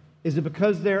 Is it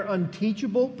because they're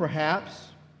unteachable? Perhaps.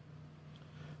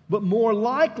 But more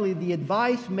likely, the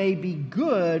advice may be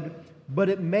good, but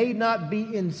it may not be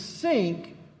in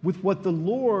sync with what the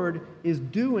Lord is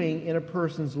doing in a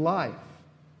person's life.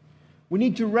 We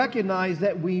need to recognize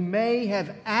that we may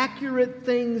have accurate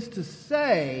things to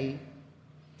say,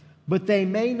 but they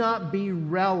may not be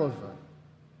relevant.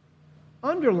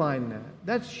 Underline that.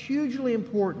 That's hugely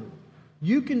important.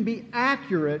 You can be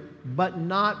accurate, but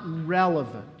not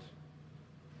relevant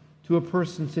to a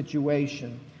person's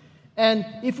situation. And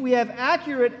if we have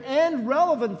accurate and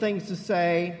relevant things to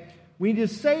say, we need to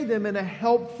say them in a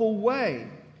helpful way.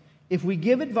 If we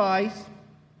give advice,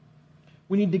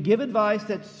 we need to give advice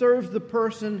that serves the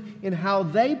person in how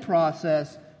they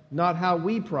process, not how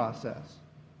we process.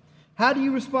 How do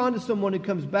you respond to someone who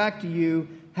comes back to you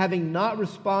having not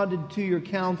responded to your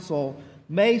counsel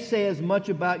may say as much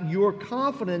about your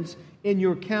confidence in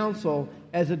your counsel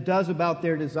as it does about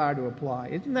their desire to apply?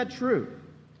 Isn't that true?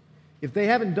 If they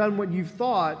haven't done what you've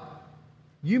thought,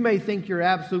 you may think you're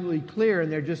absolutely clear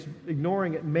and they're just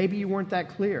ignoring it. Maybe you weren't that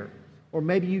clear. Or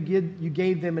maybe you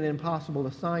gave them an impossible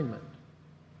assignment.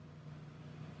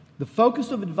 The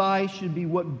focus of advice should be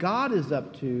what God is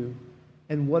up to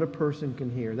and what a person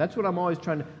can hear. That's what I'm always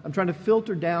trying to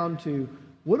filter down to.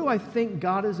 What do I think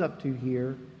God is up to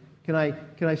here? Can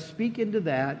I speak into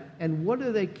that? And what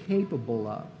are they capable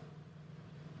of?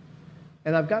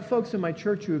 And I've got folks in my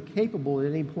church who are capable at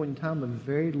any point in time of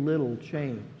very little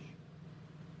change.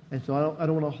 And so I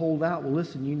don't want to hold out, well,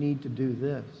 listen, you need to do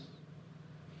this.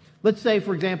 Let's say,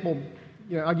 for example,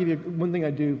 I'll give you one thing I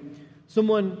do.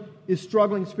 Someone is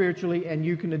struggling spiritually, and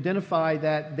you can identify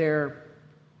that their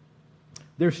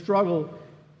struggle,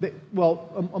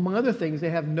 among other things,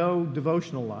 they have no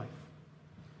devotional life.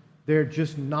 They're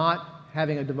just not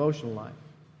having a devotional life.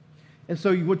 And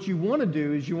so what you want to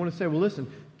do is you want to say, well,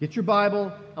 listen, get your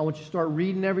Bible. I want you to start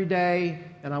reading every day,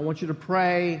 and I want you to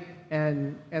pray.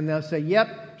 And they'll say,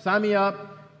 yep, sign me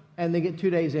up. And they get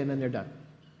 2 days in, and they're done.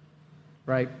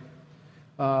 Right?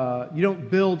 You don't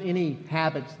build any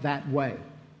habits that way.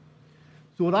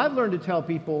 So what I've learned to tell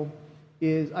people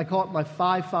is, I call it my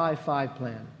 5-5-5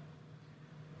 plan.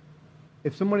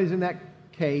 If someone is in that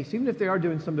case, even if they are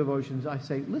doing some devotions, I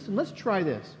say, listen, let's try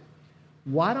this.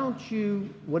 Why don't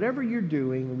you, whatever you're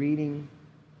doing, reading,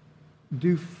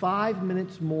 do 5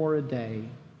 minutes more a day,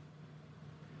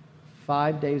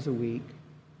 5 days a week,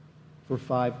 for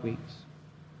 5 weeks.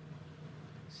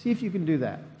 See if you can do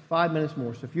that. 5 minutes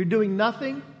more. So if you're doing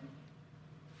nothing,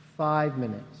 5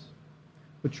 minutes.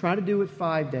 But try to do it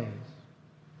 5 days.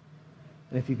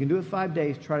 And if you can do it 5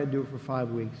 days, try to do it for 5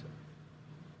 weeks.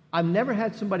 I've never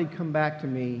had somebody come back to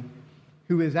me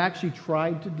who has actually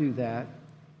tried to do that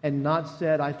and not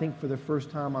said, I think for the first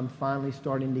time I'm finally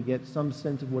starting to get some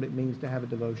sense of what it means to have a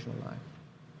devotional life.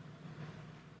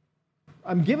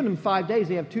 I'm giving them 5 days.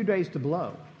 They have 2 days to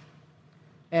blow.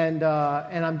 And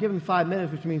I'm giving 5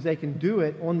 minutes, which means they can do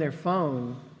it on their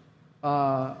phone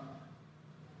at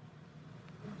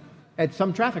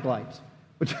some traffic lights,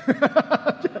 which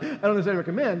I don't necessarily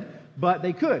recommend, but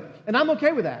they could. And I'm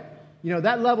okay with that.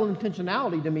 That level of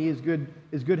intentionality to me is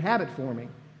good habit forming.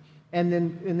 And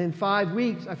then 5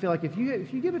 weeks, I feel like if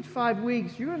you give it 5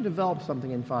 weeks, you're going to develop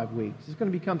something in 5 weeks. It's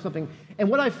going to become something. And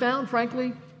what I found,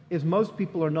 frankly, is most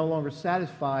people are no longer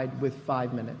satisfied with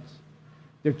 5 minutes.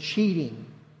 They're cheating.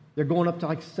 They're going up to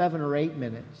like 7 or 8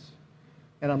 minutes.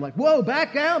 And I'm like, whoa,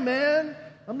 back down, man.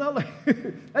 I'm not like,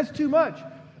 that's too much.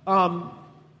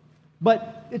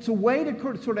 But it's a way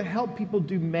to sort of help people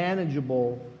do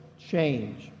manageable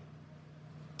change.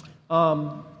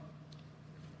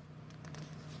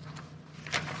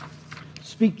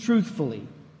 Speak truthfully.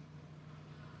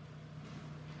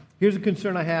 Here's a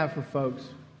concern I have for folks,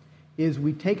 is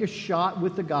we take a shot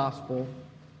with the gospel,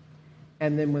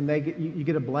 and then when you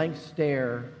get a blank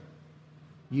stare,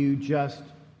 you just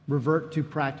revert to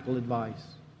practical advice.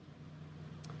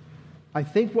 I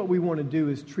think what we want to do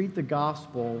is treat the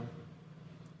gospel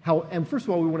and first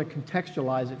of all, we want to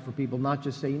contextualize it for people, not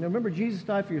just say, remember Jesus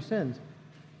died for your sins.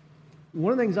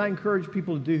 One of the things I encourage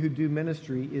people to do who do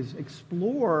ministry is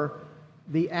explore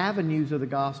the avenues of the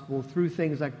gospel through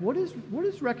things like, what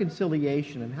is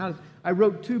reconciliation, and I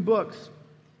wrote 2 books,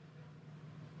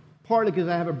 partly because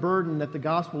I have a burden that the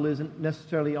gospel isn't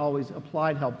necessarily always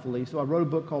applied helpfully. So I wrote a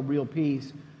book called Real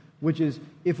Peace, which is,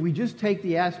 if we just take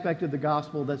the aspect of the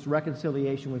gospel that's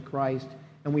reconciliation with Christ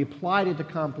and we applied it to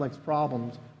complex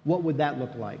problems, what would that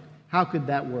look like? How could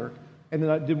that work? And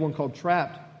then I did one called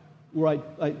Trapped, where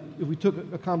if we took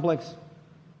a complex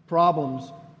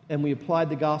problems and we applied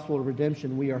the gospel of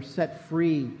redemption, we are set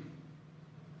free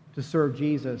to serve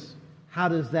Jesus. How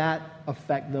does that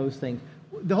affect those things?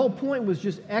 the whole point was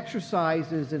just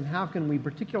exercises in how can we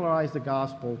particularize the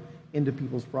gospel into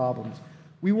people's problems.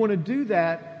 We want to do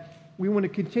that. We want to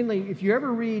continually, if you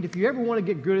ever want to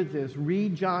get good at this,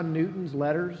 read John Newton's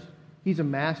letters. He's a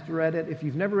master at it. If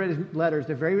you've never read his letters,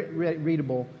 they're very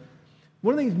readable.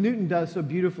 One of the things Newton does so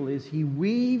beautifully is he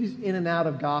weaves in and out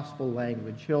of gospel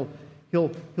language. He'll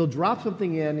drop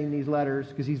something in these letters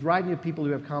because he's writing to people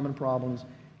who have common problems,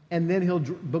 and then he'll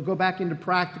go back into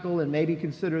practical and maybe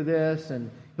consider this,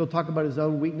 and he'll talk about his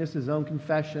own weakness, his own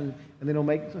confession, and then he'll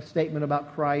make a statement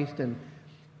about Christ. And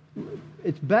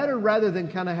it's better rather than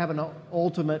kind of have an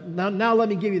ultimate, now let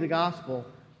me give you the gospel.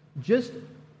 Just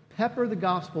pepper the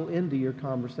gospel into your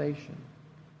conversation.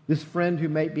 This friend who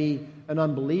may be an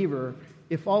unbeliever,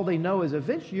 if all they know is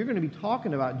eventually you're going to be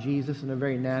talking about Jesus in a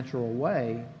very natural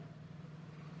way,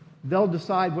 they'll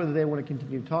decide whether they want to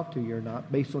continue to talk to you or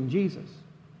not based on Jesus.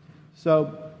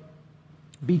 So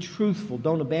be truthful.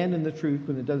 Don't abandon the truth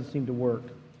when it doesn't seem to work.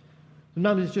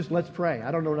 Sometimes it's just let's pray.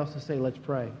 I don't know what else to say. Let's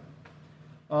pray.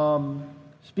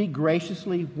 Speak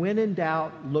graciously. When in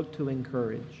doubt, look to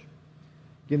encourage.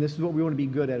 Again, this is what we want to be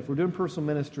good at. If we're doing personal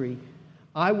ministry,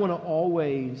 I want to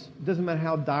always, it doesn't matter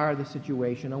how dire the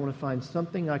situation, I want to find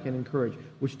something I can encourage,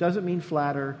 which doesn't mean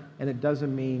flatter, and it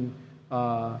doesn't mean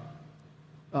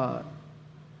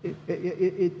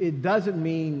it doesn't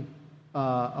mean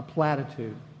a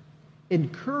platitude.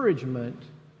 Encouragement,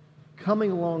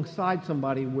 coming alongside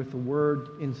somebody with a word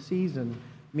in season,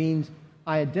 means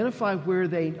I identify where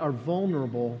they are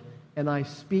vulnerable and I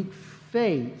speak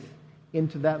faith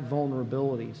into that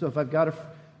vulnerability. So if I've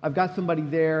got somebody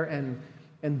there and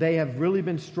they have really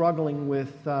been struggling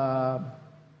with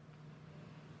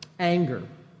anger,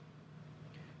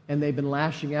 and they've been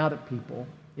lashing out at people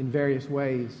in various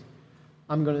ways,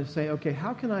 I'm going to say, okay,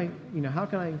 how can I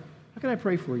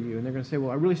pray for you? And they're going to say,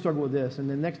 well, I really struggle with this. And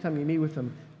then next time you meet with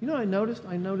them, I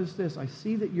noticed this. I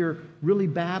see that you're really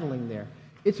battling there.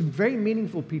 It's very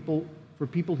meaningful for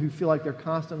people who feel like they're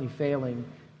constantly failing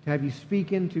to have you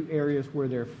speak into areas where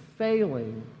they're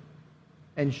failing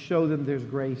and show them there's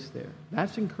grace there.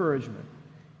 That's encouragement.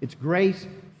 It's grace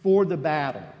for the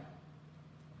battle.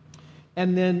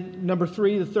 And then number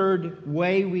 3, the third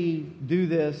way we do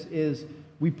this is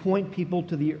we point people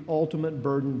to the ultimate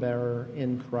burden bearer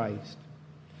in Christ.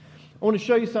 I want to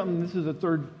show you something. This is a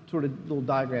third sort of little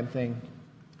diagram thing.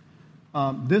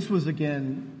 This was,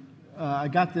 again, I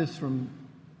got this from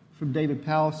David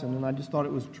Powlison, and I just thought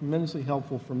it was tremendously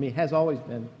helpful for me. It has always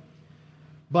been.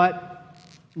 But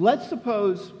let's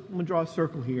suppose, I'm going to draw a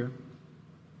circle here.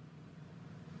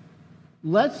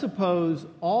 Let's suppose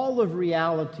all of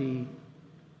reality,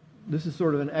 this is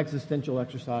sort of an existential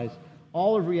exercise,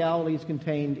 all of reality is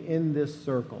contained in this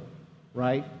circle,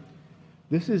 right?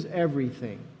 This is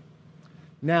everything.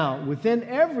 Now, within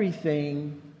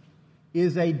everything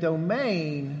is a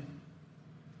domain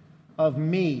of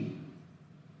me.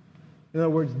 In other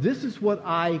words, this is what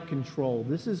I control.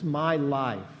 This is my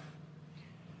life.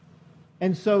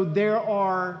 And so there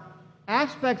are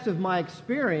aspects of my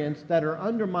experience that are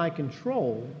under my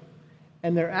control,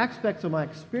 and there are aspects of my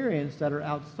experience that are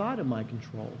outside of my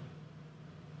control.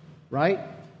 Right?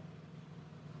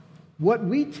 What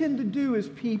we tend to do as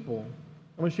people,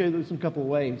 I'm going to show you this in a couple of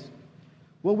ways.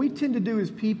 What we tend to do as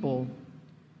people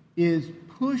is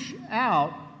push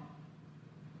out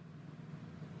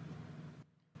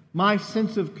my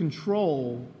sense of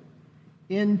control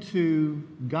into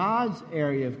God's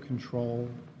area of control.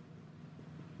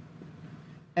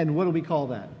 And what do we call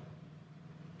that?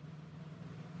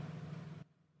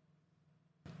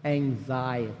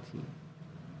 Anxiety.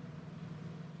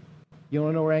 You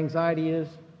want to know where anxiety is?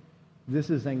 This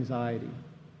is anxiety.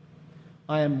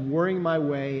 I am worrying my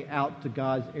way out to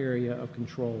God's area of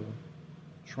control,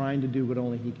 trying to do what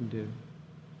only He can do.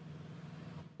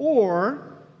 Or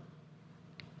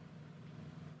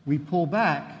we pull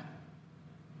back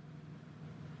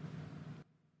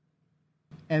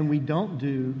and we don't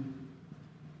do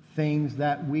things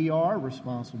that we are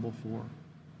responsible for.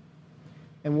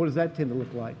 And what does that tend to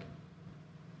look like?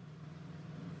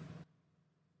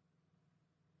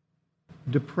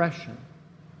 Depression.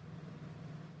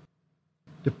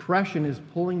 Depression is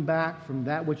pulling back from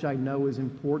that which I know is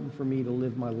important for me to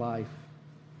live my life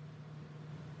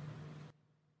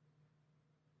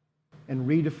and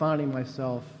redefining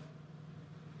myself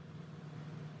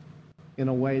in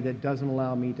a way that doesn't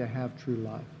allow me to have true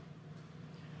life.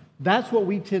 That's what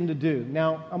we tend to do.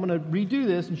 Now, I'm going to redo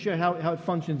this and show how it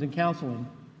functions in counseling.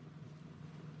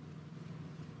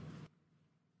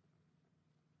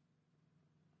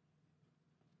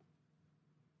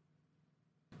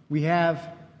 We have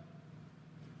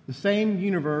the same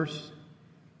universe,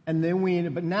 And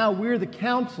then but now we're the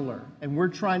counselor, and we're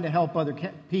trying to help other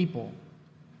people.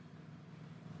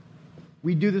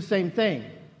 We do the same thing.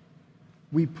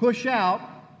 We push out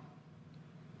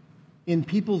in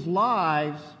people's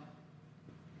lives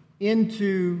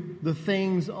into the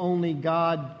things only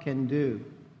God can do.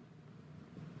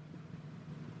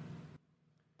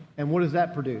 And what does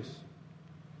that produce?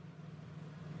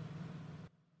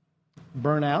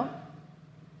 Burnout,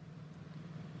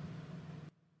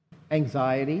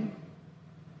 anxiety,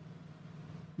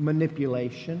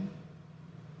 manipulation,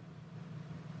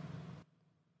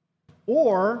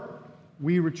 or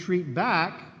we retreat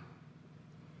back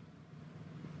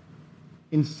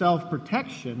in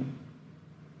self-protection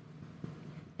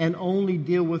and only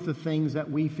deal with the things that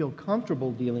we feel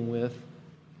comfortable dealing with.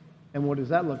 And what does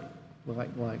that look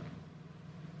like?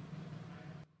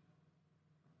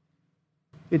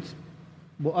 It's,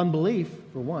 unbelief,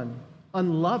 for one.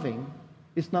 Unloving.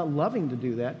 It's not loving to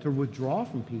do that, to withdraw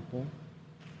from people.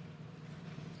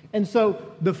 And so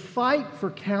the fight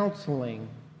for counseling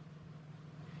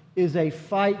is a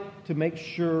fight to make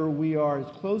sure we are as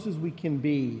close as we can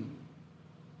be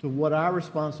to what our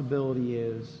responsibility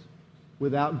is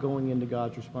without going into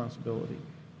God's responsibility.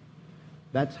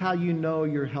 That's how you know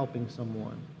you're helping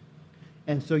someone.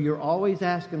 And so you're always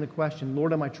asking the question,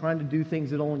 Lord, am I trying to do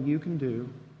things that only you can do?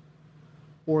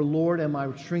 Or, Lord, am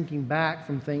I shrinking back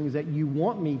from things that you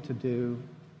want me to do,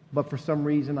 but for some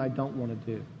reason I don't want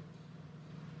to do?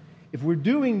 If we're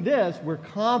doing this, we're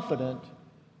confident.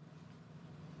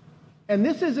 And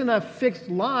this isn't a fixed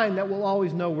line that we'll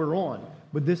always know we're on.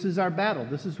 But this is our battle.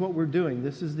 This is what we're doing.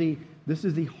 This is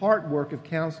the heart work of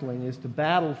counseling, is to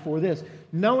battle for this.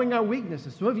 Knowing our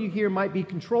weaknesses. Some of you here might be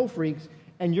control freaks,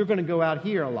 and you're going to go out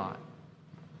here a lot.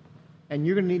 And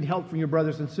you're going to need help from your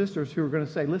brothers and sisters who are going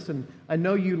to say, listen, I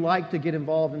know you like to get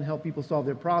involved and help people solve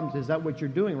their problems. Is that what you're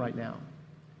doing right now?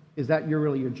 Is that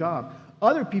really your job?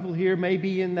 Other people here may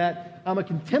be in that I'm a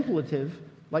contemplative,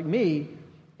 like me,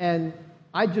 and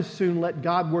I just soon let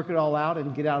God work it all out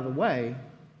and get out of the way.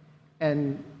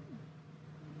 And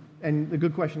the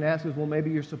good question to ask is, well,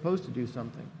 maybe you're supposed to do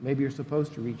something. Maybe you're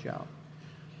supposed to reach out.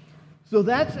 So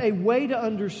that's a way to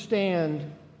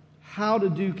understand how to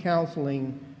do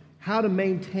counseling, how to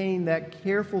maintain that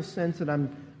careful sense that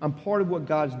I'm part of what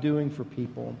God's doing for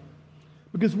people.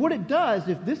 Because what it does,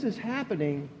 if this is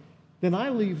happening, then I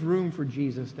leave room for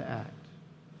Jesus to act.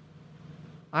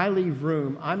 I leave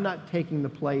room. I'm not taking the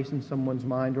place in someone's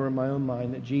mind or in my own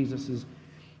mind that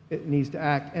it needs to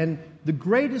act. And the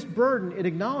greatest burden, it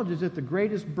acknowledges that the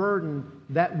greatest burden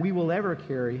that we will ever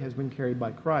carry has been carried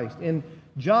by Christ. In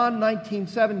John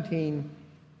 19:17,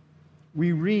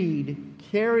 we read,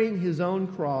 carrying his own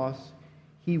cross,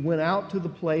 he went out to the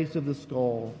place of the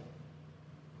skull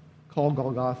called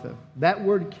Golgotha. That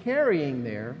word carrying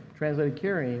there, translated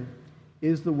carrying,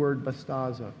 is the word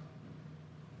bastaza.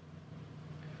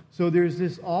 So there's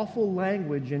this awful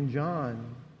language in John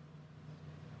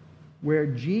where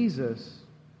Jesus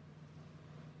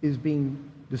is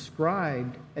being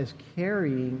described as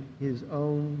carrying his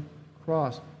own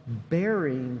cross,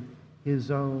 bearing his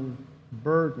own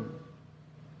burden.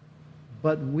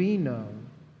 But we know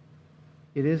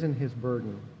it isn't his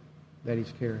burden that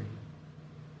he's carrying.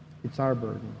 It's our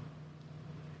burden.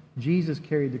 Jesus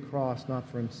carried the cross not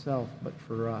for himself, but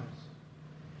for us.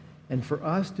 And for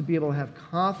us to be able to have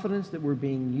confidence that we're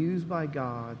being used by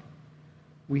God,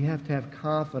 we have to have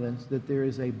confidence that there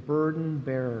is a burden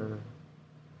bearer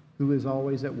who is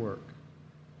always at work,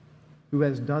 who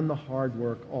has done the hard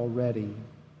work already,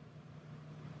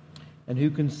 and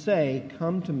who can say,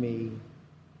 come to me,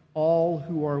 all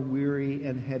who are weary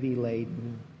and heavy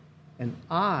laden, and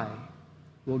I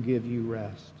will give you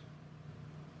rest.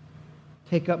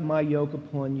 Take up my yoke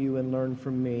upon you and learn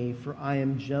from me, for I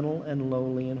am gentle and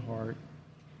lowly in heart,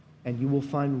 and you will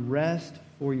find rest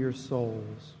for your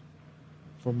souls.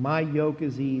 For my yoke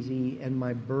is easy and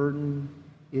my burden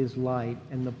is light.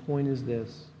 And the point is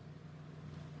this: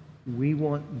 we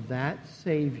want that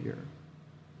Savior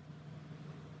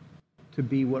to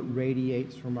be what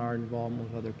radiates from our involvement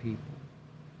with other people.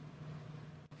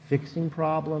 Fixing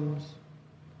problems,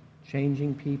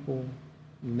 changing people,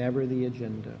 never the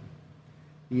agenda.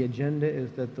 The agenda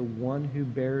is that the one who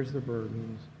bears the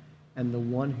burdens and the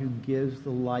one who gives the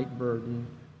light burden,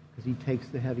 because he takes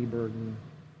the heavy burden,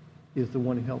 is the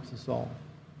one who helps us all.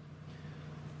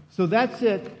 So that's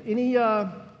it.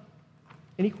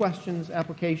 Any questions,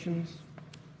 applications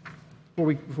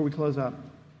before we close up?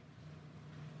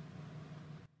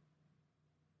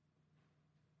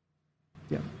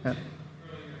 Yeah.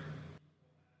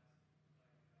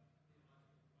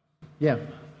 Yeah.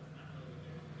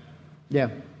 Yeah.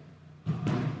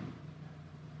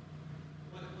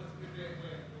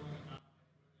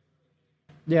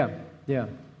 Yeah.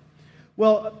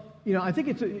 Well, I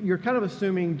think you're kind of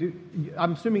assuming,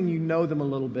 I'm assuming you know them a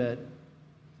little bit.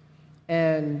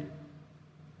 And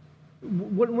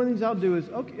one of the things I'll do is,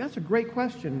 okay, that's a great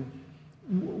question.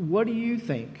 What do you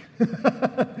think?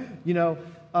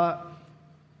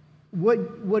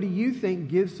 What do you think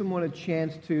gives someone a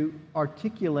chance to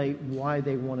articulate why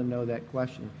they want to know that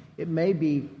question? It may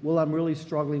be, well, I'm really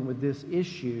struggling with this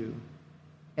issue,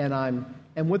 and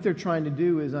what they're trying to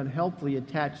do is unhelpfully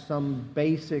attach some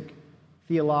basic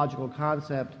theological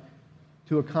concept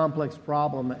to a complex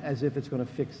problem as if it's going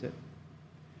to fix it.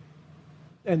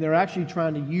 And they're actually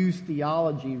trying to use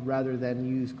theology rather than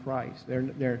use Christ.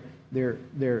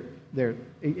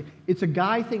 It's a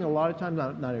guy thing a lot of times,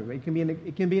 not everybody.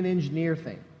 It can be an engineer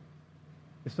thing.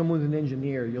 If someone's an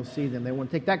engineer, you'll see them. They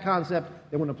want to take that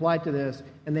concept, they want to apply it to this,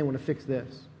 and they want to fix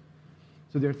this.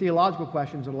 So their theological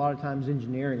questions are a lot of times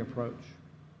engineering approach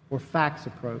or facts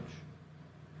approach.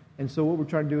 And so what we're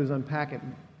trying to do is unpack it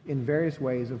in various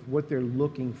ways of what they're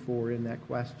looking for in that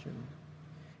question.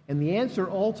 And the answer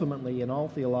ultimately in all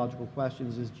theological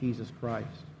questions is Jesus Christ.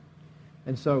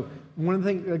 And so one of the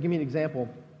things, I'll give you an example.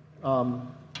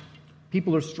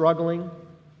 People are struggling.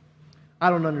 I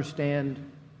don't understand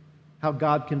how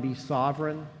God can be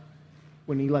sovereign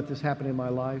when He let this happen in my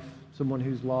life, someone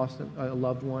who's lost a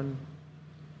loved one.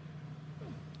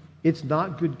 It's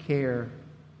not good care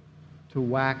to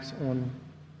wax on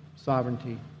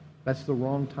sovereignty. That's the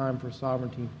wrong time for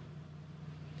sovereignty.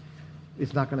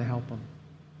 It's not going to help them.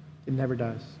 It never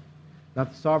does.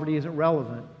 Not that sovereignty isn't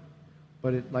relevant,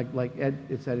 but like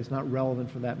Ed said, it's not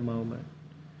relevant for that moment.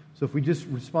 So if we just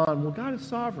respond, well, God is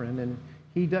sovereign, and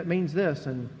He means this,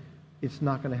 and it's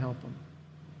not going to help them.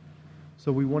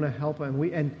 So we want to help them,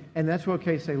 and that's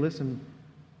okay. Say, listen,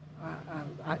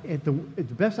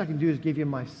 the best I can do is give you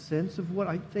my sense of what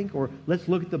I think, or let's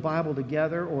look at the Bible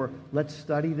together, or let's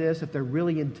study this if they're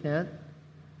really intent.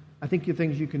 I think there are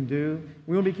things you can do.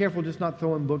 We want to be careful just not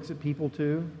throwing books at people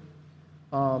too.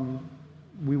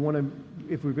 We want to,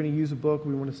 if we're going to use a book,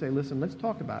 we want to say, listen, let's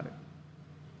talk about it.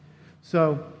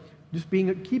 So just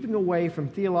keeping away from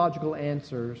theological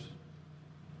answers,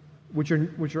 which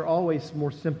are always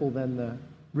more simple than the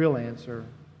real answer,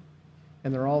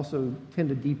 and they're also tend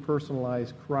to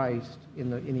depersonalize Christ in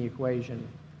the equation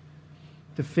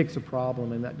to fix a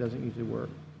problem, and that doesn't usually work.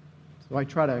 So I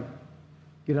try to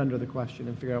get under the question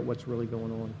and figure out what's really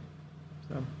going on.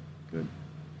 So, good.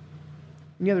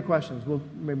 Any other questions? We'll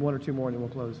maybe one or two more, and then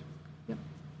we'll close. Yeah.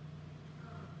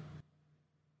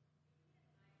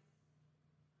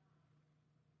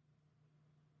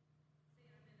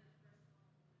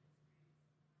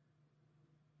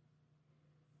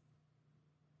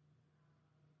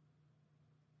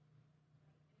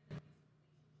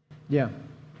 Yeah.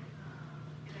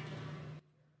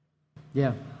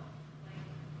 Yeah.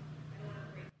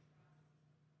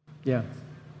 Yeah.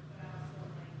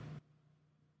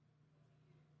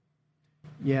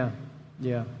 Yeah.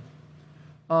 Yeah.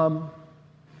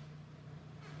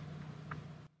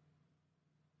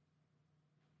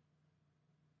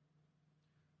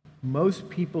 Most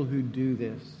people who do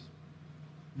this,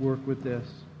 work with this,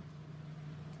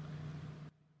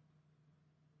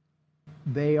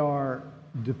 they are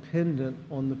dependent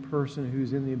on the person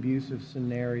who's in the abusive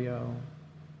scenario,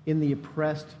 in the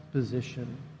oppressed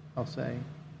position, I'll say,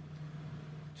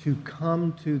 to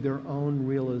come to their own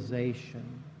realization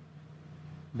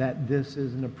that this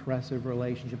is an oppressive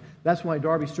relationship. That's why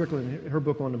Darby Strickland, her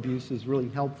book on abuse, is really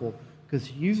helpful, because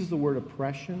she uses the word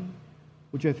oppression,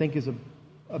 which I think is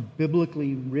a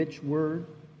biblically rich word.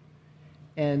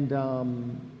 And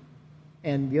the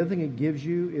other thing it gives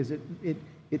you is it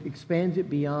expands it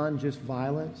beyond just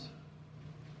violence.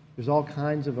 There's all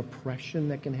kinds of oppression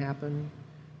that can happen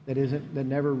that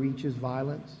never reaches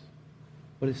violence,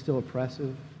 but it's still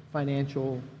oppressive.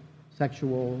 Financial,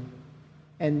 sexual,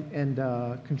 and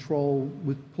control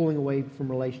with pulling away from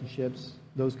relationships,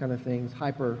 those kind of things,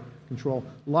 hyper control.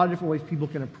 A lot of different ways people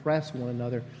can oppress one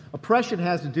another. Oppression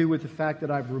has to do with the fact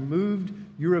that I've removed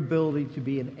your ability to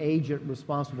be an agent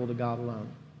responsible to God alone.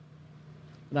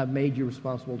 And I've made you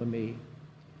responsible to me.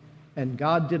 And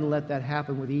God didn't let that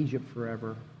happen with Egypt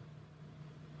forever.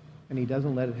 And He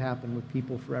doesn't let it happen with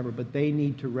people forever. But they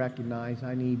need to recognize,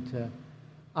 and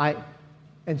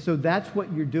so that's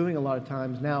what you're doing a lot of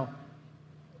times. Now,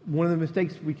 one of the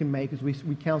mistakes we can make is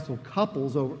we counsel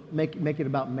couples over make it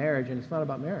about marriage, and it's not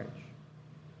about marriage.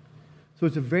 So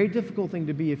it's a very difficult thing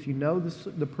to be if you know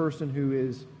the person who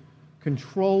is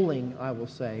controlling, I will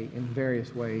say, in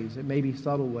various ways. It may be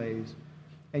subtle ways,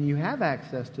 and you have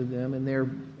access to them, and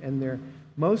they're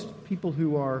most people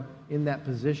who are in that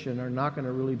position are not going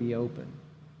to really be open.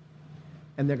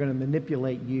 and they're going to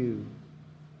manipulate you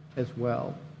as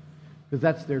well, because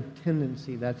that's their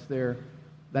tendency, that's their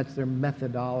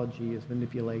methodology, is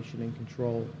manipulation and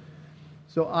control.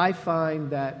 So I find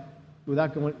that,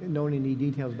 without knowing any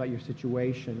details about your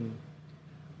situation,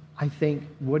 I think,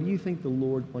 what do you think the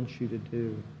Lord wants you to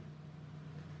do?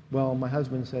 Well, my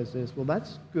husband says this. Well,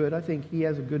 that's good. I think he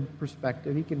has a good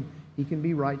perspective. He can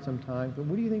be right sometimes. But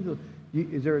what do you think?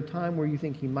 Is there a time where you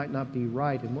think he might not be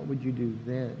right, and what would you do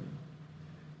then?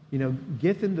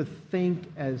 Get them to think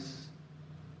as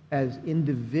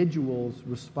individuals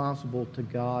responsible to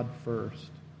God first,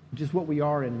 which is what we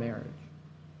are in marriage.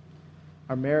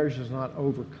 Our marriage does not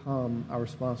overcome our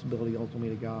responsibility ultimately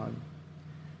to God.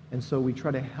 And so we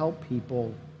try to help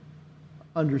people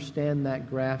understand that,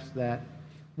 grasp that.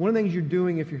 One of the things you're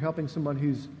doing if you're helping someone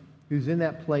who's in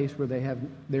that place where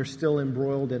they're still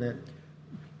embroiled in it,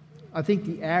 I think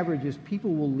the average is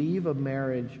people will leave a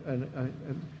marriage,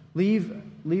 leave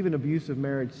an abusive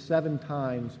marriage 7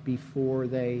 times before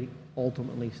they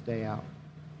ultimately stay out,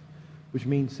 which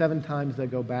means 7 times they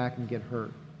go back and get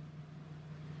hurt.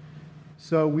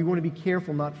 So we want to be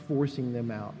careful not forcing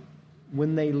them out.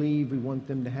 When they leave, we want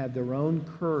them to have their own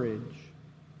courage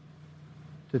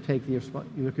to take the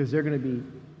responsibility, because there are going to be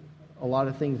a lot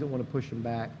of things that want to push them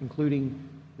back, including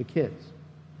the kids.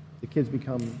 The kids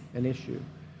become an issue.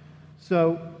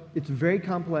 So it's very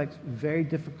complex, very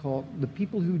difficult. The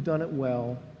people who've done it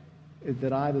well,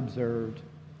 that I've observed,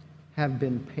 have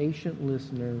been patient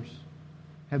listeners,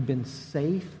 have been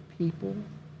safe people.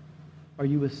 Are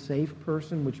you a safe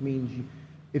person? Which means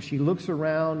if she looks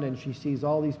around and she sees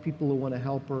all these people who want to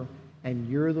help her, and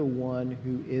you're the one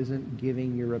who isn't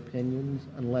giving your opinions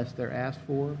unless they're asked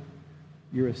for,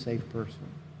 you're a safe person.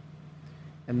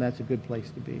 And that's a good place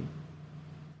to be.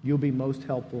 You'll be most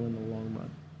helpful in the long run.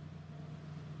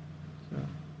 So.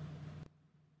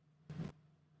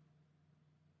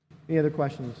 Any other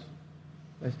questions?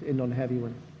 Let's end on a heavy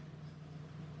one.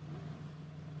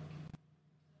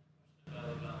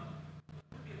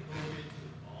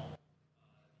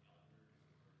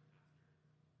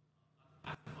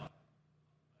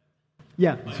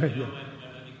 Yeah.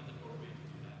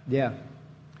 Yeah.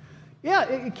 Yeah,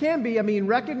 it can be. I mean,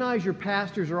 recognize your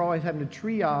pastors are always having to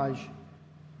triage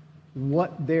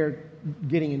what they're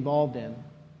getting involved in.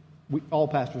 All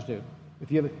pastors do.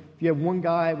 If you have one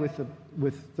guy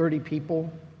with 30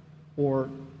 people, or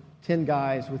 10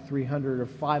 guys with 300 or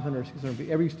 500 or 600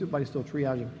 people, everybody's still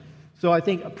triaging. So I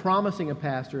think promising a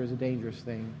pastor is a dangerous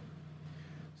thing.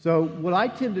 So what I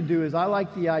tend to do is I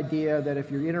like the idea that if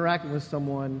you're interacting with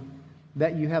someone,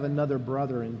 that you have another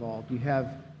brother involved.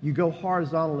 You go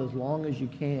horizontal as long as you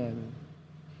can,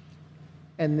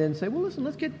 and then say, well, listen,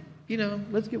 let's get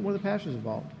one of the pastors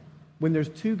involved when there's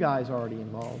 2 guys already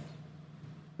involved,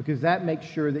 because that makes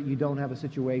sure that you don't have a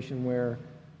situation where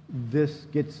the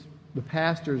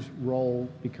pastor's role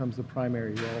becomes the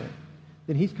primary role.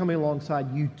 Then he's coming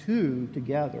alongside you 2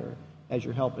 together as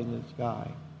you're helping this guy.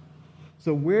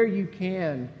 So where you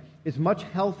can, it's much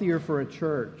healthier for a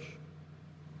church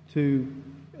to,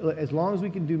 as long as we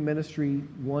can do ministry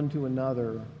one to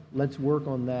another, let's work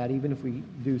on that, even if we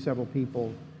do several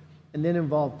people, and then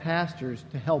involve pastors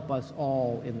to help us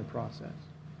all in the process,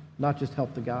 not just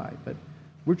help the guy. But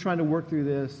we're trying to work through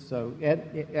this. So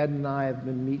Ed and I have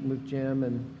been meeting with Jim,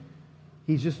 and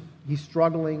he's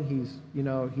struggling.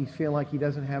 He's feeling like he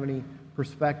doesn't have any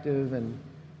perspective. And,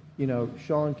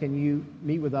 Sean, can you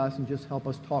meet with us and just help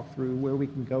us talk through where we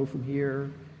can go from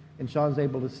here? And Sean's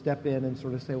able to step in and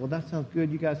sort of say, well, that sounds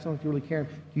good. You guys sound like you're really caring.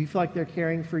 Do you feel like they're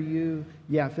caring for you?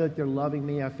 Yeah, I feel like they're loving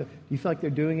me. Do you feel like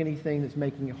they're doing anything that's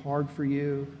making it hard for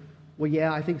you? Well,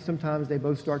 yeah, I think sometimes they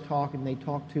both start talking. They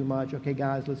talk too much. Okay,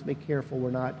 guys, let's be careful. We're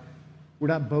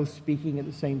not both speaking at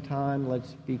the same time.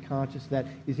 Let's be conscious of that.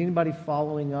 Is anybody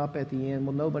following up at the end?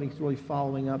 Well, nobody's really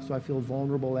following up, so I feel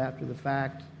vulnerable after the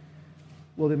fact.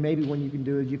 Well, then maybe what you can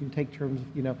do is you can take terms,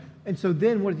 And so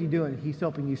then what is he doing? He's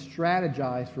helping you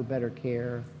strategize for better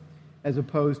care as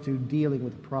opposed to dealing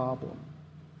with the problem.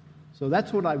 So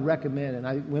that's what I recommend,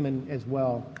 and women as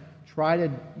well. Try to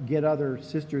get other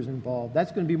sisters involved.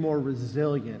 That's going to be more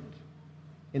resilient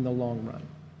in the long run.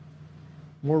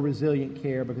 More resilient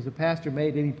care, because the pastor may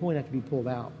at any point have to be pulled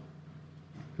out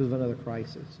because of another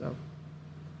crisis. So,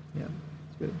 yeah,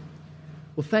 it's good.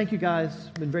 Well, thank you guys.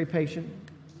 Been very patient,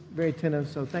 very attentive,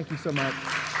 so thank you so much.